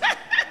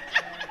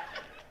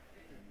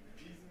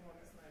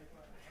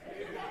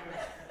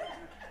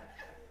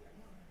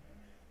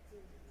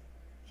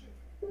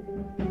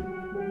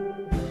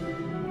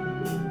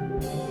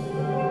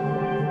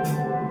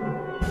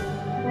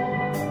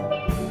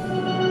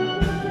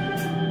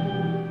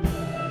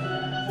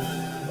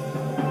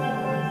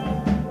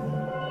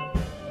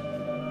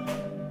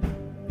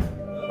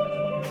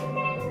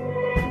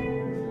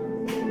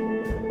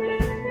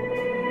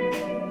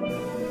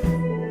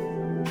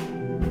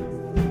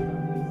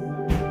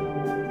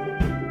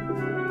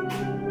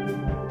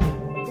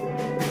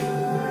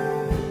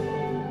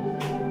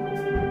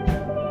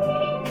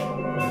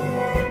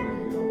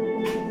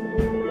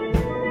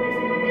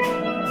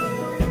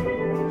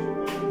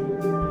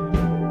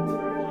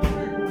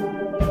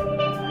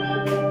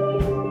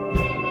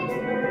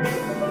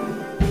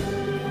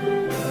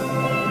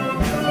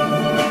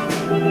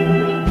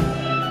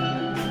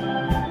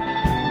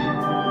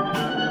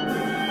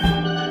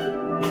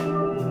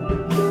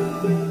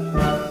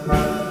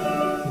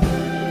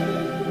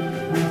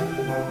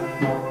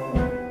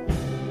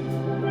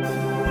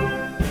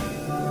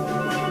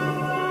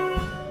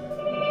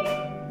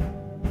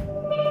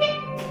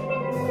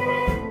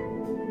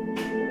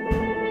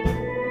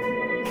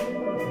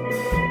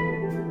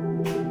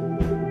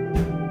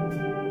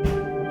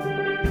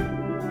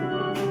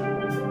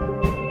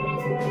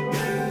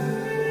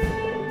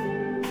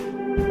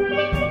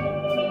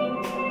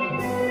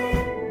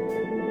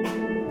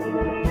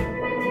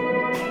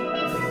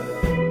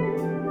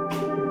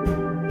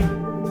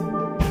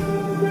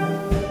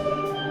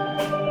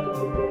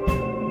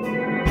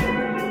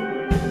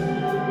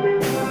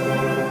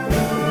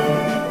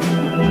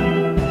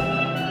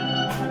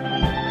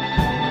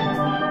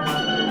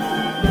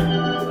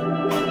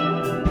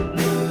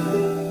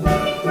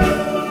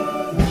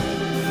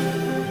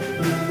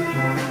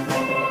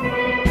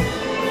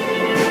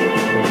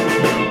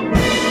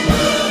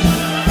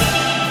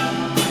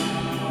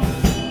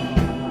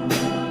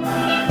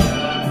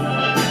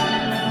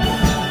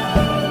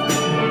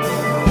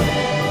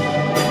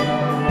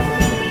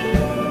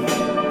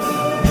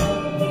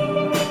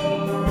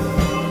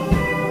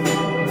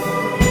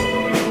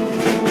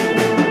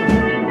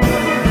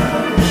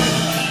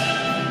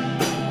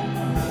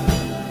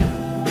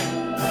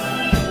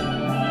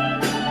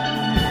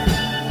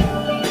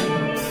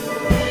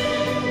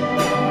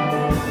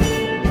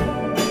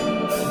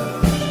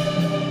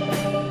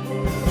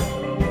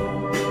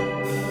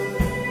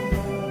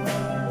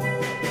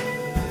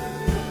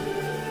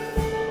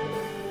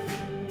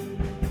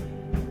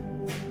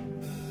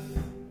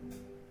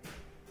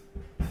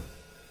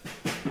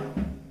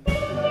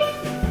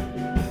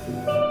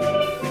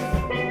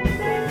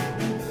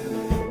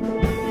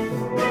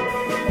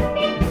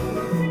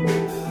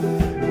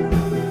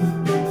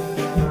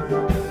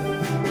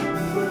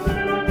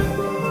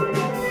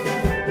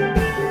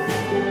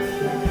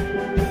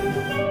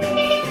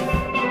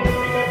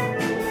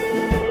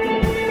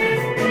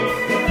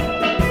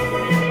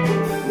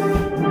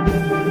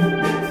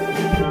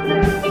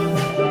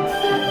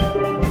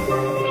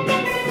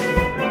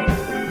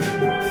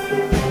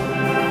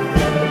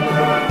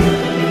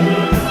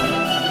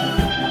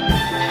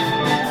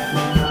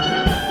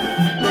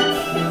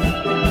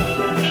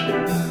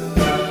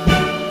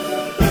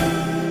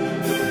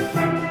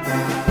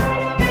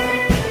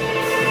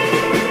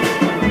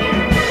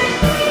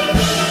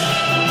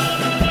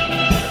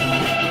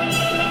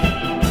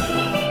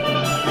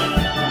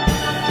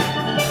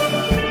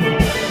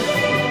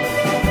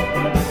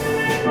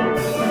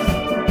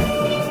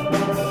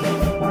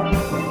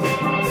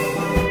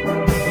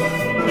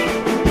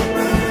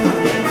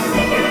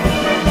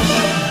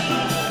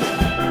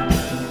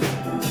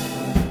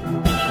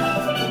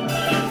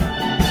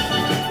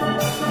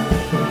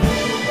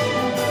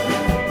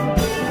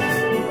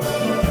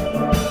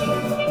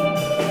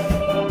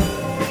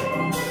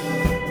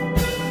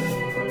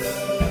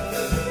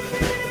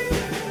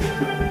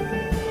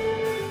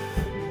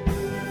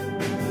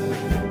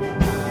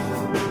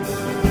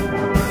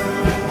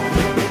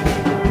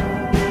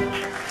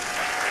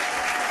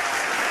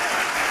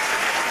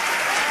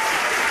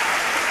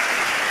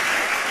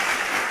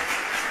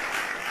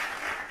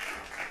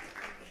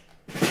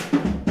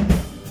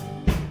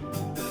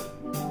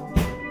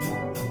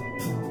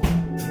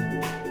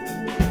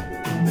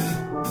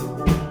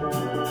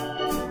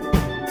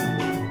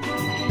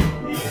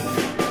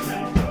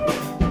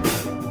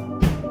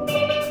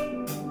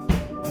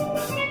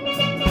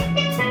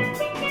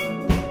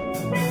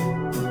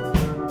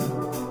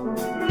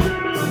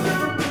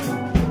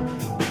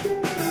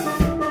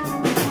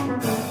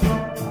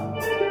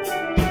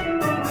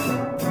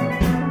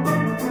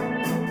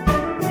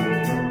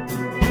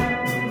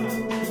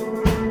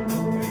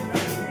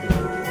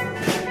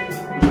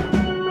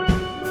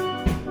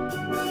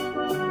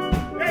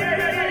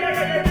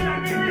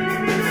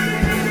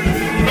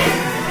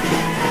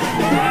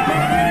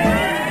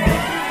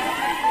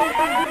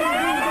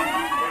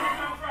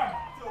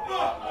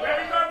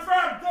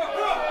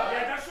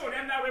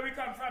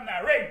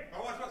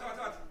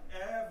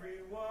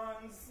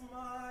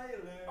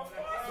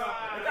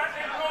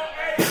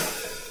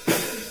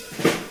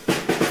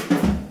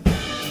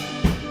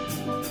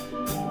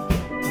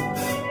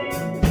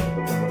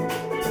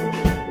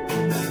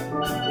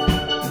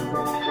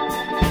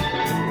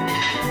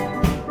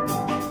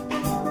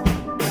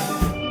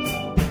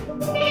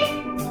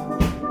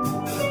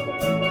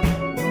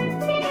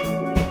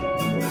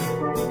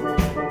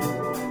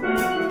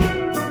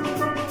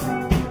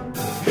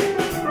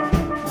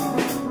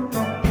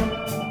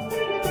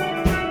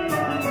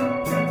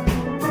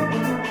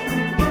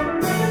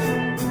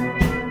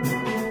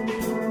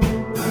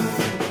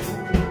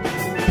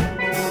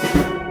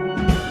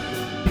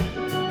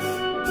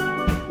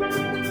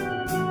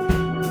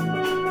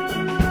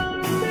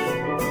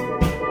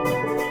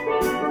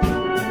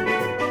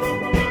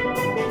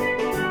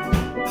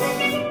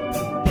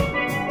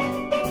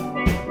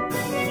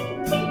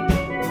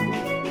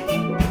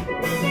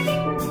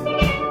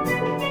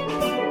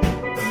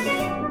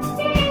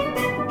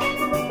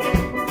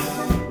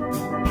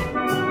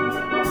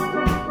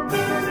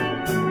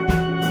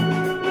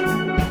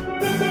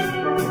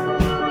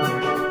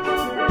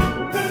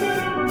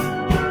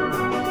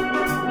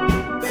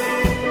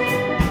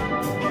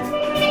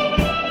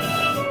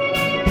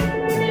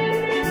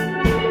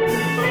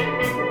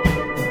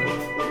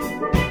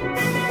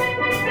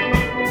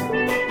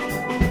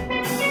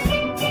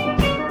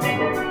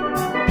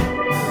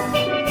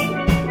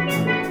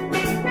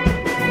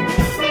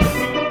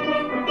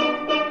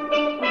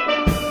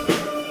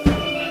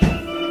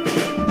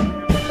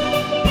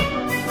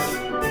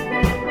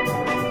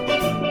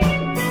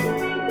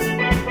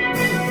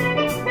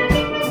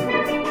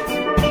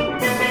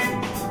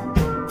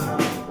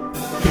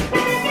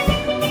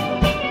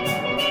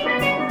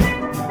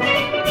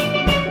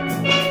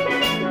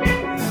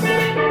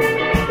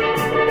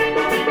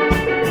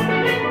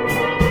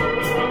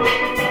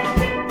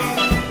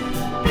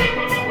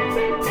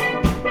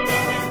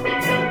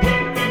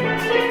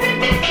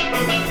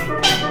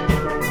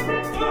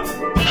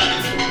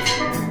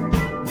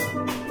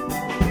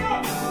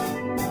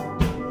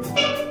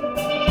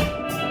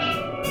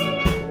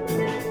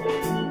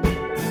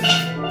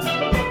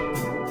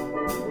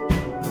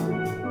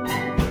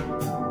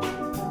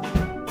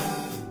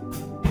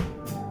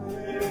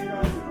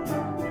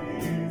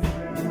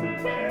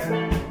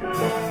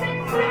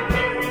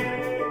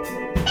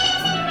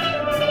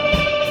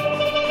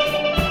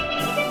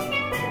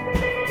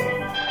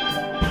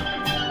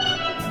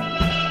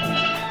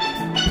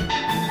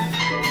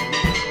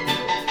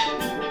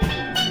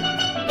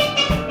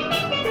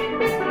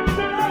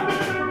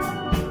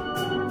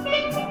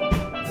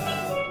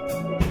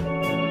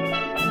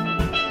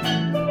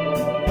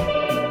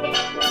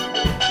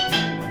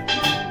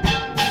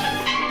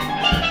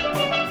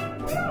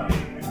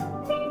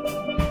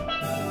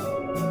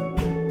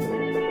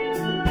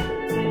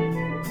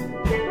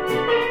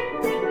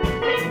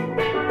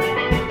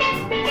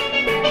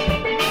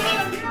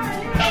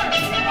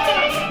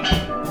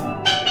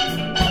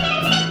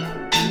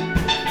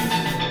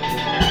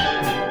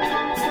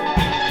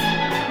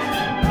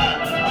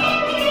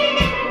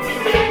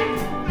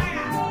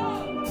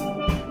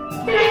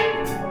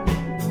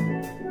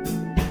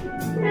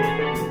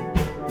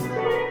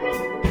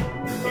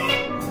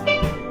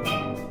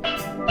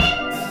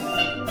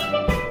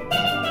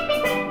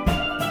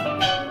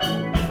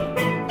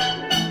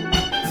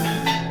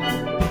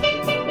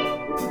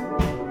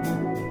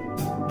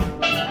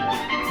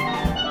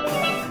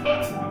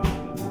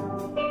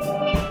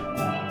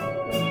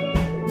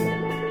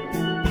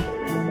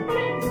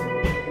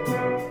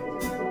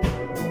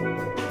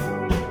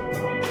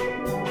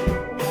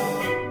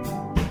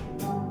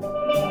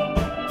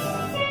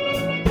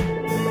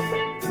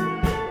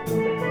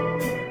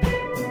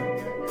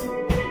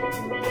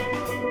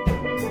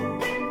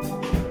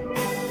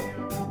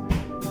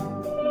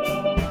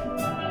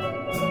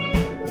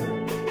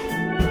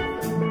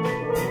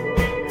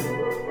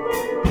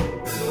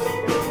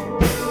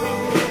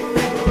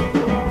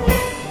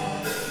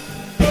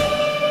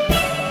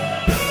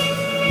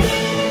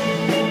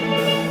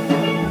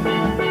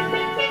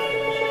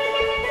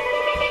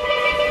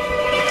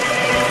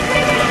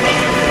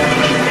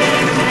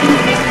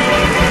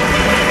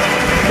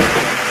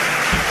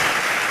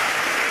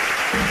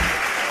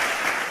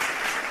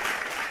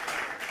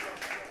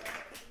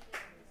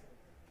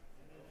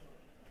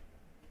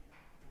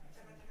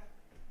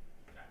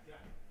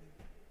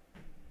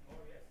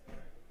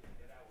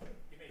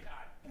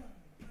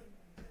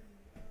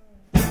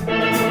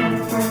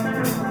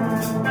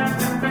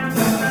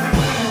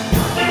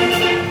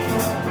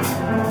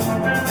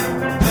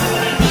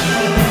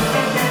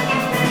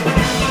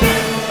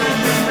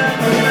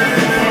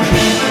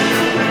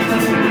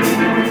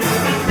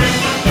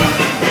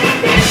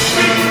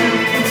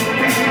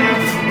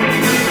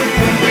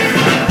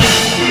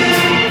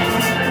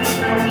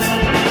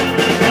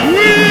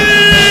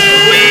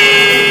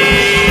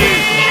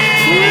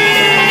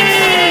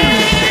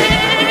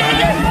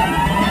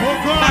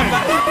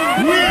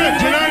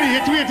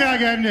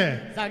 them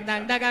there? Zang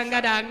dang dagang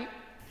gadang.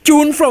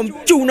 Tune from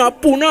Tuna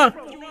Puna.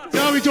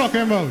 That's what we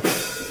talking about.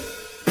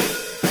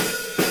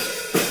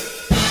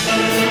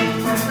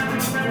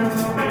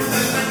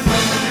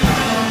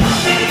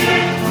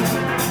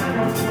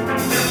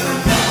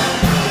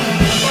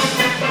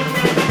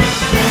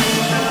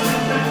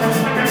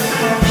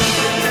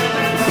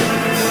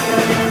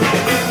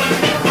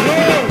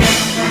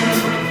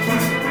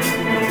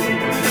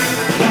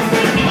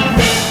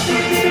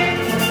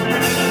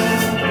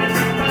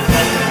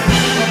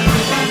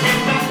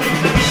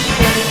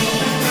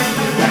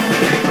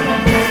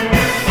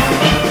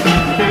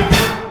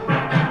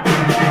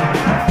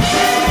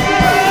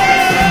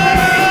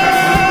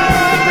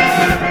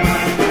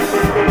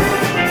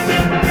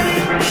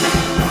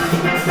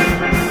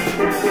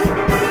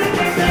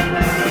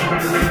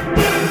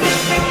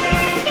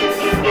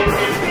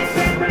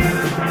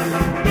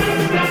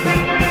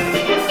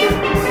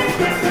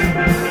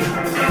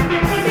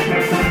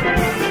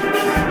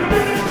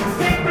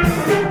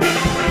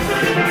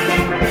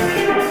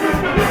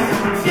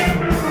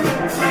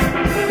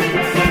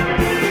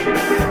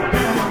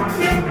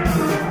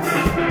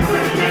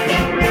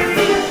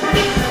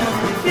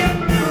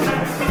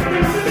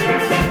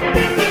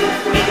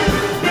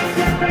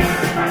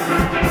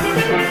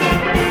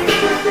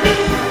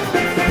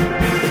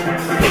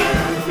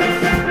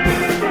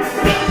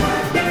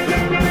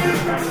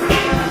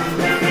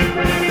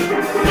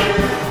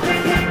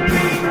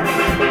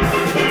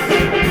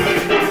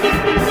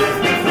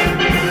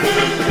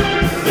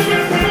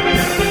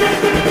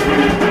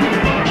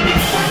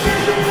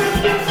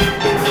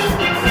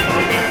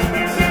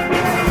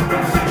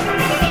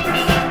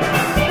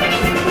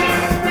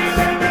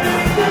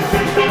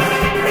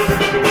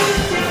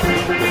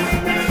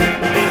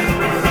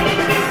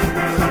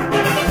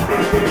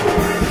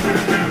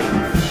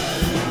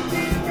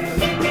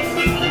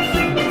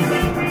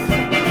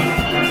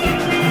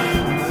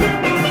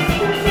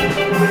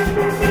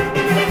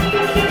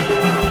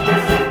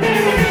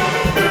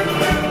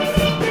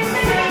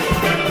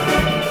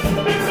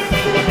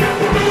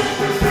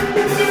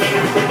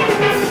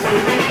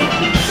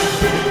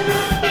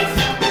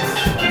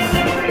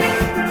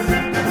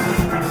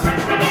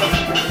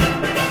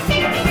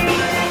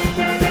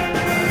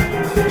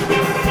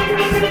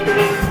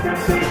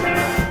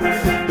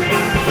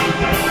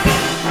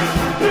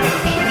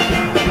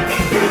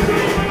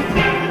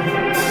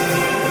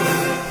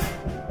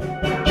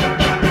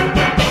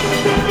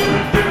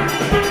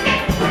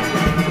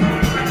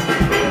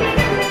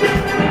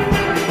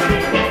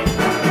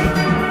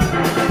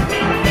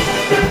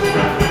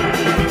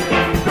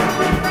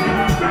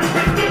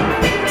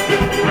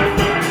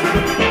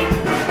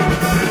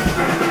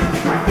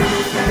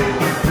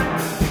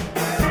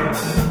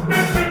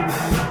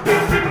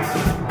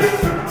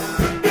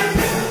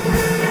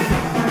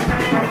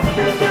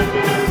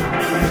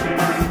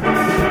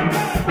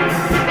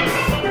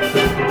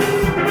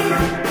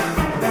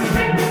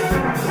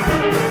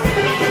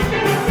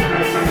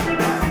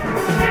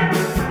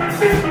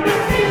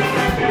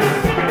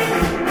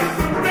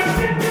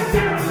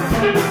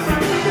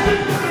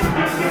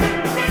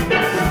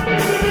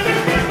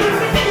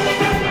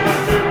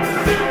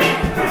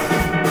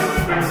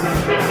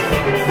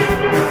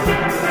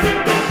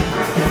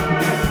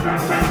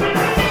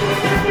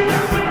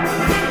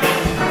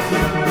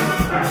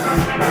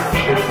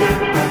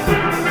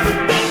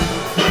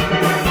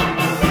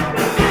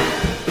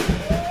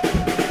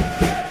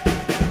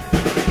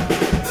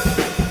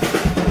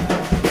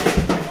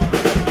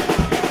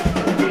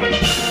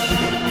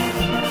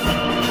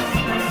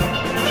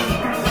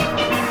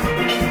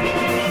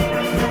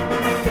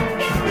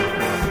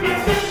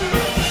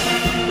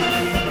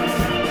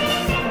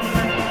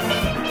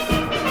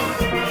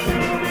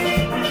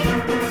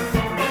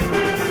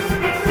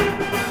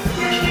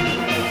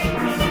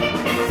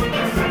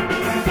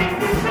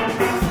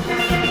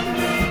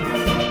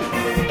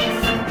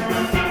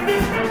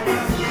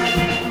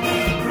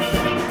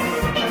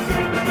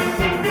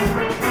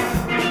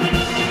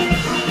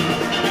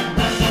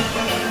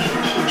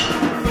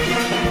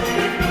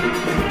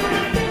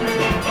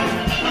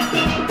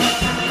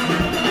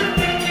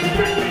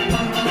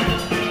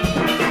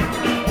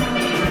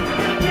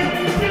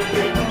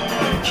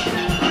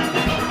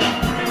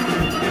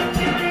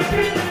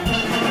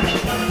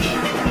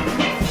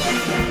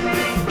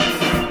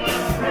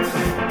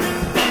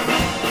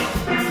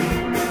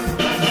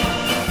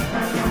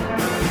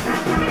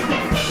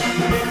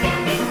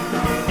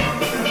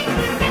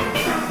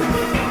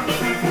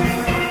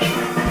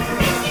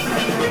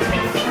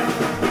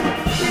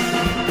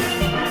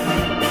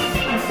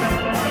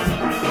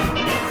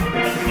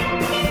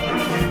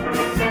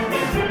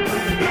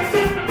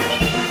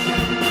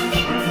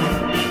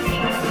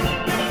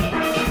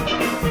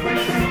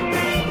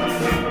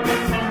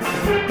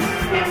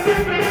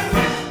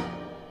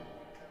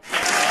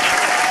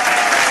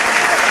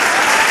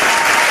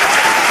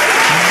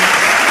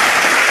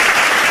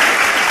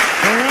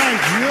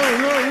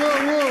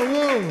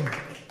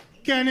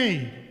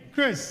 Kenny,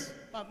 Chris.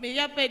 But me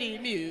up in the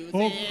music.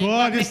 Oh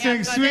God, this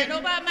thing's sweet.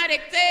 Over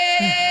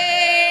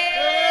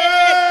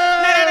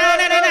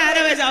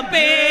a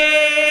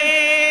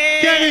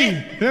pain.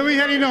 Kenny, let me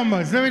hear the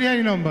numbers. Let me hear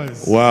the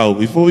numbers. Wow,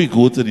 before we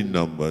go to the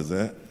numbers,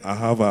 I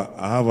have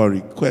a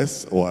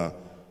request, or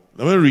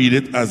let me read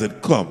it as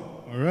it come.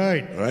 All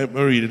right. All right, let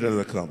me read it as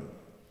it come.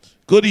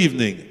 Good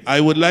evening. I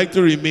would like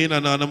to remain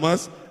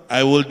anonymous.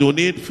 I will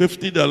donate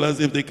 $50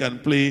 if they can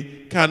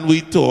play Can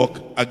We Talk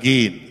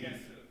Again. Yes,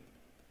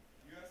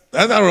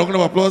 that's a round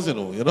of applause, you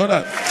know. You know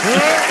that?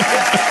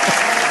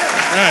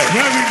 Right.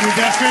 Well, we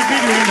definitely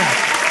doing that.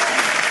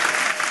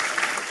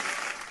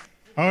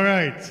 All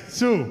right.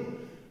 So,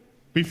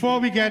 before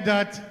we get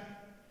that,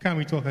 Can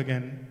We Talk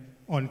Again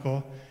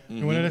encore?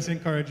 We want to just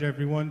encourage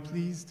everyone,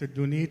 please, to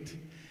donate,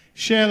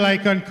 share,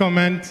 like, and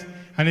comment.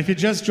 And if you're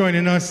just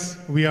joining us,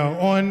 we are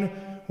on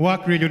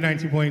WAC Radio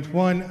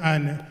 90.1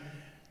 and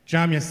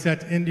Jam Your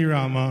Set in the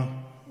Rama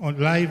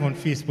live on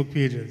Facebook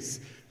pages.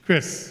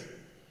 Chris.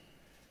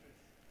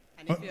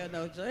 And if you're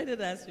now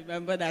joining us,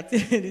 remember that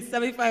in the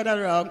semi-final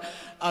round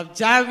of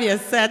Jam Your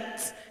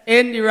Set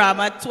in the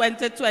Rama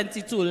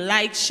 2022,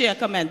 like, share,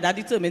 comment, that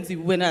determines the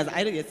winners.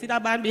 I don't, you see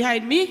that band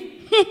behind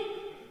me?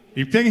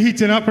 You think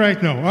heating up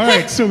right now. All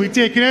right, so we're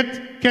taking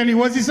it. Kenny,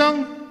 what's the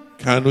song?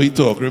 Can We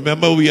Talk?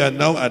 Remember, we are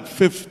now at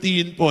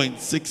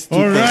 15.62%.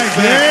 All right,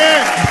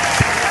 yeah.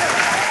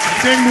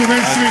 Thing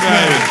moving sweet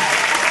now.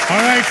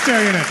 All right,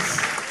 Stereonettes.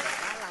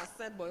 I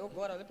said, boy, oh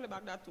God, I'll play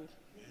back that too.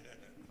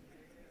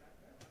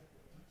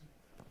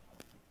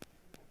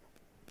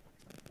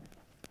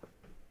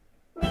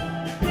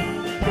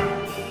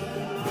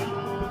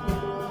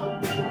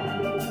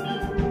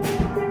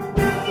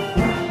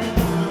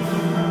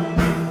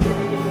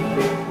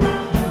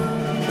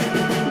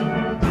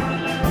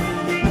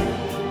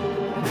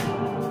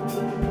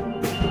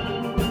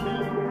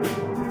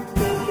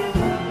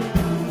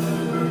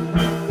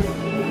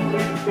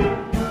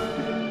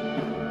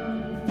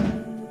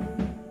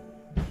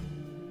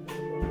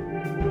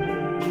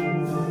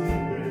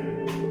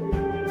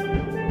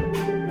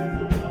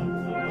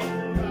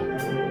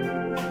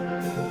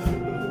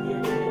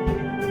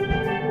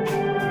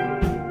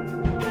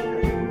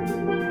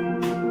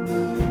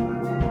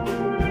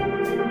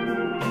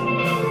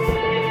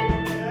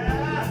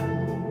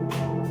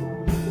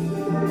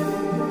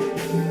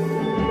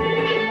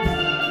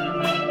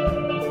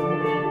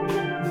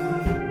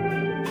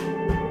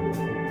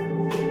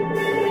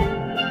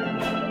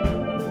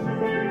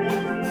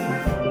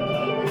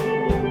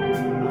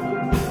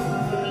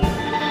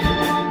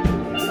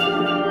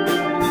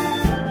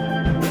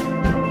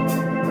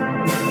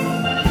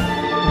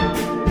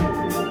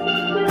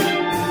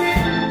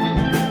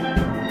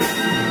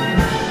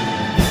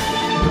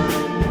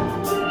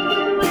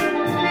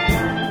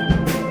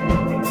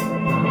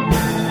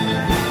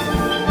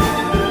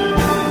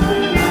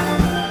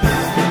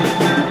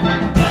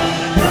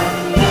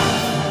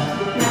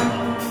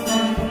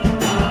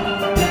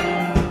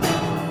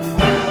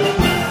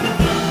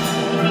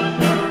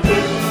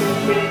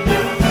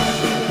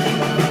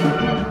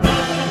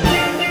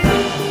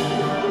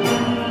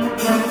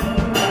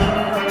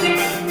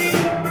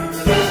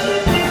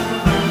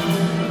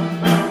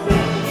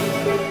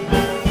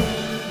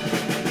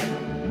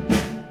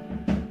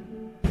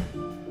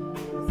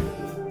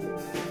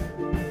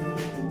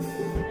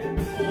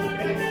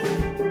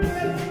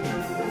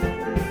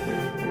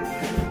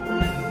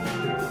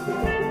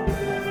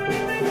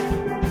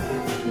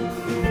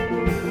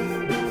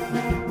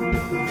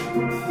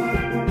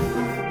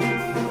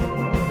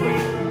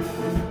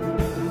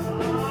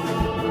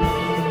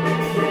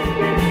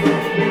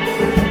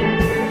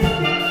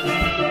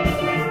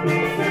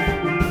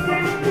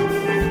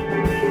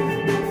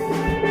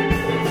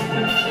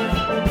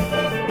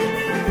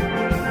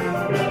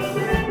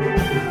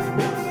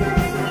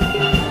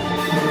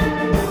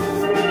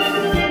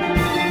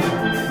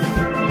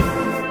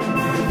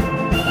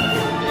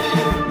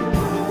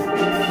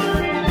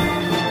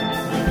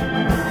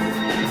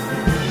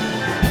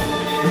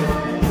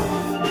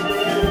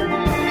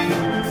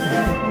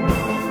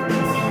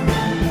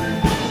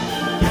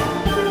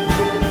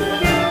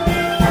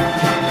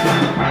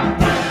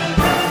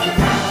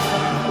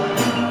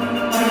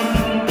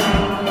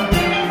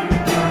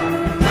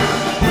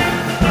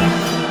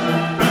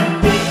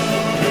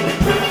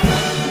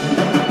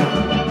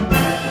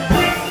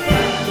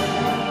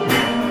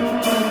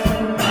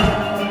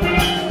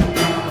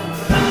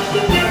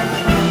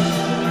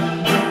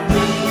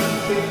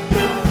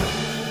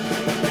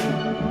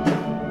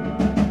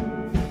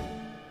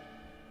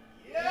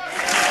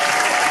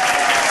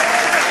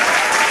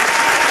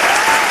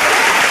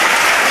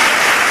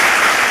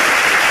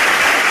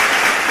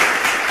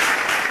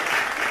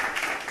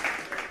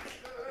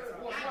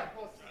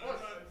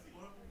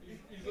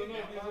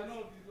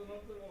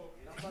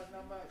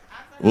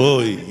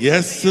 Oh,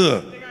 yes,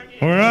 sir.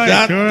 All right,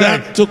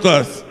 that took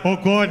us. Oh,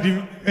 God.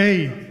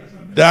 Hey.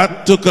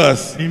 That took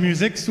us. The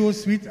music so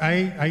sweet,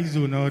 I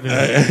zone out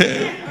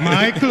there.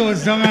 My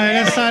clothes down,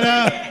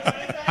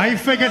 I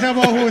forget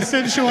about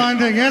hosting show and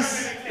thing,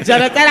 yes?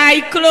 Jonathan,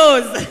 I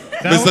close.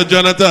 Mr.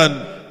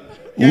 Jonathan,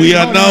 we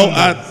are now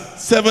at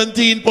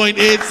 17.87%.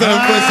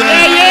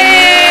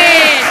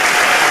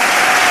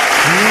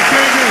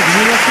 Yeah.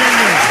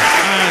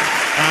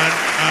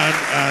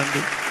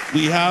 And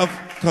we have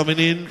coming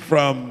in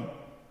from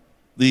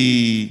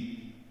the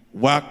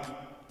WAC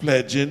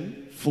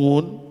pledging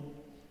phone,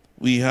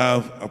 we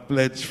have a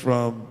pledge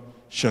from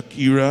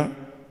Shakira.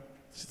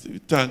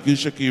 Thank you,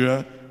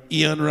 Shakira.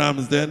 Ian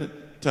Ramsden,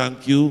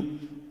 thank you.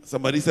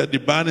 Somebody said the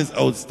band is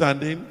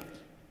outstanding.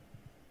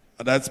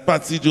 And that's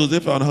Patsy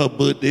Joseph on her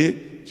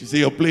birthday. She said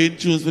you're playing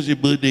tunes for your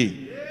birthday.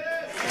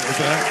 Yes,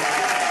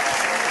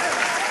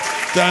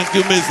 thank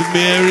you, Miss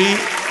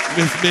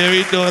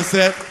Mary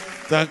Dorset.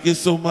 Thank you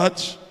so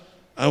much.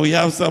 And we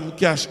have some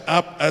cash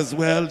app as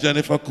well.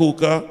 Jennifer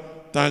Coker,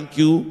 thank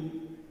you.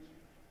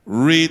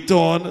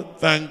 Rayton,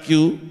 thank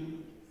you.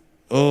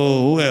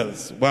 Oh, who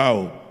else?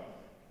 Wow.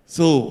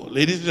 So,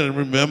 ladies and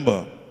gentlemen,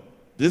 remember,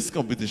 this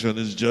competition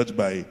is judged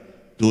by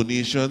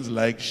donations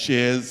like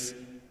shares,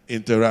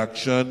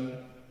 interaction.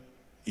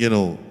 You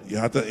know, you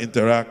have to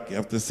interact, you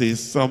have to say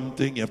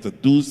something, you have to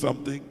do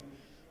something.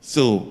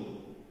 So,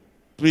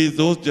 please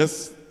don't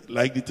just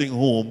like the thing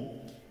home,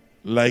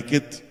 like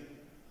it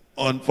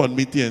on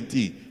FundMe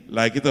TNT,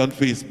 like it on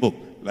Facebook,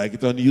 like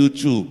it on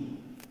YouTube.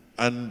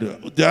 And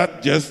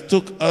that just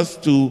took us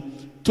to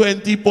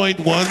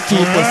 20.12%.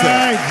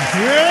 Right.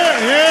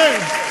 Yeah.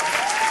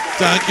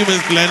 Thank you,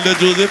 Ms. Glenda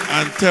Joseph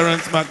and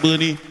Terrence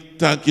McBurney.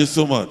 Thank you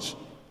so much.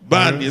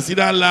 Band, you see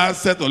that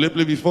last set only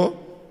play before?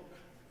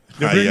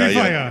 They bring the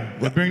fire.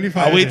 They bring the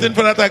fire. I'm waiting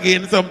for that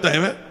again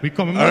sometime. Eh? We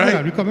coming with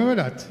that. We coming with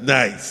that.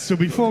 Nice. So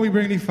before we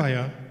bring the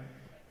fire,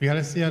 we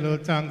gotta say a little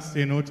thanks,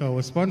 you know, to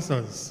our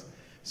sponsors.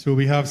 So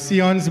we have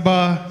Sion's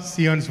Bar,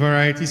 Sion's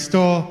Variety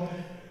Store,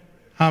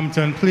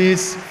 Hampton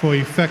Place for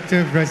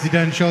effective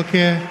residential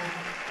care,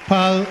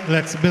 PAL,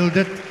 Let's Build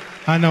It,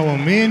 and our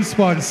main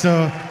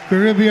sponsor,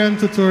 Caribbean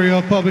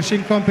Tutorial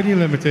Publishing Company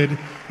Limited,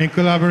 in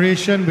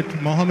collaboration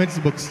with Mohammed's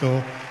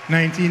Bookstore,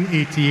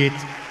 1988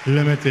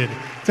 Limited.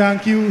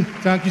 Thank you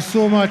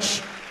so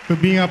much for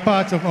being a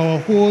part of our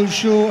whole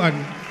show and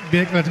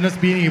letting us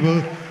be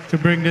able to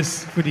bring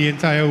this for the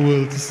entire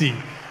world to see.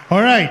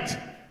 All right. Since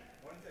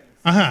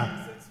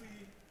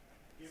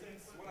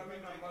one of my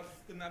members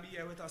couldn't be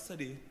here with us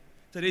today,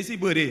 today's his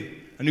birthday,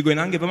 and we're going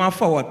to give him a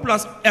forward.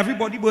 Plus,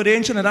 everybody birthday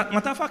in Trinidad,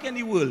 matter of fact in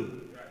the world.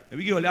 And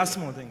we give only a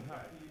small thing.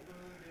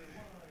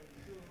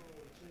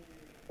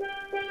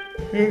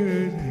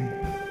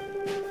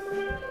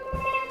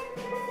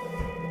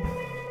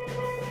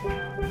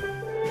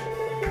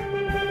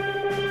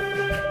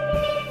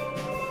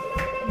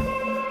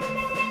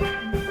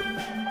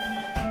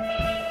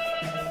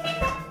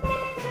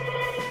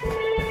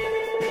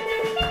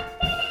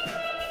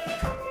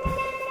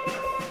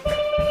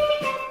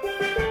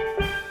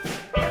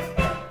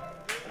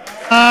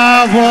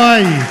 Ah,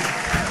 boy.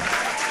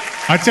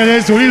 I tell you,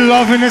 it's only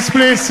love in this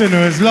place, you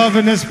know. It's love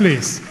in this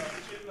place.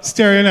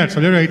 Stereonettes,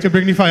 are you ready to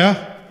bring the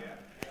fire?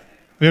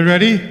 Are you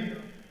ready?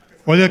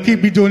 Or you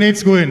keep the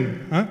donates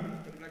going? Huh?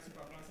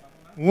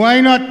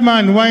 Why not,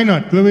 man? Why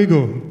not? There we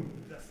go.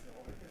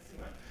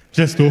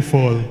 Just don't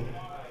fall.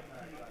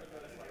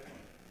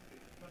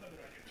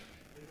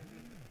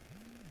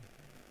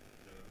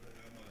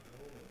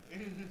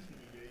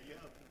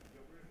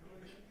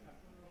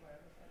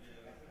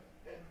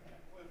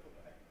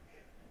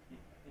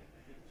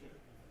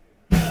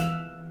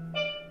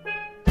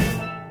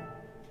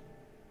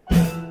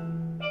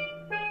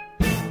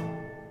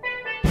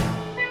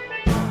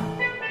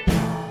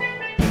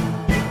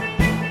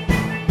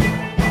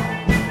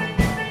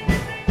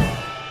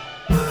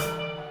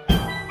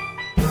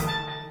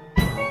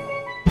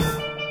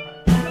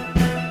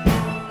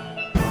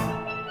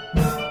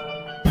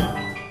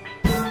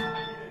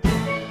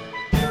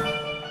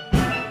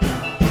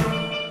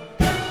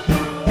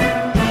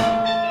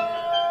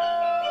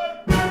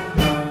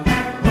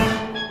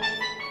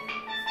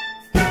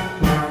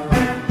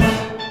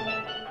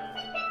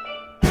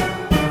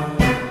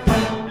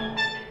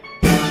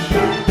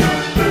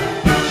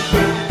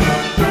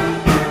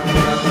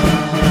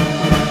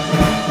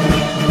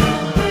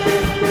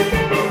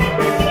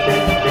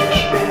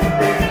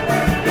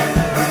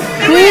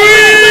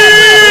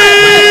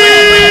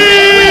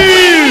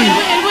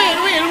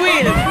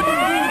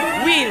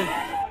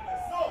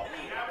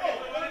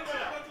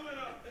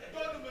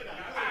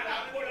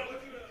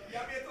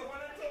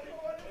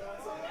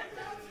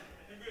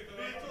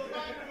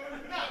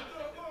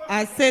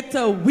 I said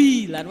to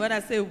wheel, and when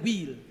I say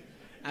wheel,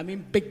 I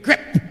mean big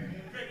grip.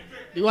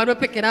 You want to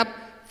pick it up?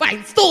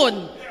 Fine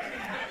stone.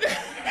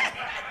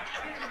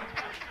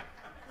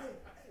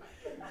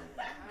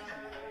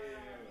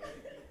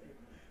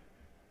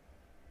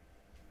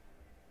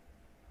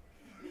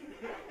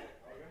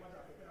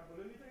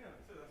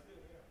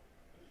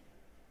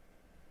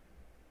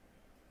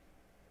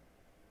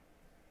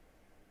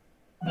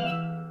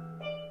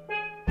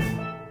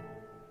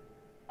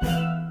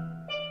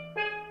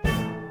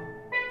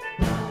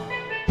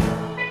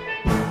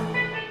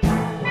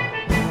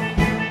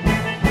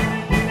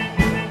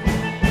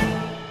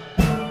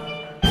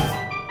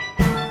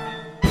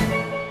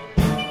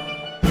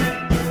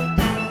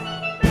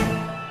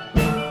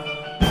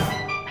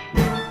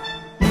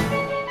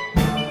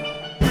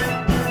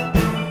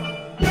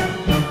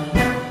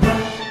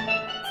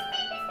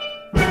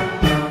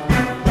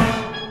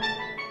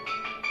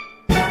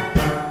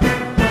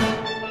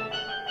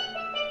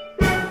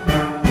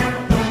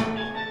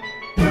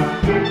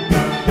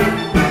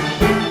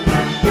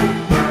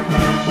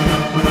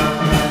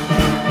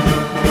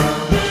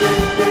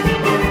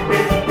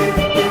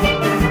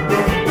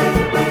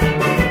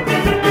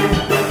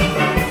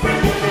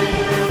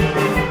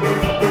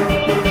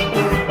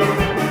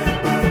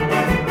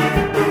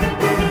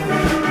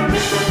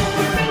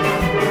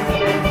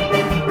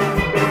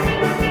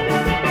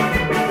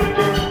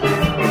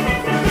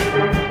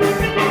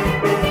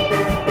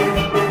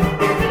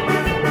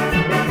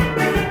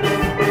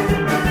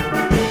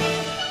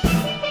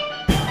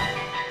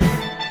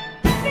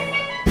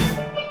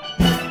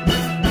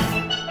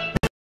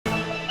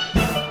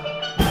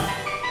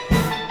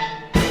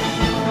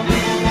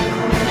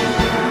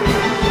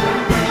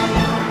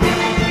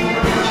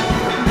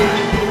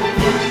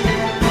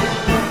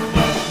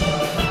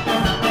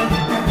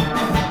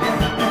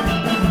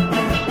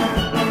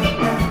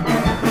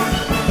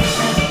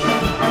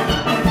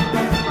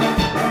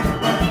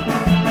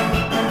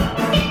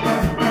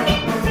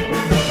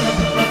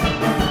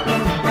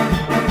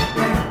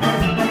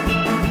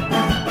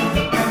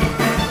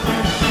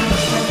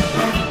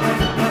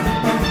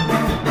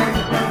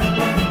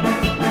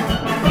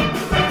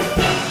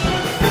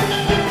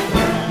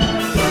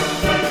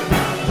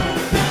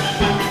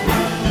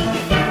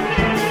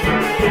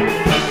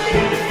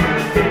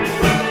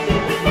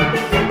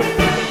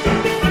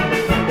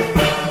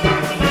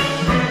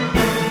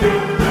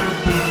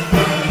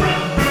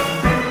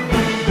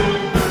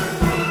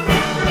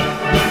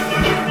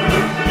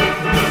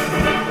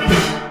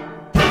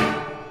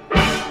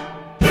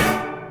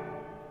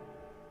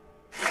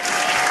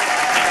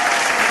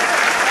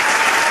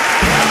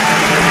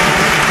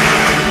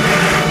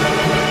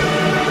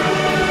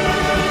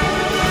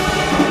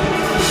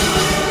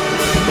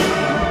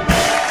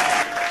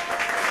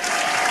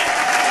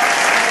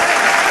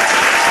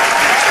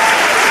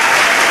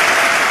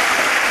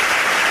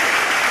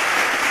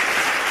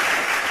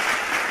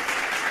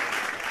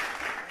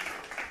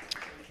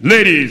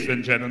 Ladies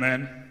and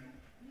gentlemen,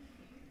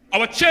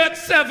 our church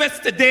service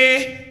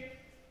today,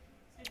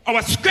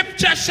 our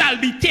scripture shall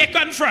be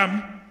taken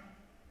from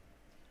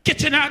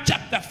Kitchener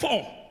chapter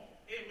 4,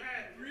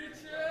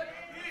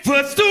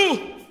 verse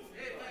 2.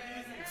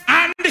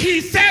 And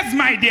he says,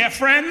 my dear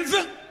friends,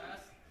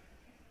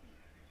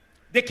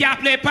 they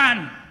can't play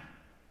pan.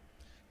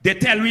 They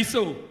tell me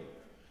so.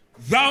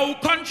 Thou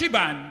country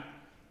band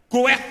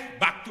goeth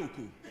back to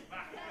Toku.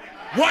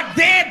 What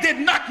they did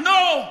not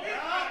know,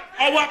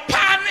 our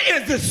pan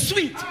is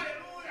sweet.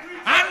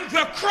 And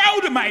the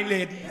crowd, my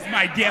ladies,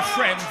 my dear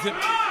friends,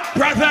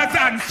 brothers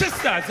and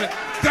sisters,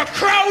 the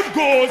crowd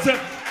goes to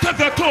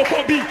the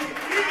Toko beat.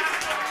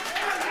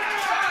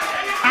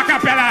 A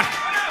cappella.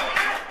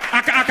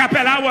 A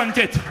cappella, I want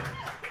it.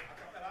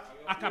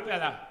 A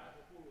cappella.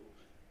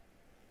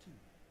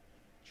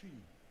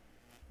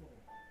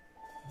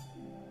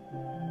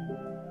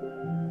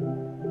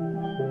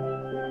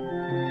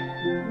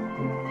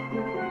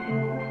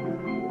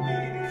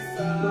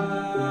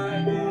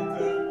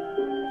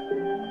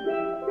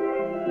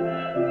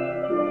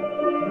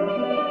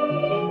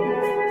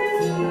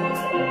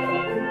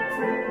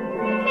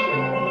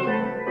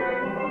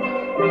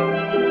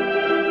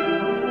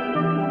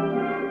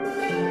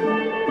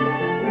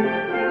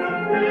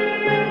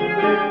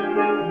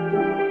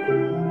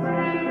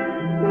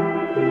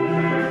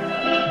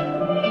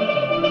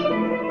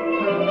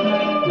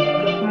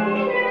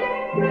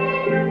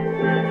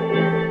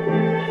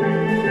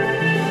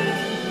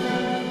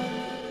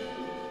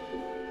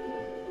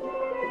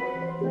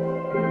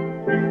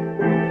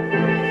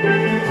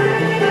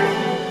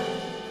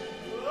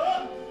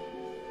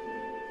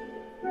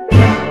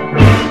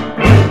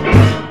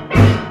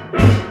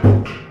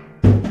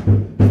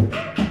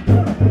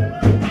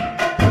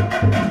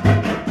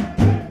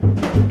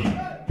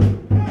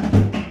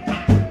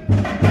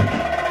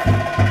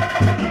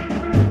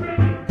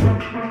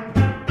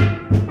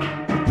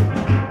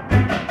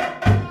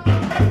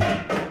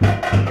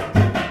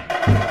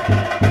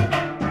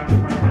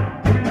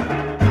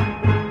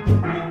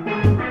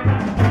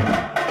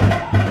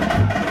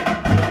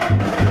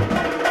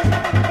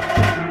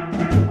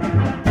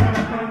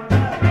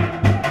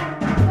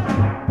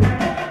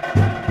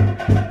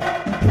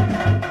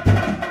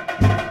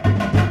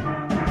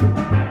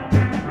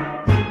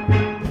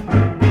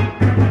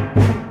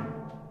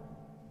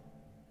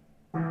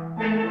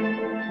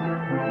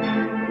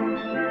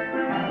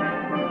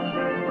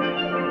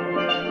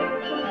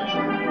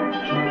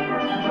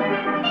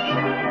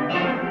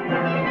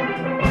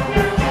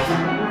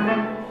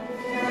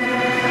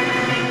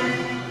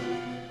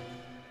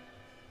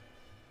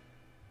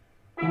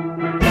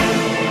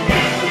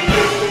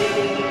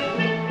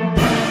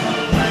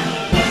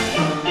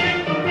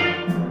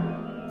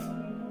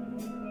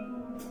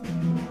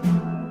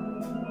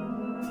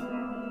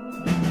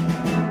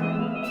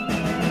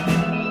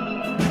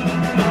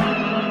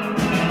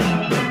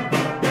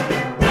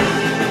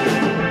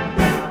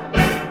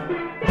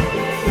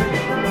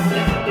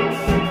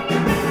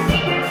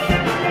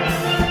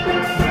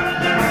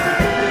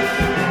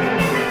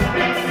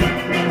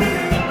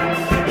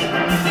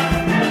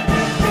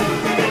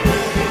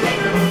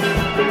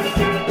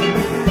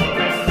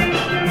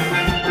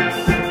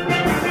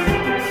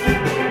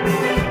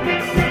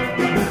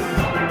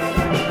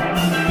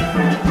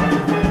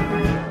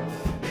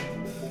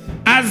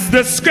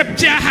 The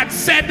scripture had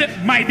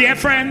said, my dear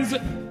friends,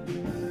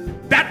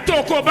 that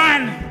Toko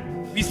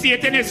band, we see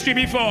it in history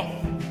before,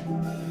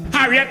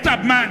 Harriet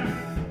Tubman,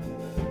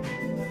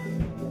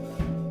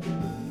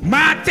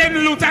 Martin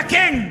Luther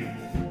King,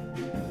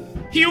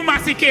 Hugh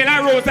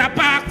Masekela, Rosa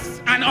Parks,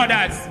 and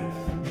others.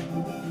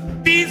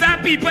 These are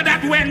people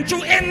that went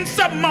through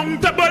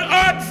insurmountable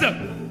odds.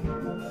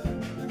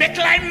 They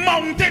climbed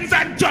mountains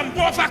and jumped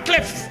off a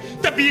cliffs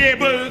to be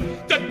able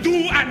to do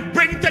and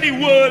bring to the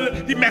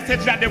world the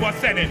message that they were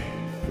sending.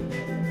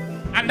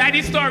 And that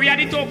the story of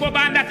the Toko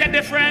band that is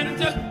different.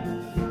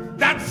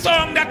 That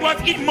song that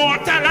was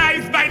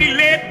immortalized by the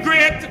late,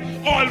 great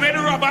Alwyn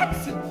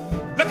Roberts.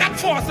 Look at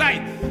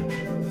Forsyth.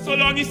 So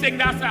long he sang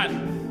that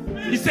song.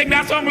 He sang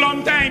that song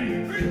long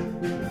time.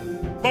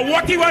 But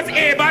what he was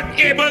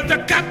able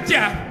to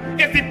capture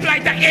is the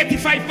plight of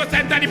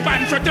 85% of the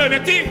pan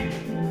fraternity.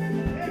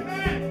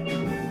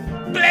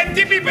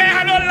 Plenty people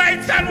had no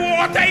lights and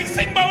water, he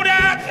sing about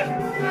that.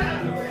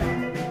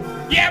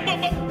 Yeah,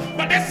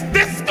 but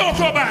this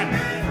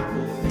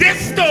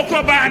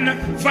Toko band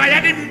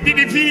via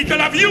the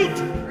vehicle of youth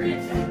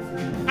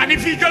and the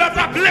vehicle of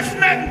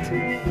upliftment.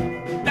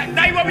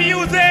 That's what we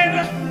using.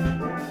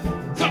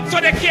 So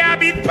they can't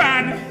beat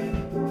pan.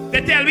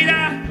 They tell me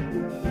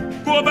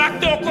that go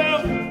back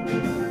Toko.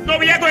 No,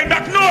 we are going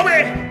back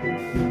nowhere.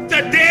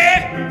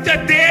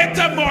 Today,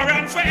 tomorrow,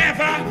 and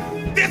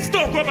forever. This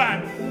Toko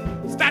band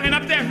standing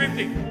up to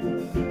everything.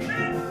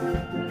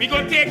 We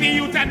gonna take the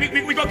youth and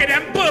we gonna get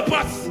them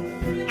purpose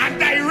and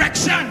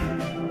direction.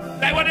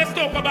 Like what this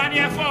Toko band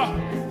here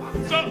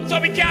for. So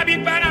we can't be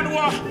bad and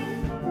war.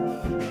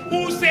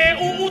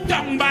 Who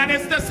tongue ban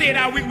is to say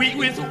that we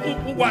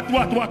what?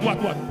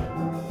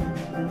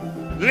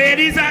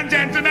 Ladies and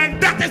gentlemen,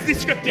 that is the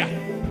scripture.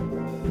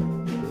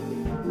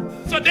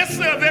 So this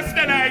service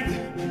tonight,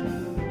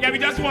 yeah, we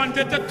just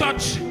wanted to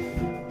touch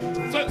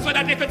so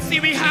that they could see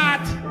the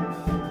heart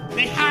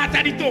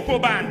of the Toko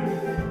Band.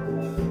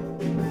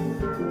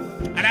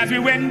 And as we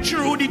went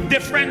through the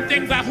different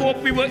things, I hope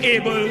we were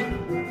able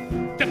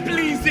to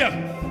please you,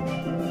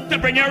 to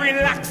bring you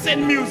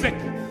relaxing music,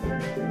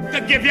 to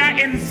give you an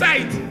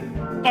insight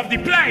of the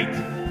plight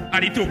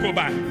of the Toko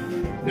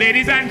Band.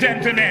 Ladies and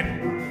gentlemen,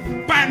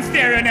 Pan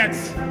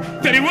Stereonettes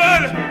to the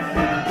world.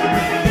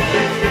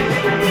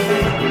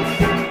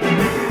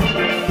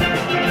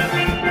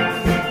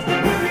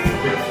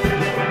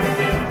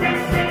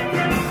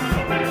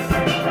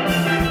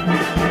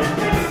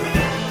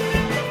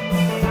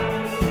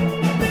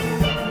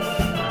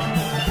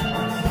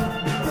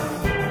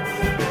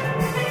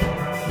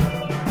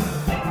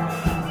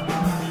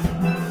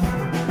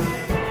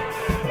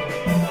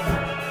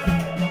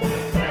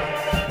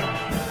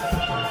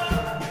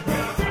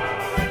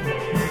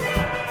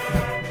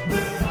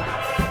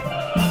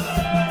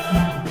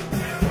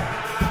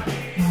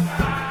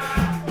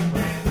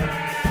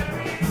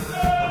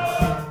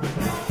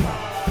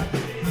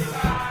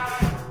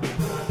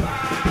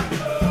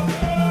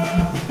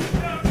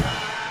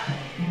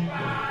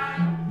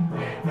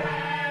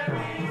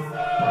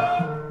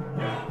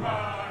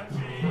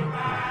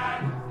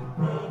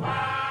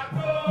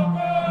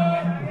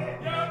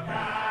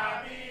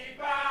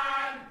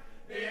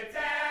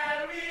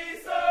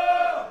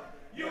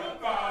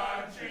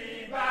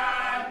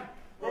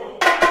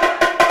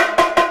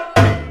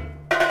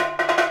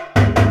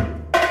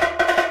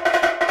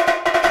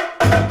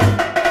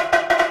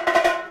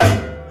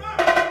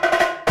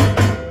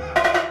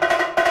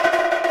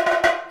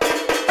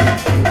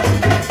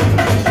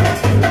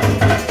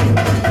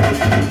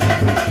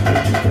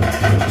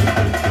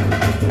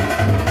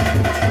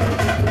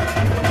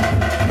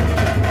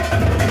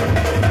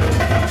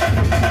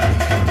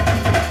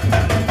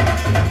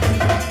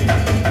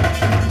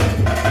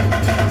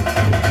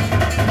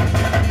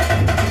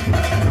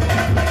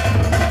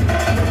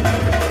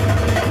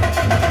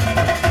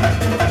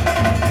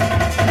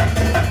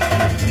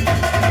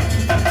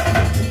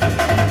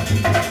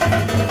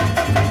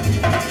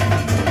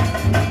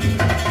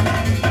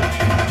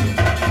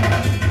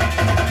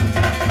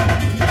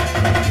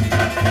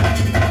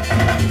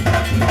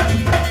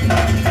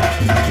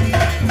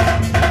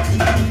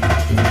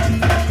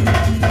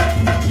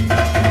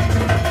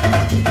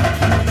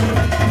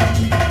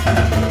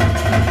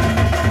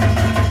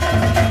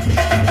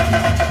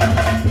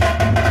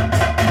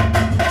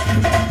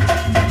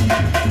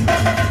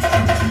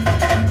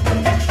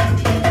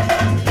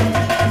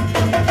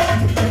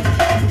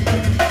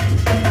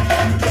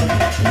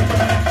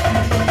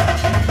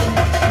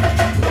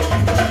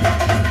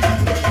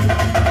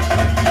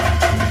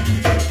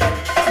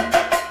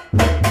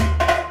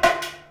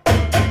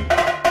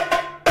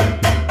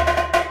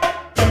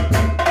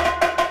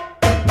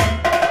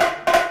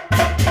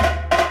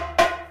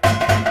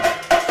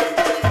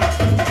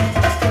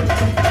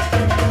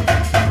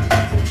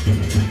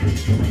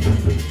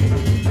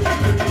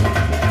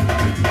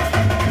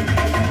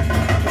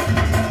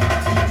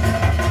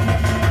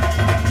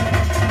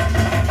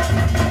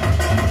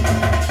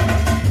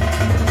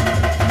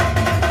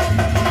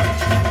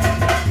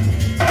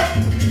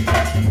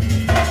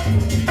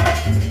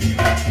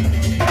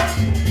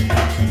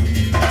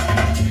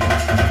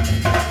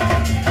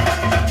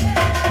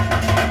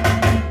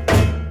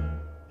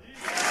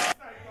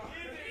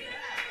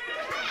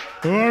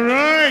 All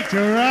right,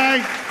 all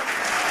right.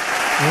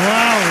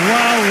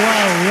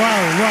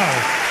 Wow.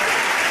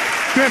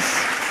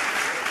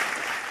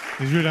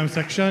 This rhythm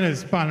section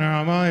is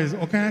panorama, is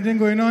what kind of thing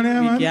going on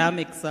here, man? We can't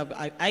mix up.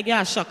 I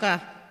get a shocker.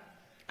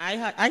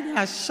 I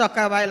get a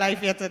shocker by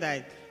life here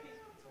tonight.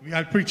 We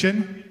are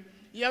preaching.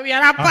 Yeah, we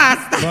are a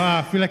pastor. Wow,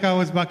 I feel like I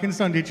was back in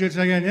Sunday church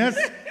again, yes?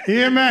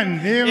 Amen.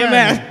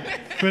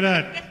 For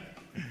that.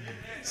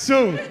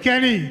 So,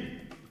 Kenny,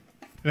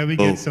 let me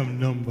get some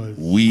numbers.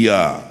 We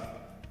are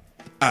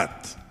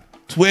at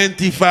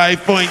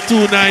 25.29%.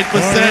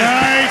 All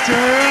right.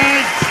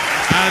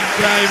 And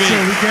climbing. So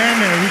we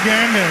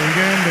getting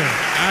there.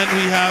 And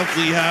we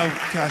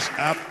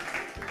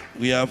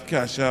have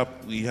Cash App.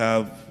 We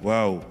have,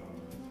 wow.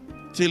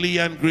 Tilly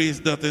and Grace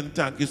Dutton,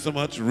 thank you so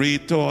much. Ray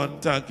Thorne,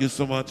 thank you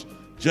so much.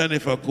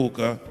 Jennifer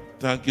Coker,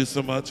 thank you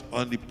so much.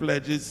 On the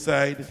pledges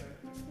side,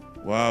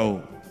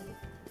 wow.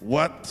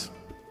 What?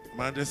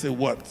 Man, just say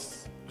what?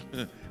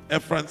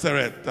 Efran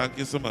Seret, thank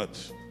you so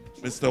much.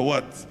 Mr.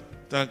 What?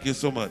 Thank you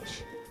so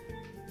much.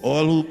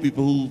 All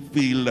people who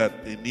feel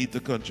that they need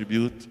to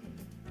contribute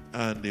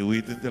and they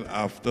wait until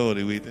after or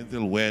they wait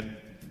until when,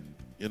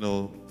 you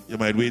know, you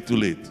might wait too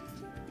late.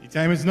 The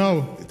time is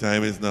now. The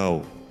time is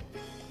now.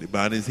 The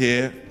band is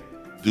here.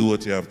 Do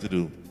what you have to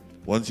do.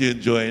 Once you're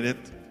enjoying it,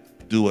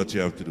 do what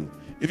you have to do.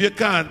 If you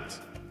can't,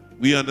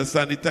 we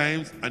understand the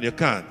times and you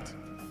can't.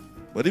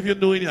 But if you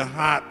know in your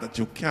heart that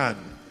you can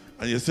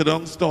and you sit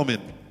down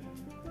storming,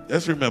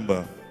 just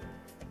remember,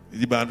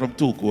 the band from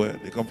Toko,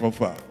 they come from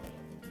far.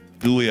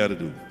 Do what you have to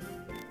do.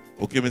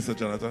 Okay, Mr.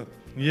 Jonathan?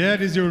 Yeah,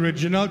 this is the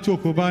original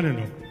Toko band, you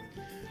know.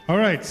 All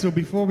right, so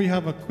before we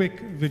have a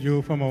quick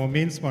video from our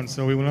main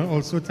sponsor, we want to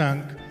also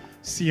thank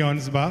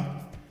Sion's Bar,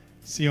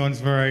 Sion's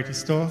Variety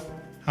Store,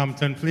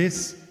 Hampton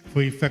Place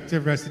for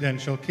effective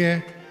residential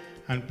care,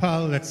 and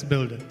PAL, Let's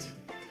Build It.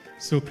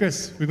 So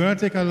Chris, we're going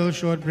to take a little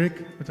short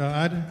break with our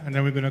ad, and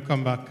then we're going to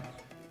come back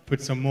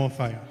with some more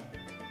fire.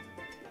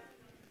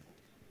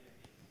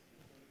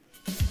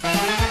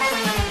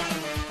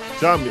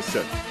 Jam your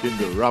set in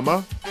the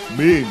Rama.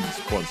 Main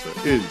sponsor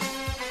is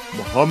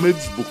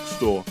Muhammad's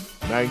Bookstore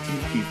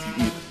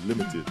 1988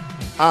 Limited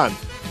and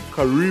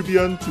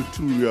Caribbean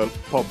Tutorial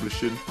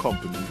Publishing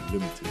Company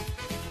Limited.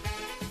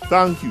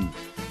 Thank you,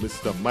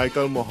 Mr.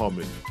 Michael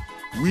Muhammad.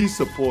 We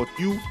support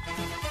you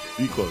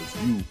because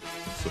you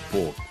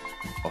support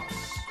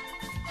us.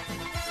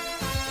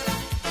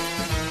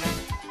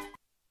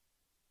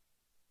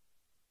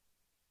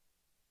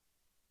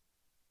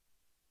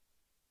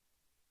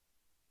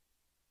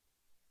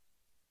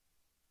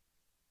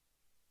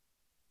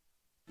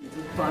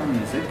 Pan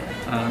music,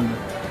 and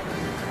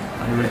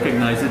I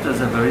recognize it as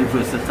a very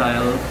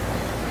versatile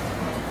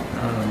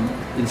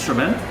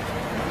instrument.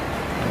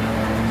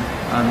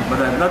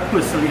 But I've not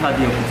personally had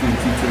the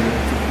opportunity to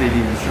play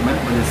the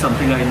instrument, but it's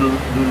something I do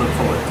look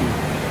forward to.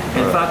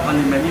 In fact, on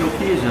the many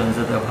occasions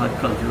that I've had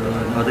cultural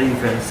and other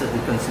events at the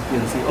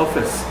constituency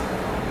office,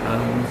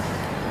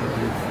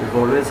 we've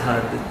always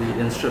had the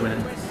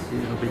instrument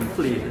being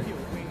played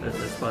as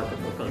part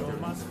of our culture.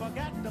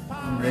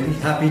 I'm really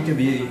happy to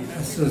be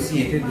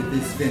associated with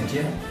this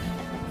venture,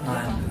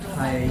 and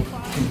I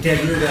can tell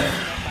you that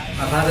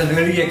I've had an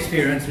early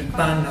experience with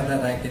pan, not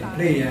that I can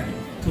play. I'm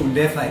tone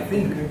deaf, I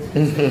think.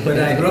 But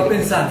I grew up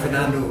in San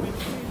Fernando,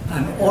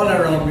 and all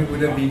around me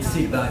would have been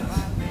steel bands.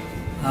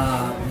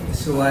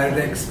 So I had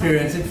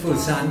experienced it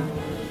firsthand.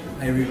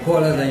 I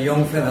recall as a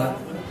young fella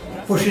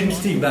pushing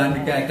steel band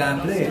because I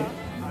can't play it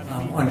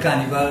on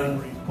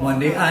Carnival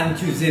Monday and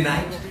Tuesday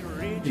night,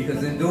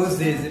 because in those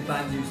days the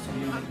bands used to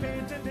be. And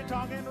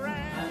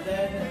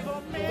then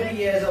over the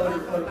years I would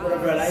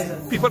have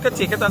realized. People can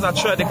take it as a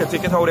trend, they can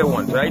take it how they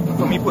want, right?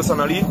 For me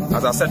personally,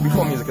 as I said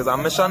before, music is a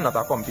mission, not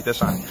a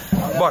competition.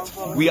 But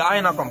we are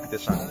in a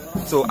competition.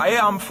 So I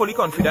am fully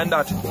confident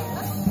that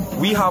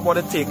we have what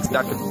it takes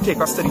that can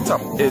take us to the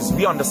top. Is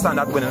we understand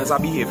that winning is our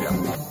behavior.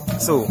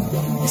 So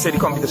you say the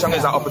competition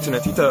is an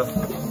opportunity to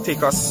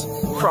take us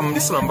from the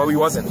slumber we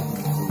was in,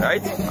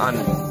 right? And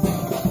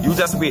you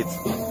just wait.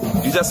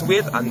 You just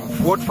wait and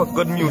vote for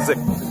good music.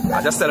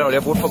 I just said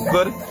earlier, vote for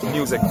good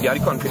music. We have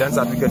the confidence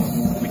that we could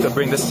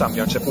bring this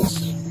championship home.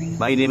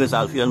 My name is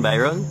Alfian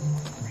Byron,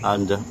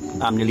 and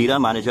I'm the leader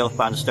manager of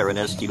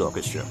Stereonettes Steel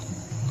Orchestra.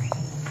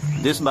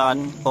 This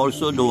band,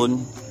 also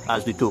known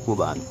as the Toko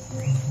Band.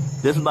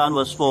 This band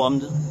was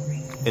formed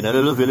in a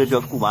little village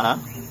of Kumana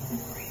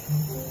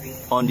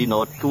on the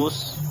north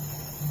coast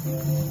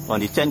on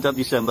the 10th of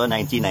December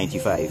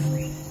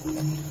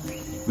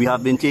 1995. We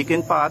have been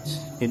taking part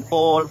in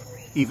all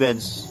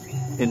events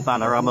in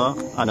Panorama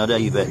and other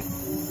events.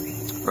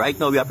 Right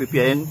now we are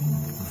preparing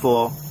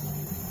for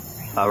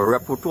a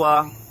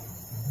repertoire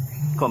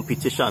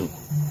competition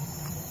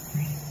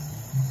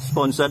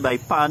sponsored by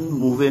Pan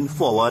Moving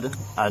Forward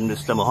and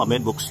Mr.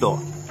 Muhammad Bookstore.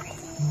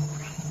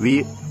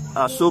 We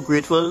are so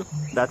grateful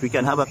that we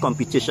can have a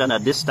competition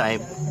at this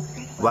time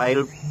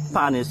while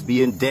Pan is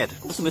being dead.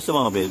 So Mr.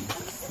 Muhammad,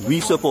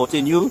 we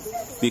supporting you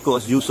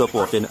because you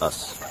supporting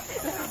us.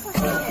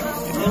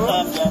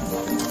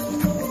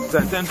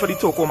 Representing for the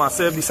Toko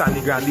Massive, the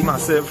Sandy Grande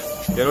Massive,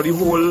 you know, the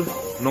whole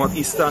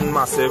Northeastern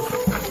Massive,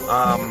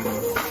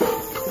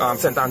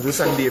 St. Andrew,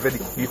 St. David,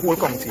 the whole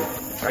county,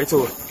 right?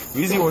 So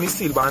we is the only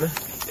steel band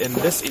in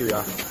this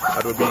area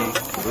that will be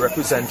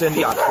representing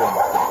the art form,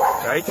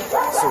 right?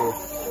 So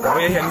when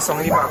you're hearing the song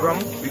in the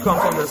background, we come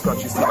from this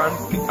country steel band,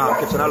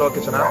 Kitchener, Lord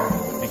Kitchener,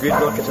 the great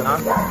Lord Kitchener,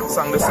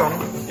 sang the song,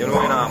 you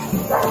know,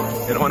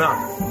 in honor,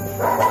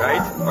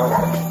 right, of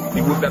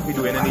the work that we're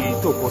doing in the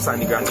Toko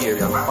Sandy Grande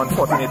area.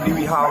 Unfortunately,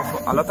 we have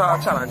a lot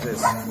of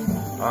challenges.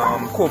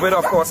 COVID,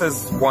 of course,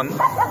 is one,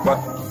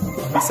 but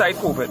beside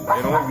COVID,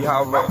 you know, we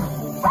have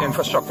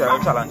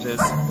infrastructural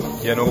challenges,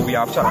 you know, we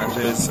have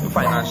challenges,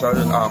 financial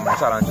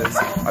challenges.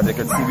 As you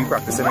can see, we're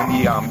practicing in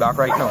the dark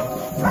right now,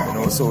 you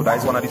know, so that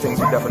is one of the things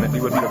we definitely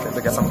would be looking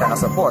to get some kind of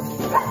support.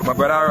 My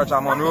brother Roger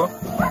Monroe,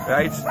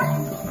 right,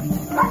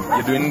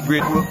 you're doing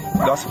great work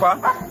thus far,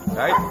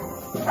 right,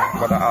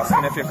 but I'm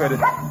asking if you could,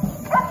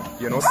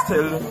 you know,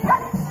 still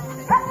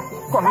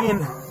come in,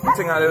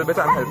 think a little bit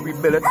and help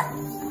rebuild it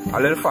a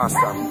little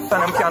faster. And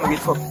I can't wait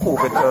for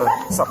COVID to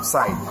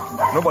subside.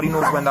 Nobody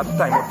knows when that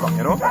time will come,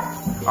 you know.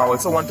 I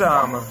also want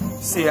to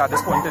say at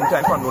this point in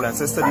time,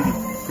 condolences to the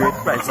great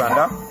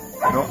Alexander.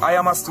 You know, I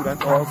am a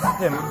student of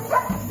him,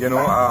 you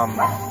know,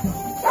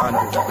 and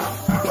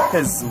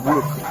his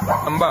work.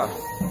 Remember,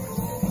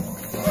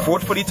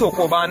 vote for the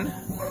Toko Band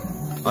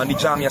on the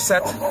Jam Your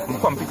Set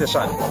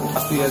competition.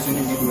 Last 2 years we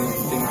really doing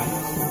things.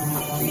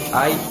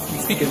 I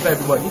speaking for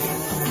everybody.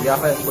 We are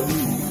for everybody.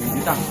 We're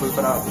really thankful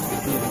for that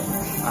opportunity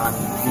and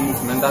the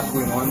movement that's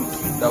going on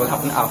that will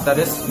happen after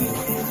this.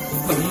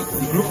 for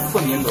the group,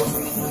 for the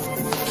industry.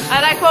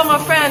 I'd like all my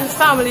friends,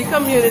 family,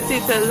 community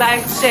to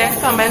like, share,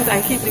 comment,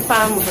 and keep the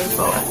fan moving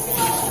forward.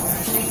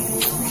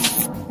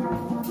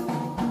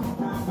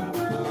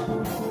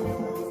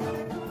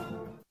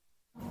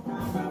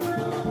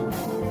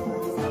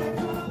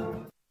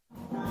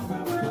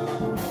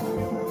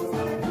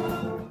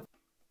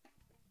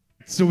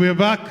 So we're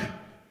back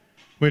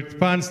with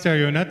Pan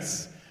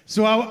Stereonettes.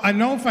 So I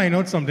now find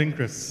out something,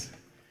 Chris.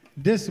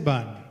 This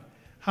band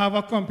have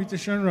a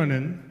competition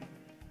running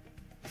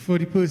for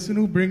the person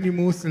who bring the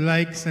most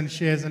likes and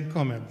shares and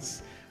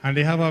comments. And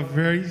they have a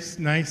very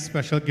nice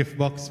special gift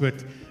box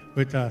with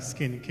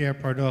skincare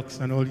products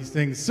and all these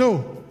things.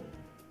 So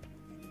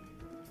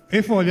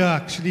if all you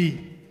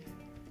actually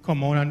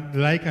come on and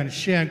like and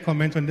share and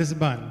comment on this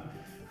band,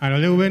 and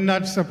all you win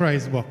that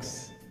surprise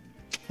box,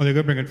 all you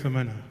go bring it for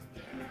me now.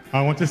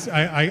 I want to.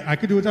 I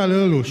could do with a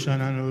little lotion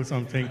and a little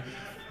something,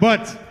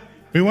 but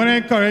we want to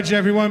encourage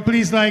everyone.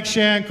 Please like,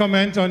 share, and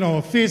comment on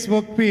our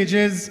Facebook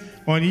pages,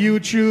 on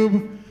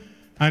YouTube,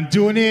 and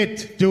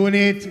donate,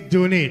 donate,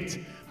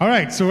 donate. All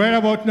right. So right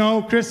about now,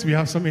 Chris, we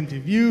have some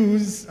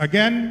interviews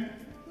again.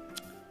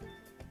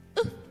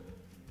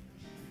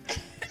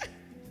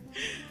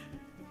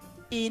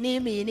 Eeny,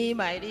 meeny,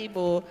 miny,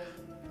 mo.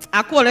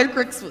 I call it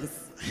Cricks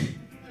first.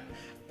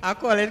 I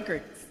call it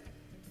Cricks.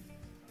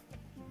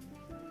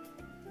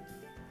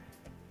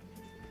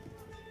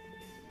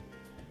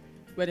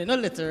 But you know,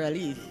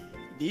 literally,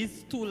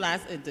 these two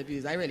last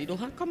interviews, I really don't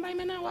have to come by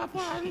me now,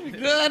 upon.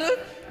 Good.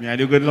 Yeah, I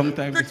do good long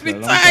time. Cricks, we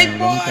long tight, time,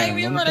 boy. long time,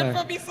 We long running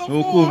time. for me so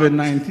No far.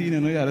 COVID-19,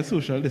 you know, yeah, the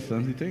social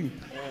distancing thing.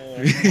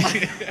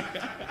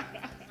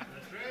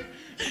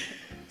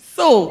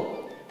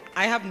 So,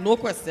 I have no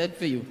question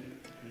for you.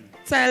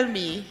 Tell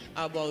me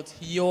about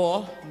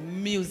your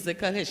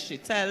musical history.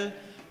 Tell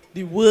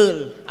the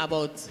world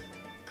about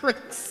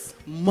Cricks,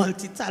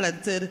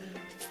 multi-talented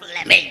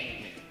Fleming.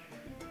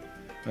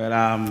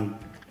 Well,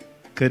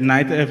 good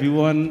night to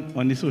everyone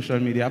on the social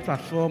media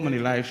platform, on the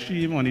live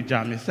stream, on the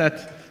Jam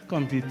Set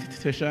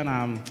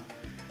competition.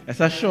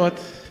 It's a short,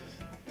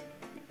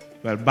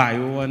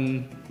 bio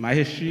on my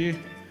history.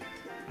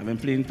 I've been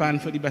playing pan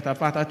for the better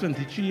part of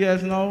 23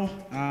 years now.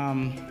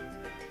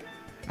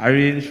 I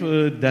arranged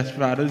for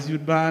Desperados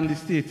Youth Band, the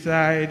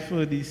stateside,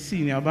 for the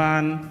senior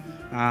band,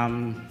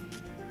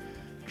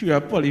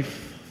 Queer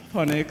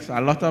Polyphonics, a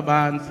lot of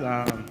bands.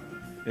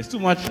 There's too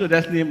much to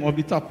just name off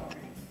the top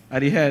at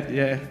the head,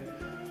 yeah.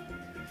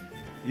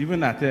 Even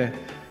that,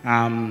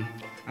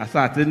 I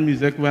started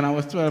music when I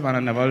was 12 and I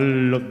never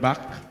looked back.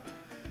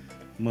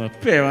 My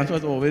parents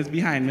was always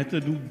behind me to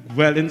do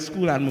well in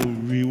school, and my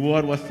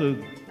reward was to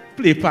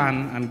play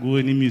pan and go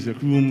in the music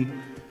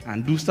room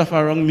and do stuff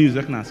around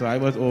music now. So I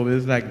was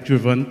always like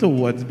driven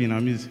towards being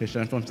a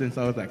musician from since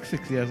I was like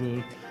 6 years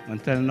old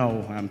until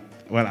now.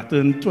 Well, I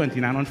turned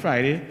 29 on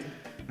Friday,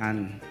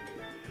 and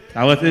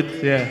that was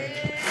it, yeah.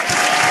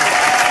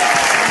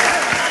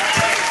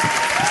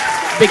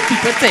 Big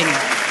people thing.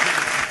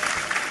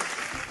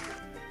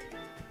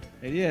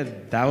 Yeah,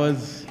 that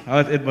was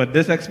it. But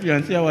this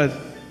experience here was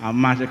a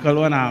magical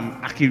one.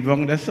 Akil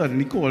Bong just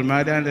suddenly called me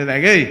and they're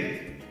like,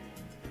 hey,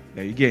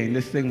 you getting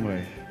this thing,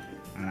 boy.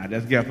 And I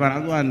just get up and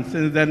I go, and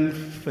since then,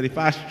 for the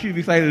past 3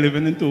 weeks, I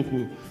living in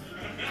Toko.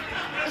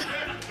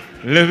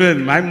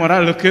 Living. My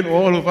mother looking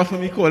all over for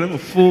me, calling my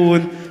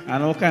phone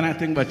and all kind of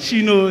thing. But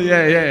she know,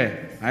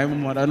 yeah. My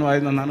mother know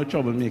I'm not no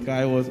troublemaker.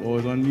 I was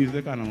always on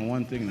music and on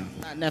one thing now.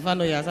 I never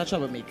know you as a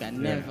troublemaker.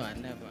 Never.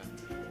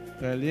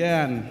 Well,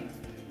 yeah, and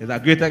it's a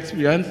great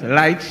experience.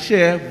 Like,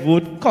 share,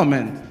 vote,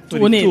 comment. For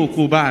Donate. the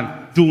Toko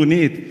band.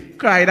 Donate.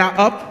 Cry that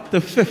up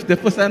to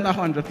 50%,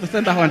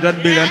 100%,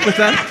 100 billion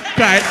percent.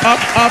 Cry it up.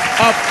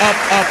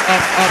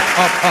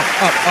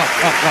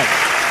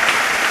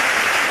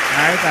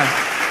 Right?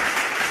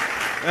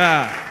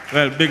 Yeah.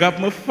 Well, big up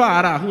my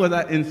father, who was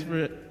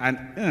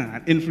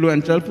an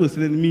influential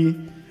person in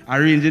me,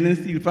 arranging in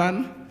steel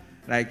pan.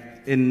 Like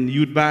in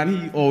youth band,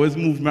 he always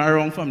moved me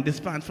around from this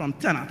band, from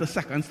tenor to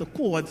seconds to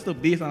chords to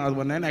bass, and I was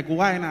wondering, like,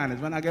 why not?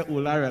 And when I get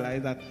older, I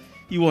realized that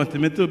he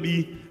wanted me to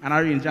be an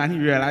arranger, and he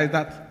realized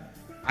that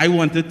I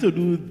wanted to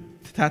do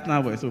that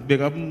now, boy. So big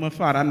up my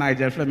father,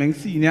 Nigel Fleming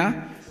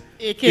Sr.,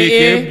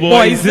 AKA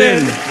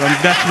Boyzin from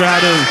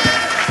Desperados.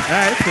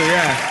 Right, so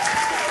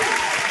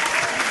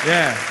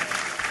yeah.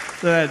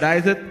 So that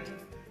is it.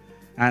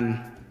 And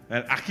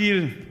well,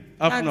 Akil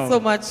up Thanks now. so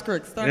much,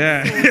 Cricks.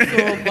 Thanks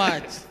so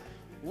much.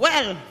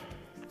 Well,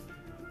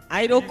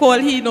 I don't call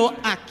him no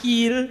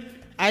Akil.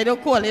 I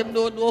don't call him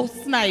no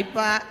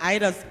sniper. I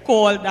just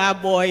call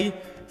that boy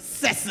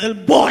Cecil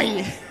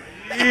Boy.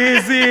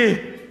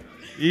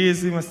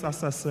 Easy, Mr.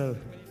 Cecil.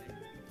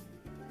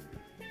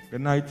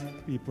 Good night,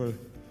 people.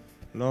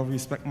 Love,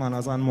 respect,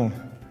 manners, and more.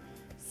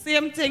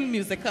 Same thing,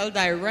 musical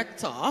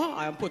director.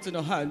 I am putting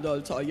a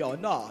handle to your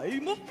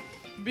name.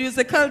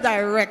 Musical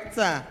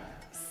director.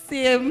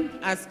 Same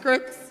as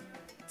Cricks.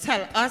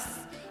 Tell us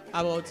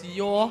about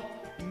your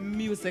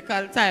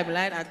musical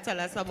timeline and tell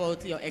us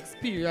about your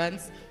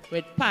experience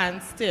with Pan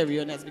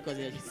Stereonettes, because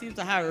you seem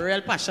to have a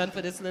real passion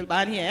for this little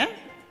band here.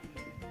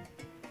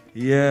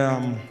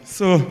 Yeah,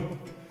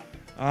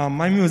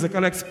 my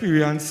musical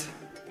experience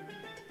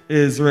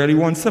is really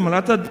one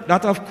similar to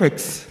that of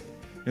Crick's,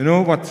 you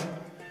know, but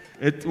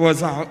it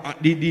was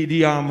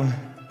the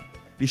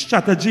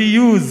strategy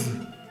used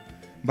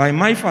by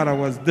my father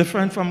was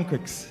different from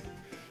Crick's.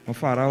 My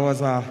father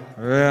was a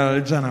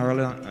real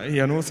general,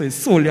 you know, so he's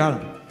solely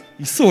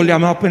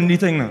up in the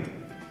thing now.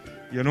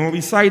 You know,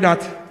 beside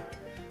that,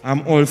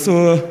 I'm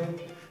also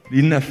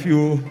the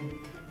nephew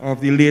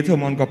of the late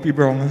Herman Guppy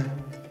Brown.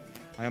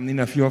 I am the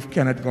nephew of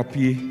Kenneth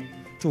Guppy,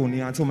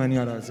 Tony, and so many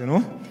others, you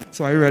know.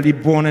 So I really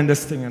born in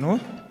this thing, you know.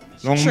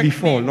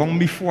 Long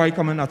before I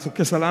come in that. So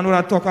Kisela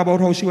would talk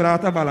about how she would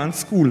have to balance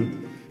school,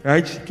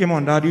 right? She came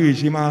under the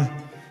regime of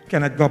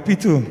Kenneth Guppy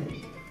too.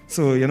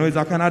 So, you know, it's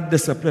a kind of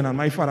discipline, and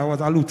my father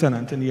was a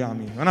lieutenant in the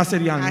army. When I say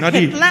the army, not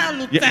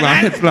Lieutenant.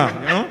 Hitler,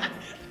 you know.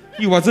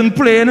 He wasn't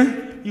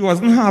playing, he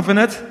wasn't having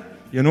it.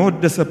 You know,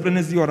 discipline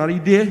is the order of the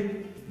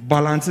day,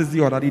 balance is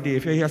the order of the day.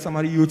 If you hear some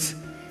of the youths,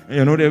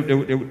 you know,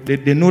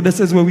 they know this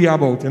is what we are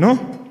about, you know.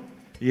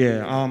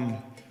 Yeah,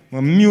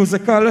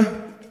 musical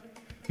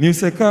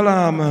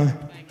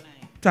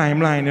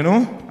timeline, you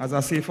know. As I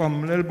say,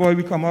 from little boy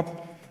we come up,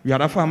 we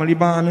had a family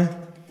band,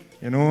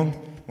 you know.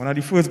 One of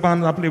the first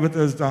bands I played with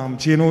is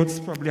Stereonettes,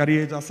 probably at the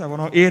age of 7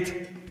 or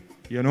 8,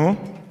 you know.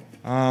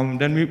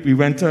 Then me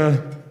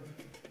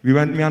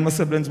and my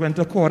siblings went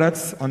to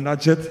Cordettes on that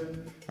jet.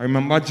 I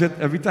remember jet,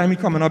 every time he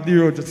coming up the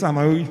road,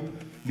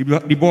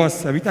 the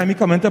boss, every time he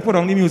coming to put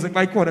on the music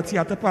by Cordettes, he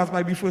had to pass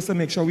by before to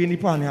make sure we in the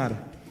panyard.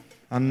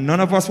 And none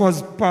of us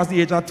was past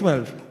the age of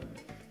 12.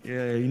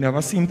 Yeah, he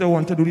never seemed to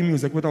want to do the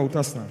music without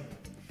us now,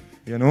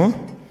 you know,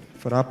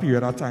 for that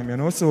period of time, you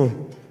know.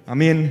 So, I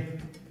mean,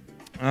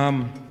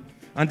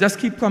 and just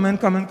keep coming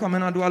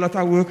and do a lot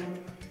of work.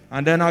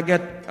 And then I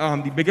get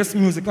the biggest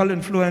musical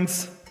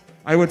influence.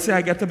 I would say,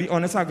 I get to be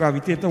honest, I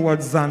gravitate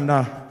towards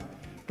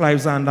Clive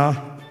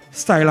Zander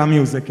style of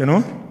music, you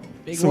know.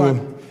 Big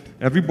one.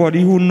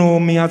 Everybody who know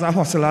me as a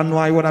hustler know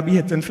I would have been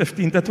hitting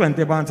 15 to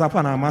 20 bands up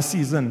Panama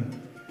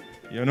season,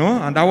 you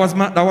know. And that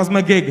was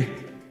my gig,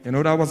 you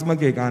know. That was my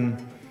gig. And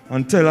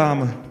until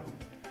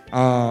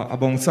I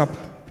bounce up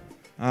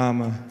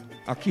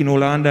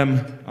Akinola and them,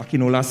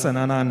 Akinola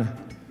Senan and,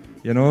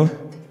 you know,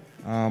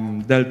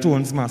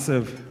 Deltone's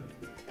massive,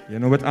 you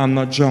know, but I'm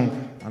not drunk.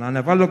 And I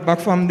never look back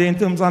from there in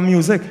terms of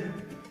music.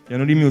 You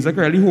know, the music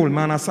really hold,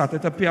 man. I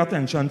started to pay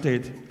attention to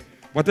it.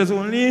 But it's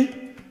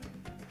only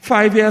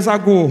 5 years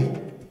ago,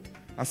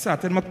 I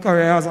started my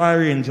career as an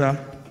arranger.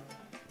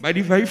 By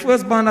the very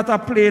first band that I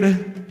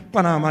played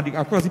Panama,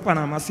 across the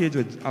Panama stage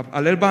with,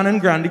 a little band in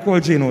Grandy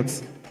called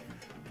J-Notes,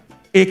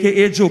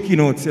 a.k.a. Jokey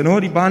Notes. You know,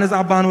 the band is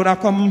a band that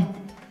come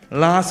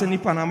last in the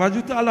Panama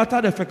due to a lot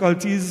of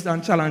difficulties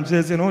and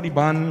challenges. You know, the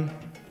band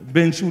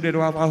been through, they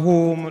don't have a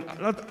home.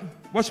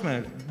 Watch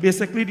me.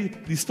 Basically,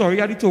 the story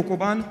of the Toko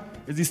band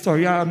is the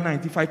story of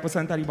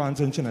 95% of the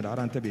bands in Trinidad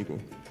and Tobago.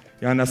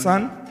 You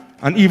understand?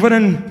 And even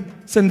in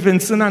St.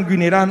 Vincent and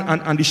Grenada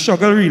and the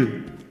struggle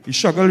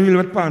reel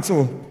with Pan.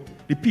 So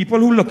the people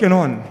who looking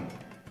on,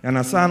 you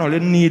understand, we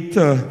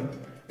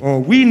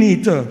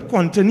need to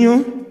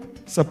continue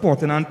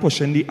supporting and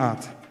pushing the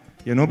art.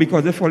 You know,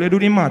 because if all you do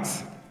the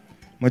maths,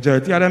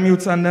 majority of them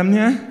youths and them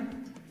here,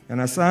 you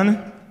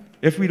understand?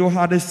 If we don't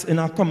have this in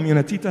our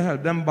community to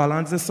help them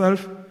balance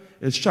themselves,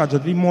 it's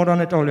tragedy more than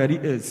it already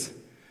is.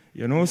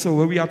 You know, so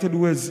what we have to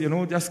do is, you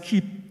know, just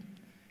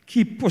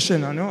keep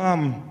pushing. You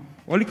know,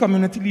 all the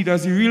community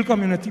leaders, the real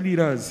community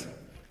leaders,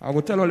 I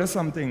will tell all you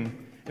something.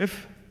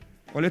 If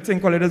all you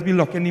think all you just be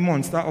locking the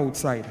monster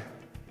outside,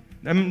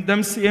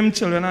 them same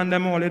children and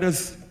them all you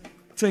just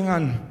thing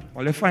and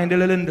all you find a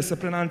little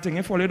indiscipline and thing,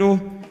 if all you do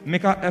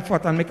make an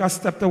effort and make a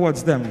step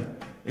towards them,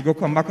 you go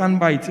come back and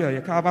bite you.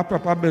 You can have a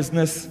proper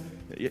business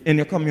in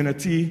your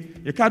community.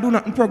 You can't do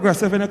nothing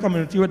progressive in your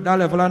community with that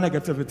level of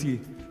negativity.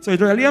 So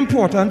it's really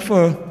important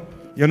for,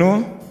 you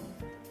know,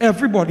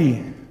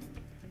 everybody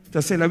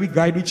to say that we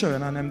guide each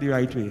other and them the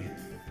right way.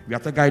 We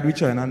have to guide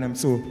each other and them.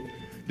 So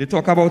they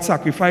talk about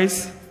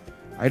sacrifice.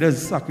 I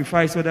just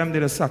sacrifice with them, they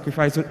just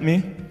sacrifice with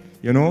me.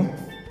 You know,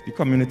 the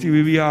community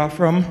where we are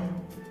from,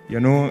 you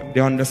know,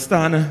 they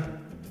understand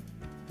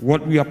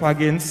what we are up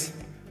against,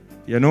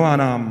 you know,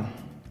 and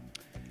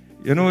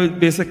you know,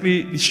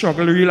 basically the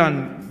struggle real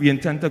and we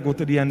intend to go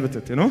to the end with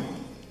it, you know?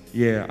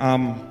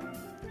 Yeah,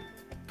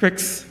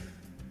 Crick's,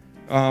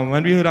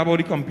 when we heard about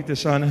the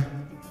competition,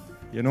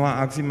 you know,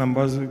 I asked the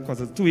members,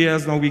 because it's 2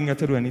 years now we can get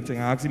to do anything,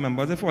 I asked the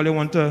members if all they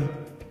want to,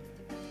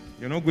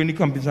 you know, go in the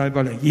competition, I go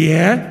like,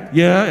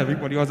 yeah,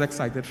 everybody was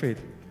excited for it,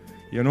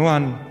 you know,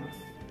 and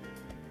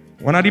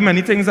one of the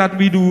many things that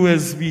we do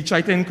is we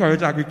try to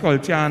encourage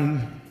agriculture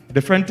and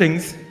different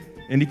things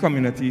in the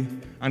community,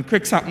 and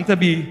Crick's happened to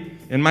be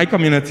in my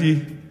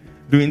community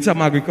doing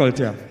some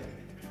agriculture.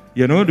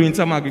 You know, doing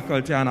some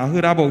agriculture, and I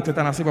heard about it,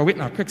 and I said, well, wait,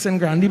 now Crick's in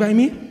Grandy by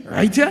me,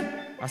 right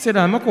here? I said,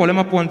 I'm going to call him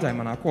up one time,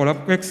 and I call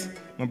up Crick's.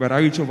 My brother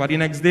reached over the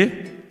next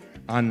day,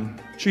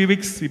 and 3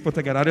 weeks we put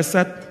together the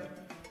set,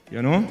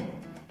 you know,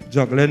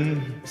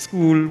 juggling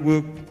school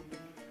work,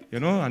 you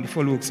know, and the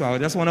full work. So I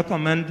just want to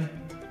commend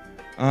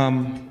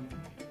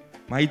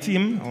my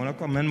team. I want to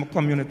commend my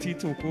community,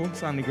 Toko,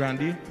 Sandy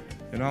Grande.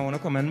 You know, I want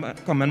to commend my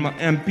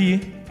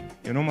MP.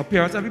 You know, my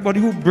parents, everybody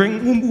who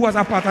was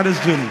a part of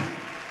this journey.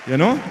 You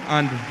know,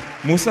 and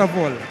most of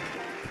all,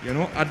 you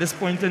know, at this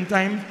point in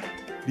time,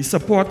 the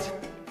support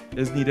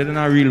is needed in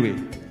a real way.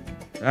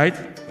 Right?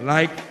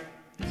 Like,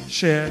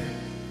 share,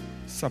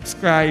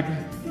 subscribe,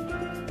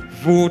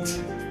 vote,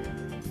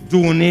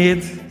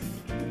 donate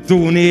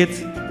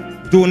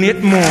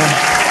more.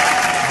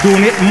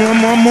 Donate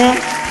more.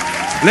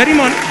 Let the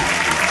money,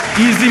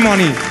 easy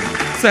money,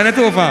 send it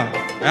over,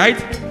 right?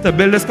 To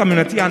build this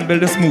community and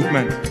build this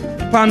movement.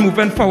 Pan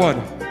movement forward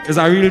is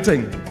a real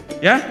thing.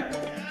 Yeah?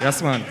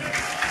 Yes, man.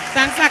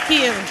 Thanks,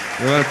 Akil.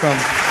 You're welcome.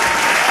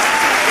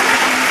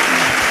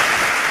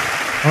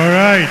 All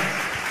right.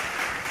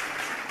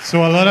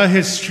 So a lot of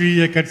history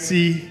you could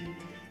see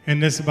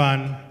in this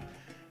band,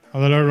 a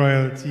lot of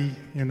royalty,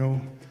 you know.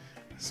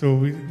 So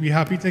we're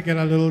happy to get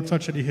a little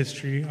touch of the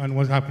history on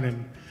what's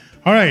happening.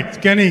 All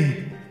right,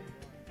 Kenny,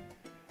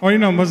 how are your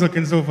numbers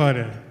looking so far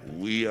there?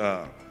 We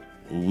are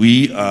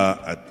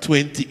at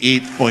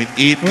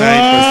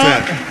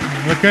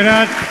 28.89%. Look at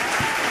that.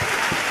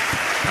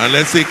 And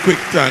let's say quick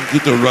thank you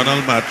to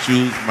Ronald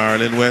Matthews,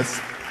 Marilyn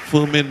West,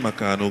 Fulmin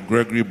Macano,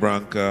 Gregory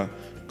Branca,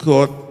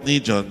 Courtney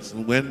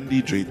Johnson,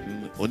 Wendy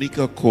Drayton,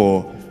 Onika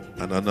Kaur,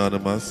 and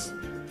Anonymous.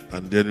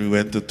 And then we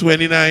went to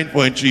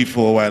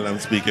 29.34 while I'm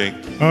speaking.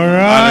 All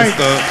right.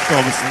 Alistair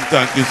Thompson,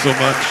 thank you so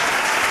much.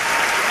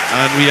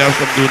 And we have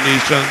some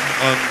donations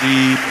on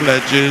the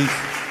pledges.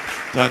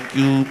 Thank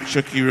you,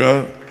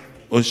 Shakira.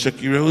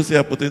 Shakira who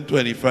said I put in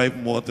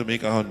 25 more to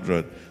make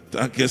 100.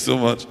 Thank you so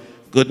much.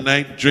 Good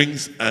night,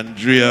 Drinks,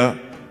 Andrea.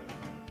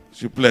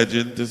 She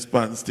pledging to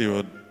span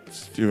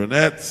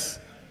Stereonettes.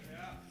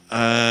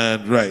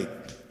 And right.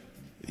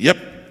 Yep,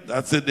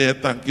 that's it there.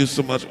 Thank you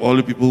so much, all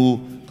the people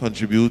who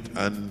contribute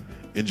and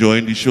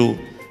enjoying the show.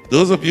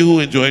 Those of you who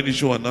enjoying the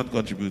show and not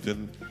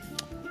contributing,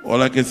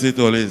 all I can say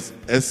to all is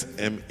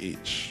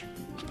SMH.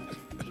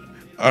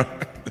 All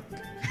right.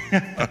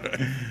 All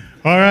right.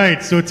 All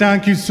right. So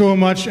thank you so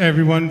much,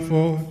 everyone,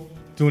 for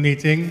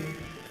donating.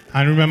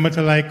 And remember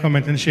to like,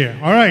 comment, and share.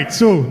 All right.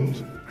 So,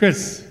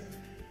 Chris,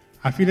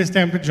 I feel it's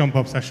time to jump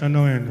up session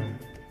now. You know.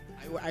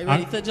 Are you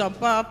ready to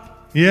jump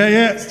up?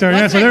 Yeah.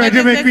 Stereonettes. So they're ready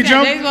to make me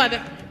jump.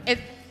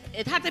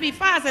 It had to be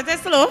fast. Is it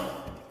slow?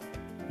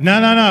 No.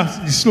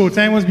 The slow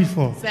time was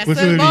before.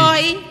 Cecil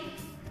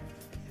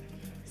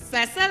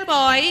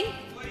boy.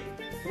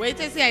 Wait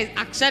to see his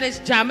action is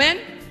jamming.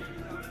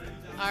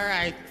 All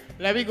right.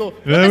 Let me go.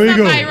 There we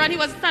go. Byron, he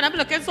was stand up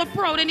looking so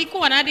proud in the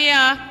corner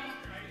there.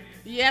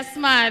 Yes,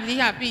 man. He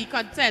happy,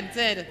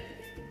 contented.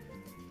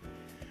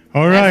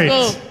 All right.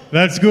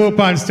 Let's go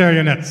upon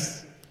Stereonettes.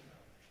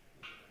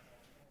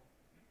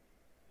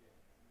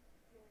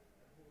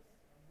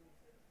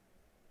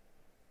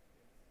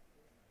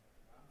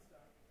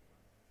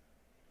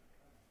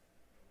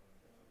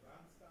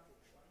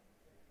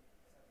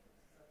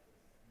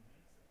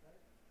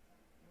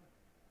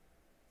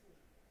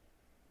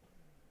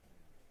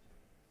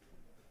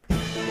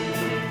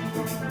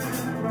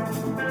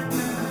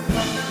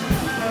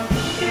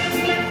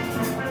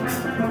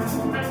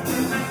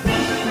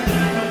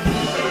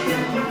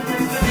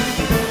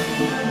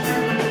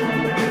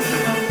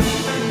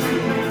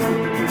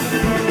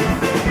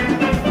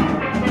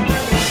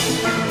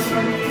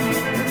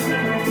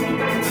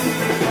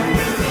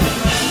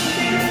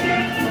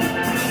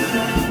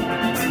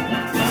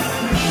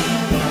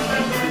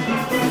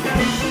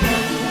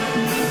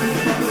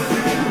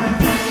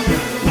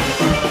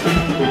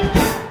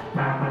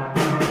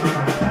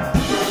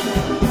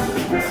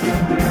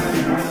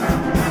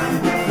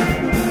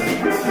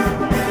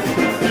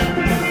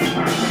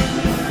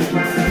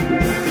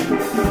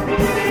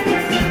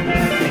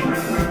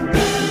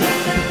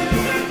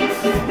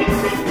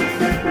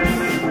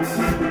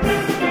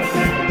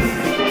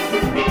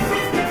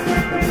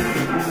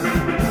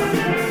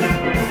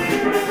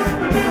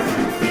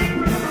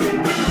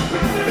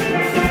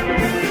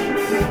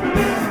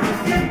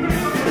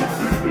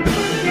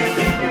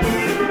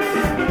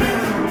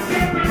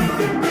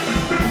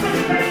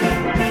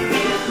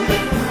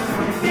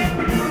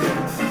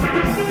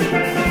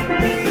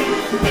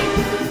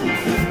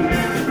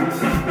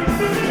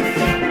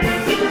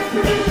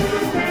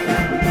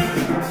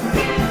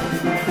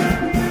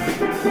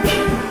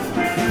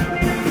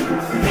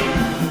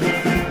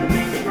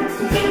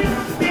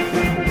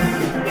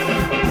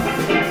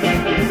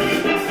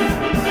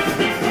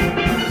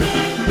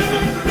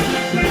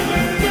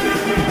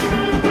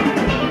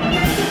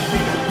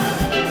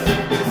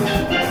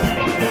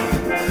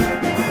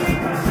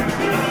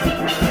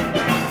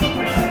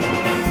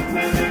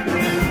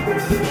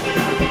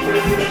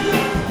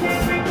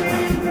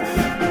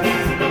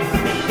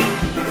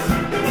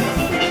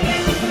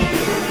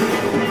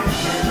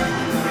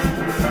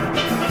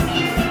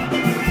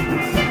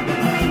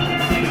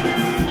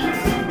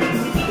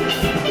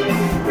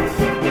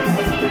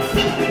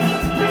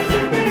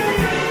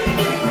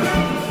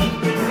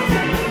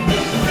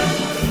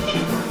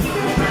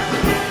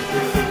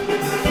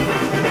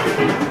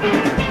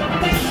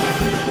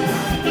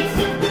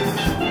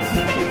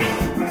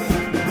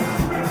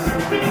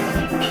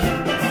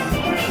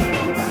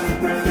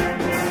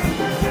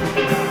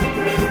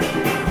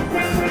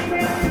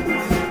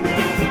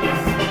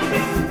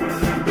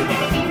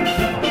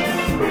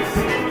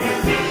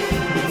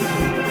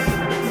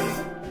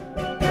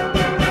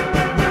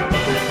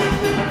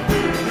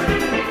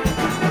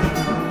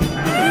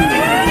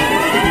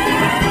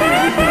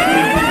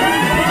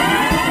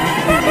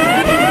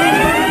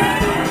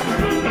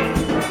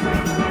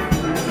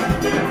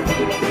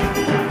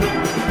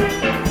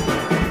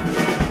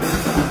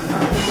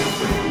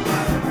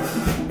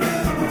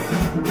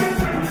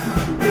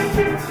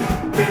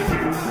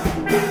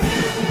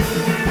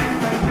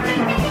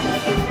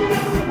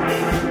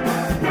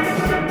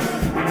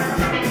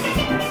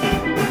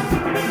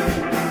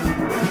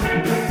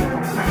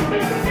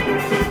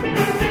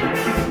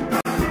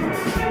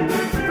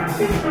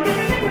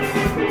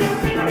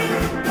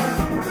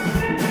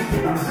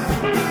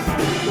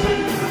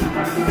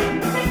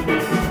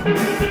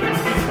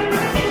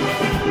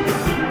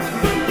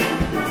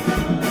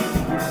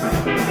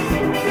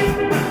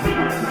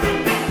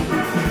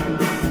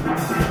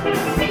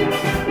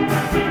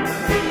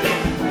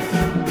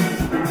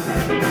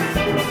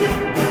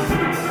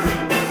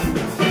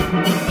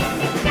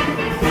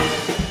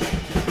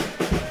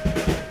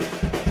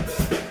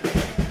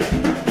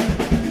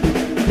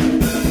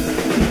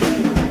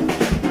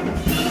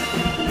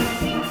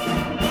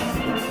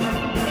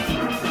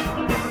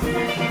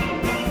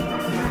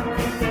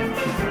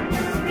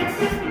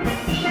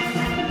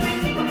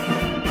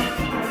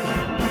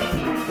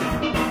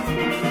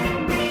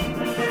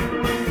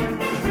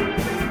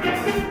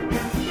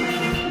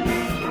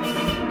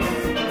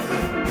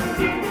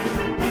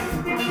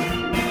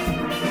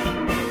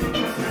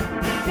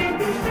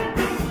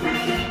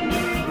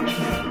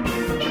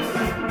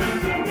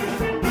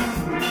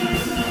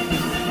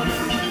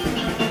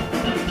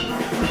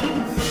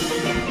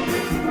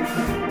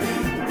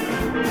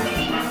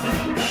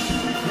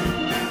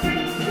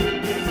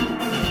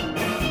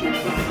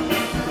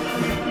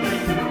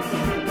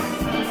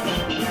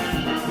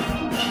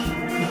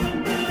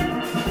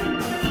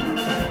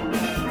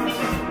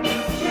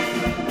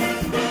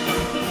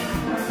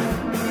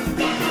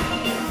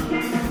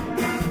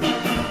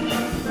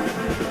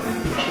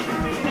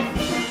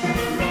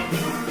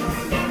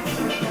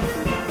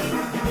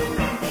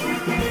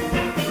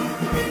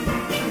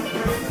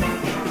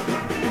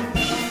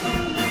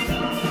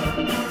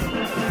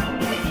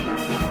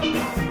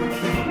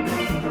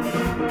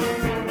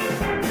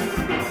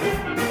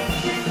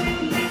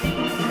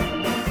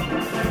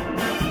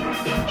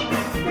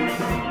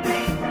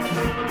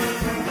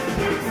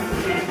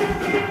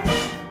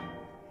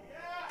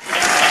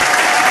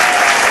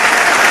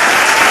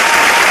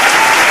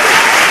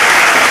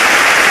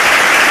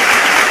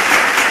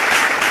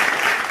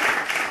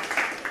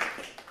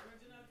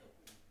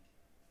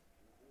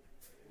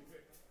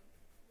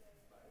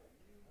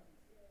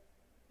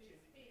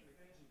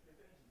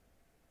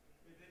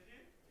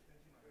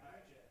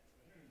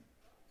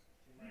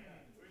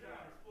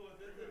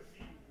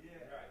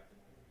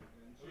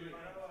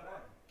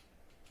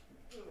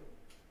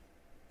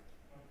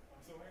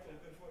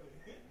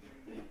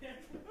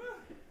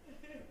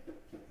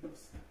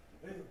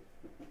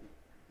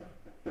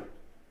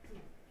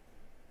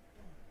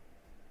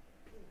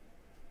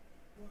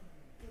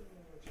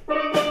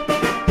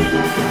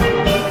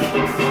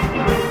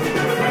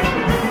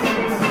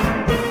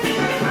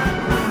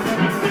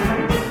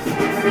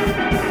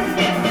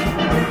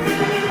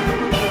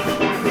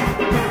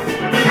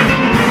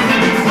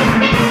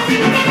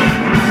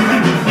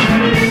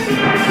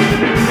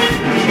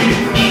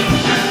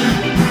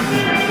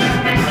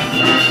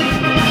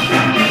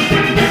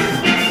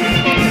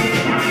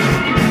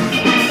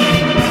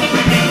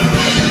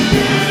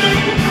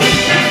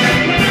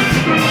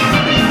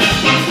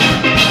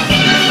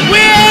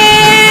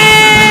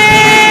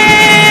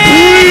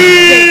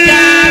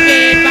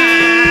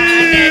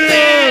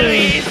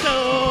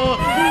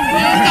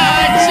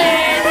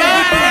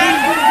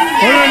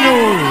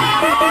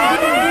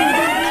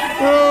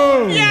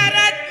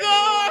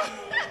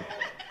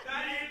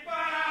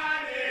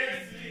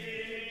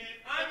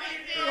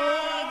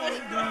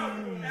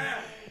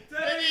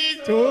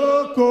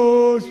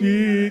 Toko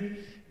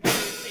sweet.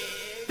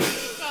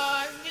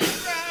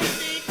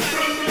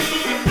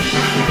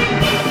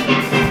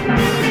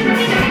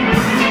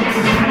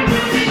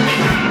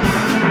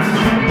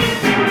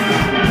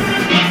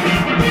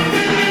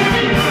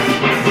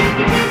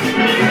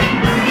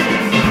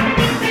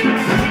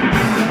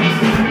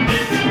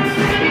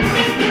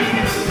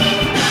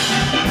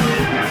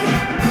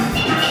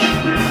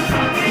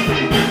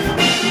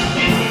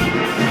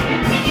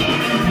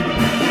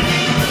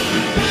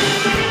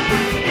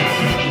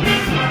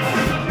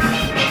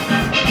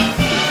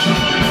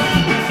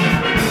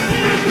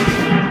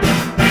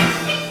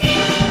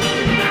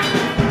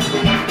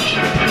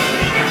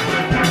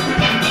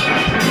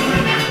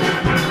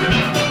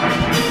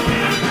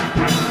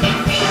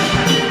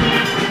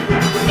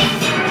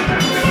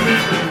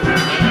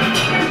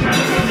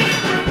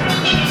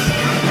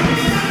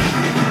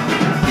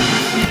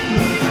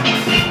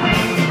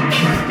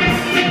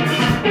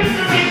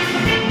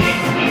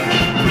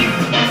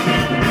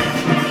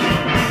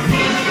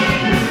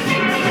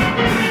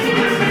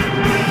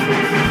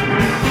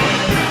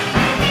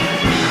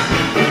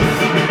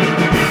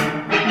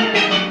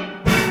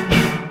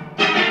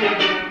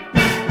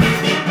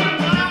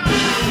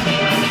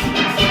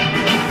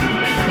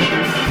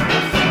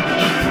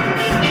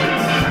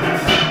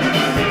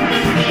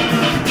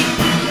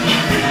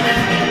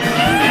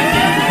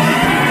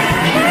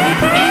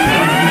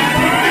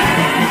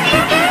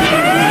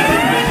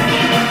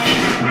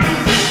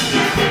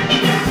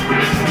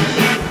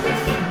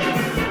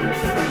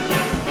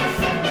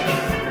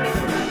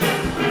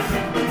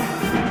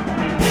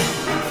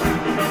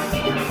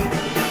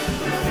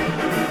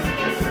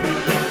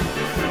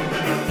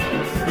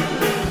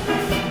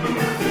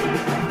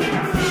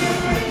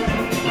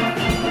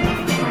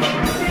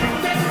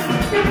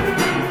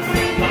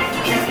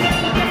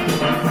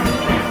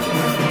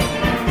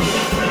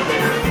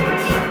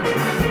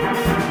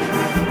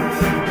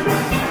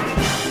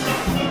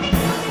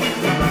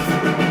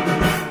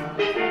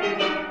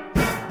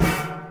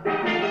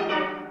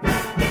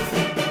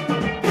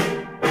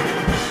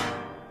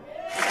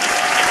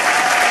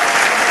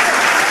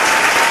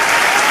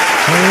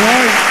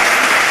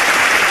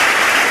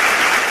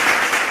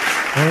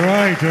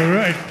 all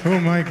right. Oh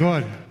my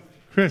God.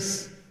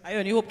 Chris. I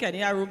only hope Kenny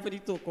has room for the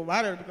Toko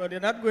Banner because they're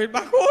not going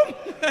back home.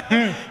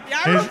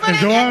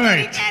 It's all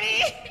right.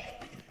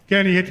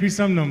 Kenny, hit me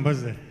some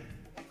numbers there.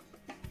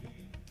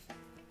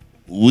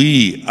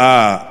 We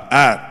are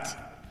at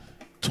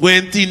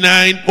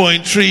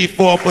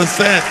 29.34%.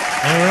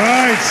 All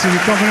right, so we're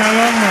coming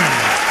along, man.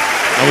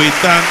 And we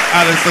thank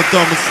Alistair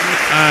Thompson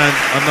and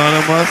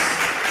Anonymous.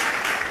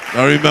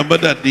 Now remember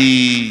that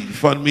the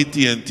FundMe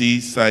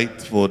TNT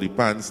site for the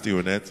Pan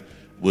Stereonettes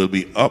will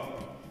be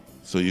up,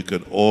 so you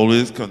can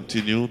always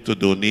continue to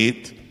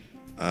donate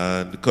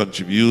and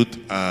contribute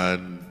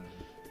and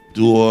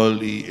do all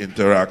the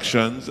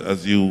interactions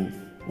as you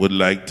would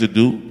like to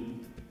do,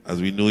 as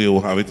we know you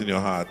have it in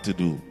your heart to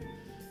do.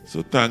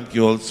 So thank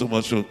you all so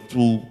much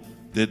who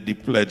did the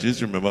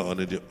pledges. Remember,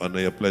 honor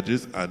your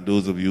pledges. And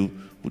those of you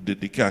who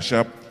did the Cash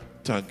App,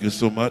 thank you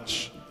so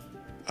much.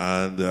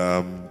 And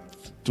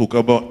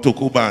Toko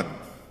Band,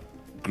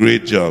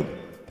 great job.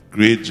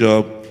 Great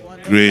job.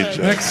 Great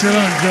job.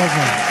 Excellent job,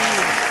 man.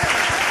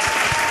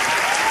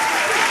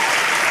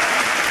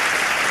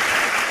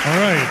 All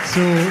right,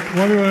 so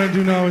what we want to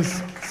do now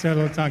is say a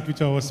little thank you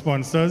to our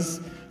sponsors.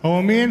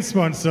 Our main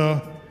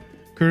sponsor,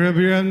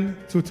 Caribbean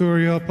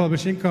Tutorial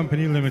Publishing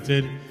Company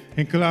Limited,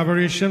 in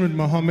collaboration with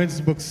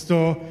Muhammad's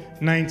Bookstore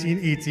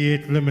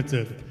 1988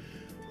 Limited.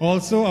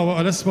 Also, our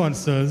other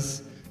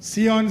sponsors,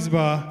 Sion's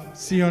Bar,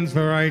 Sion's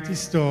Variety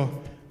Store,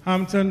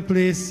 Hampton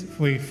Place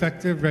for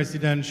effective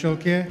residential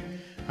care,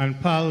 and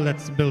PAL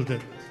Let's Build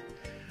It.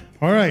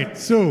 All right,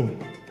 so,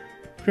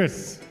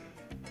 Chris,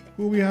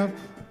 who we have?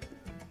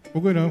 We're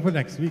going on for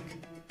next week.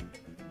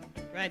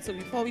 Right, so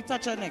before we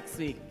touch on next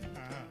week,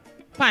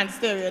 Pan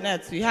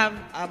Stereonettes, we have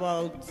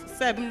about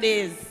 7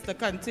 days to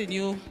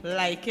continue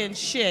liking,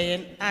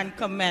 sharing, and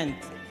comment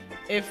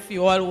if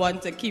you all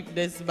want to keep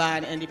this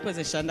band in the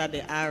position that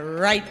they are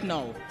right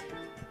now.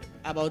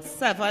 About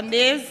 7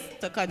 days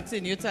to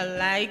continue to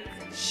like,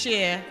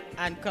 share,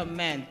 and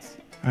comment.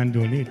 And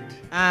donate.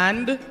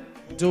 And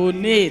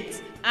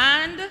donate.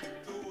 And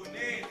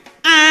donate.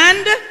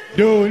 And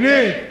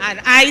donate. And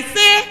I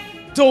say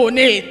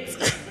donate.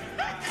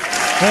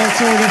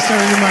 Also, just a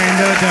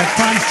reminder that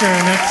Pan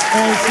Stereonettes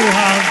also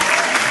have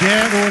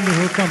their own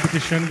little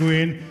competition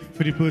going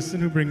for the person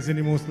who brings in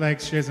the most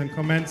likes, shares, and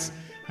comments.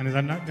 And they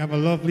have a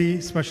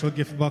lovely special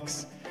gift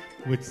box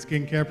with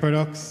skincare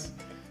products.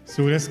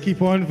 So let's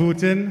keep on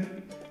voting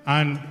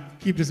and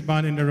keep this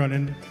band in the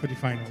running for the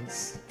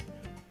finals.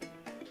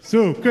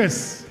 So,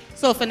 Chris.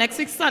 So for next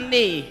week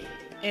Sunday,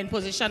 in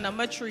position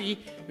number 3,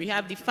 we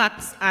have the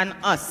Facts and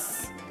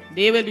Us.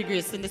 They will be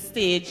gracing the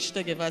stage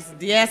to give us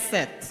their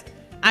set.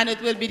 And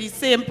it will be the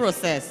same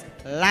process.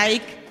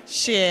 Like,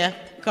 share,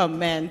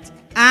 comment,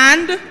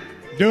 and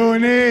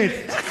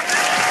donate.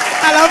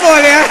 Hello,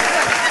 Bolia.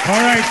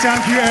 All right,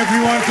 thank you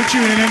everyone for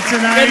tuning in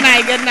tonight. Good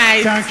night, good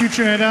night. Thank you,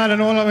 Trinidad,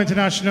 and all our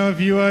international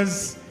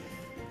viewers.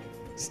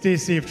 Stay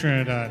safe,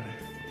 Trinidad.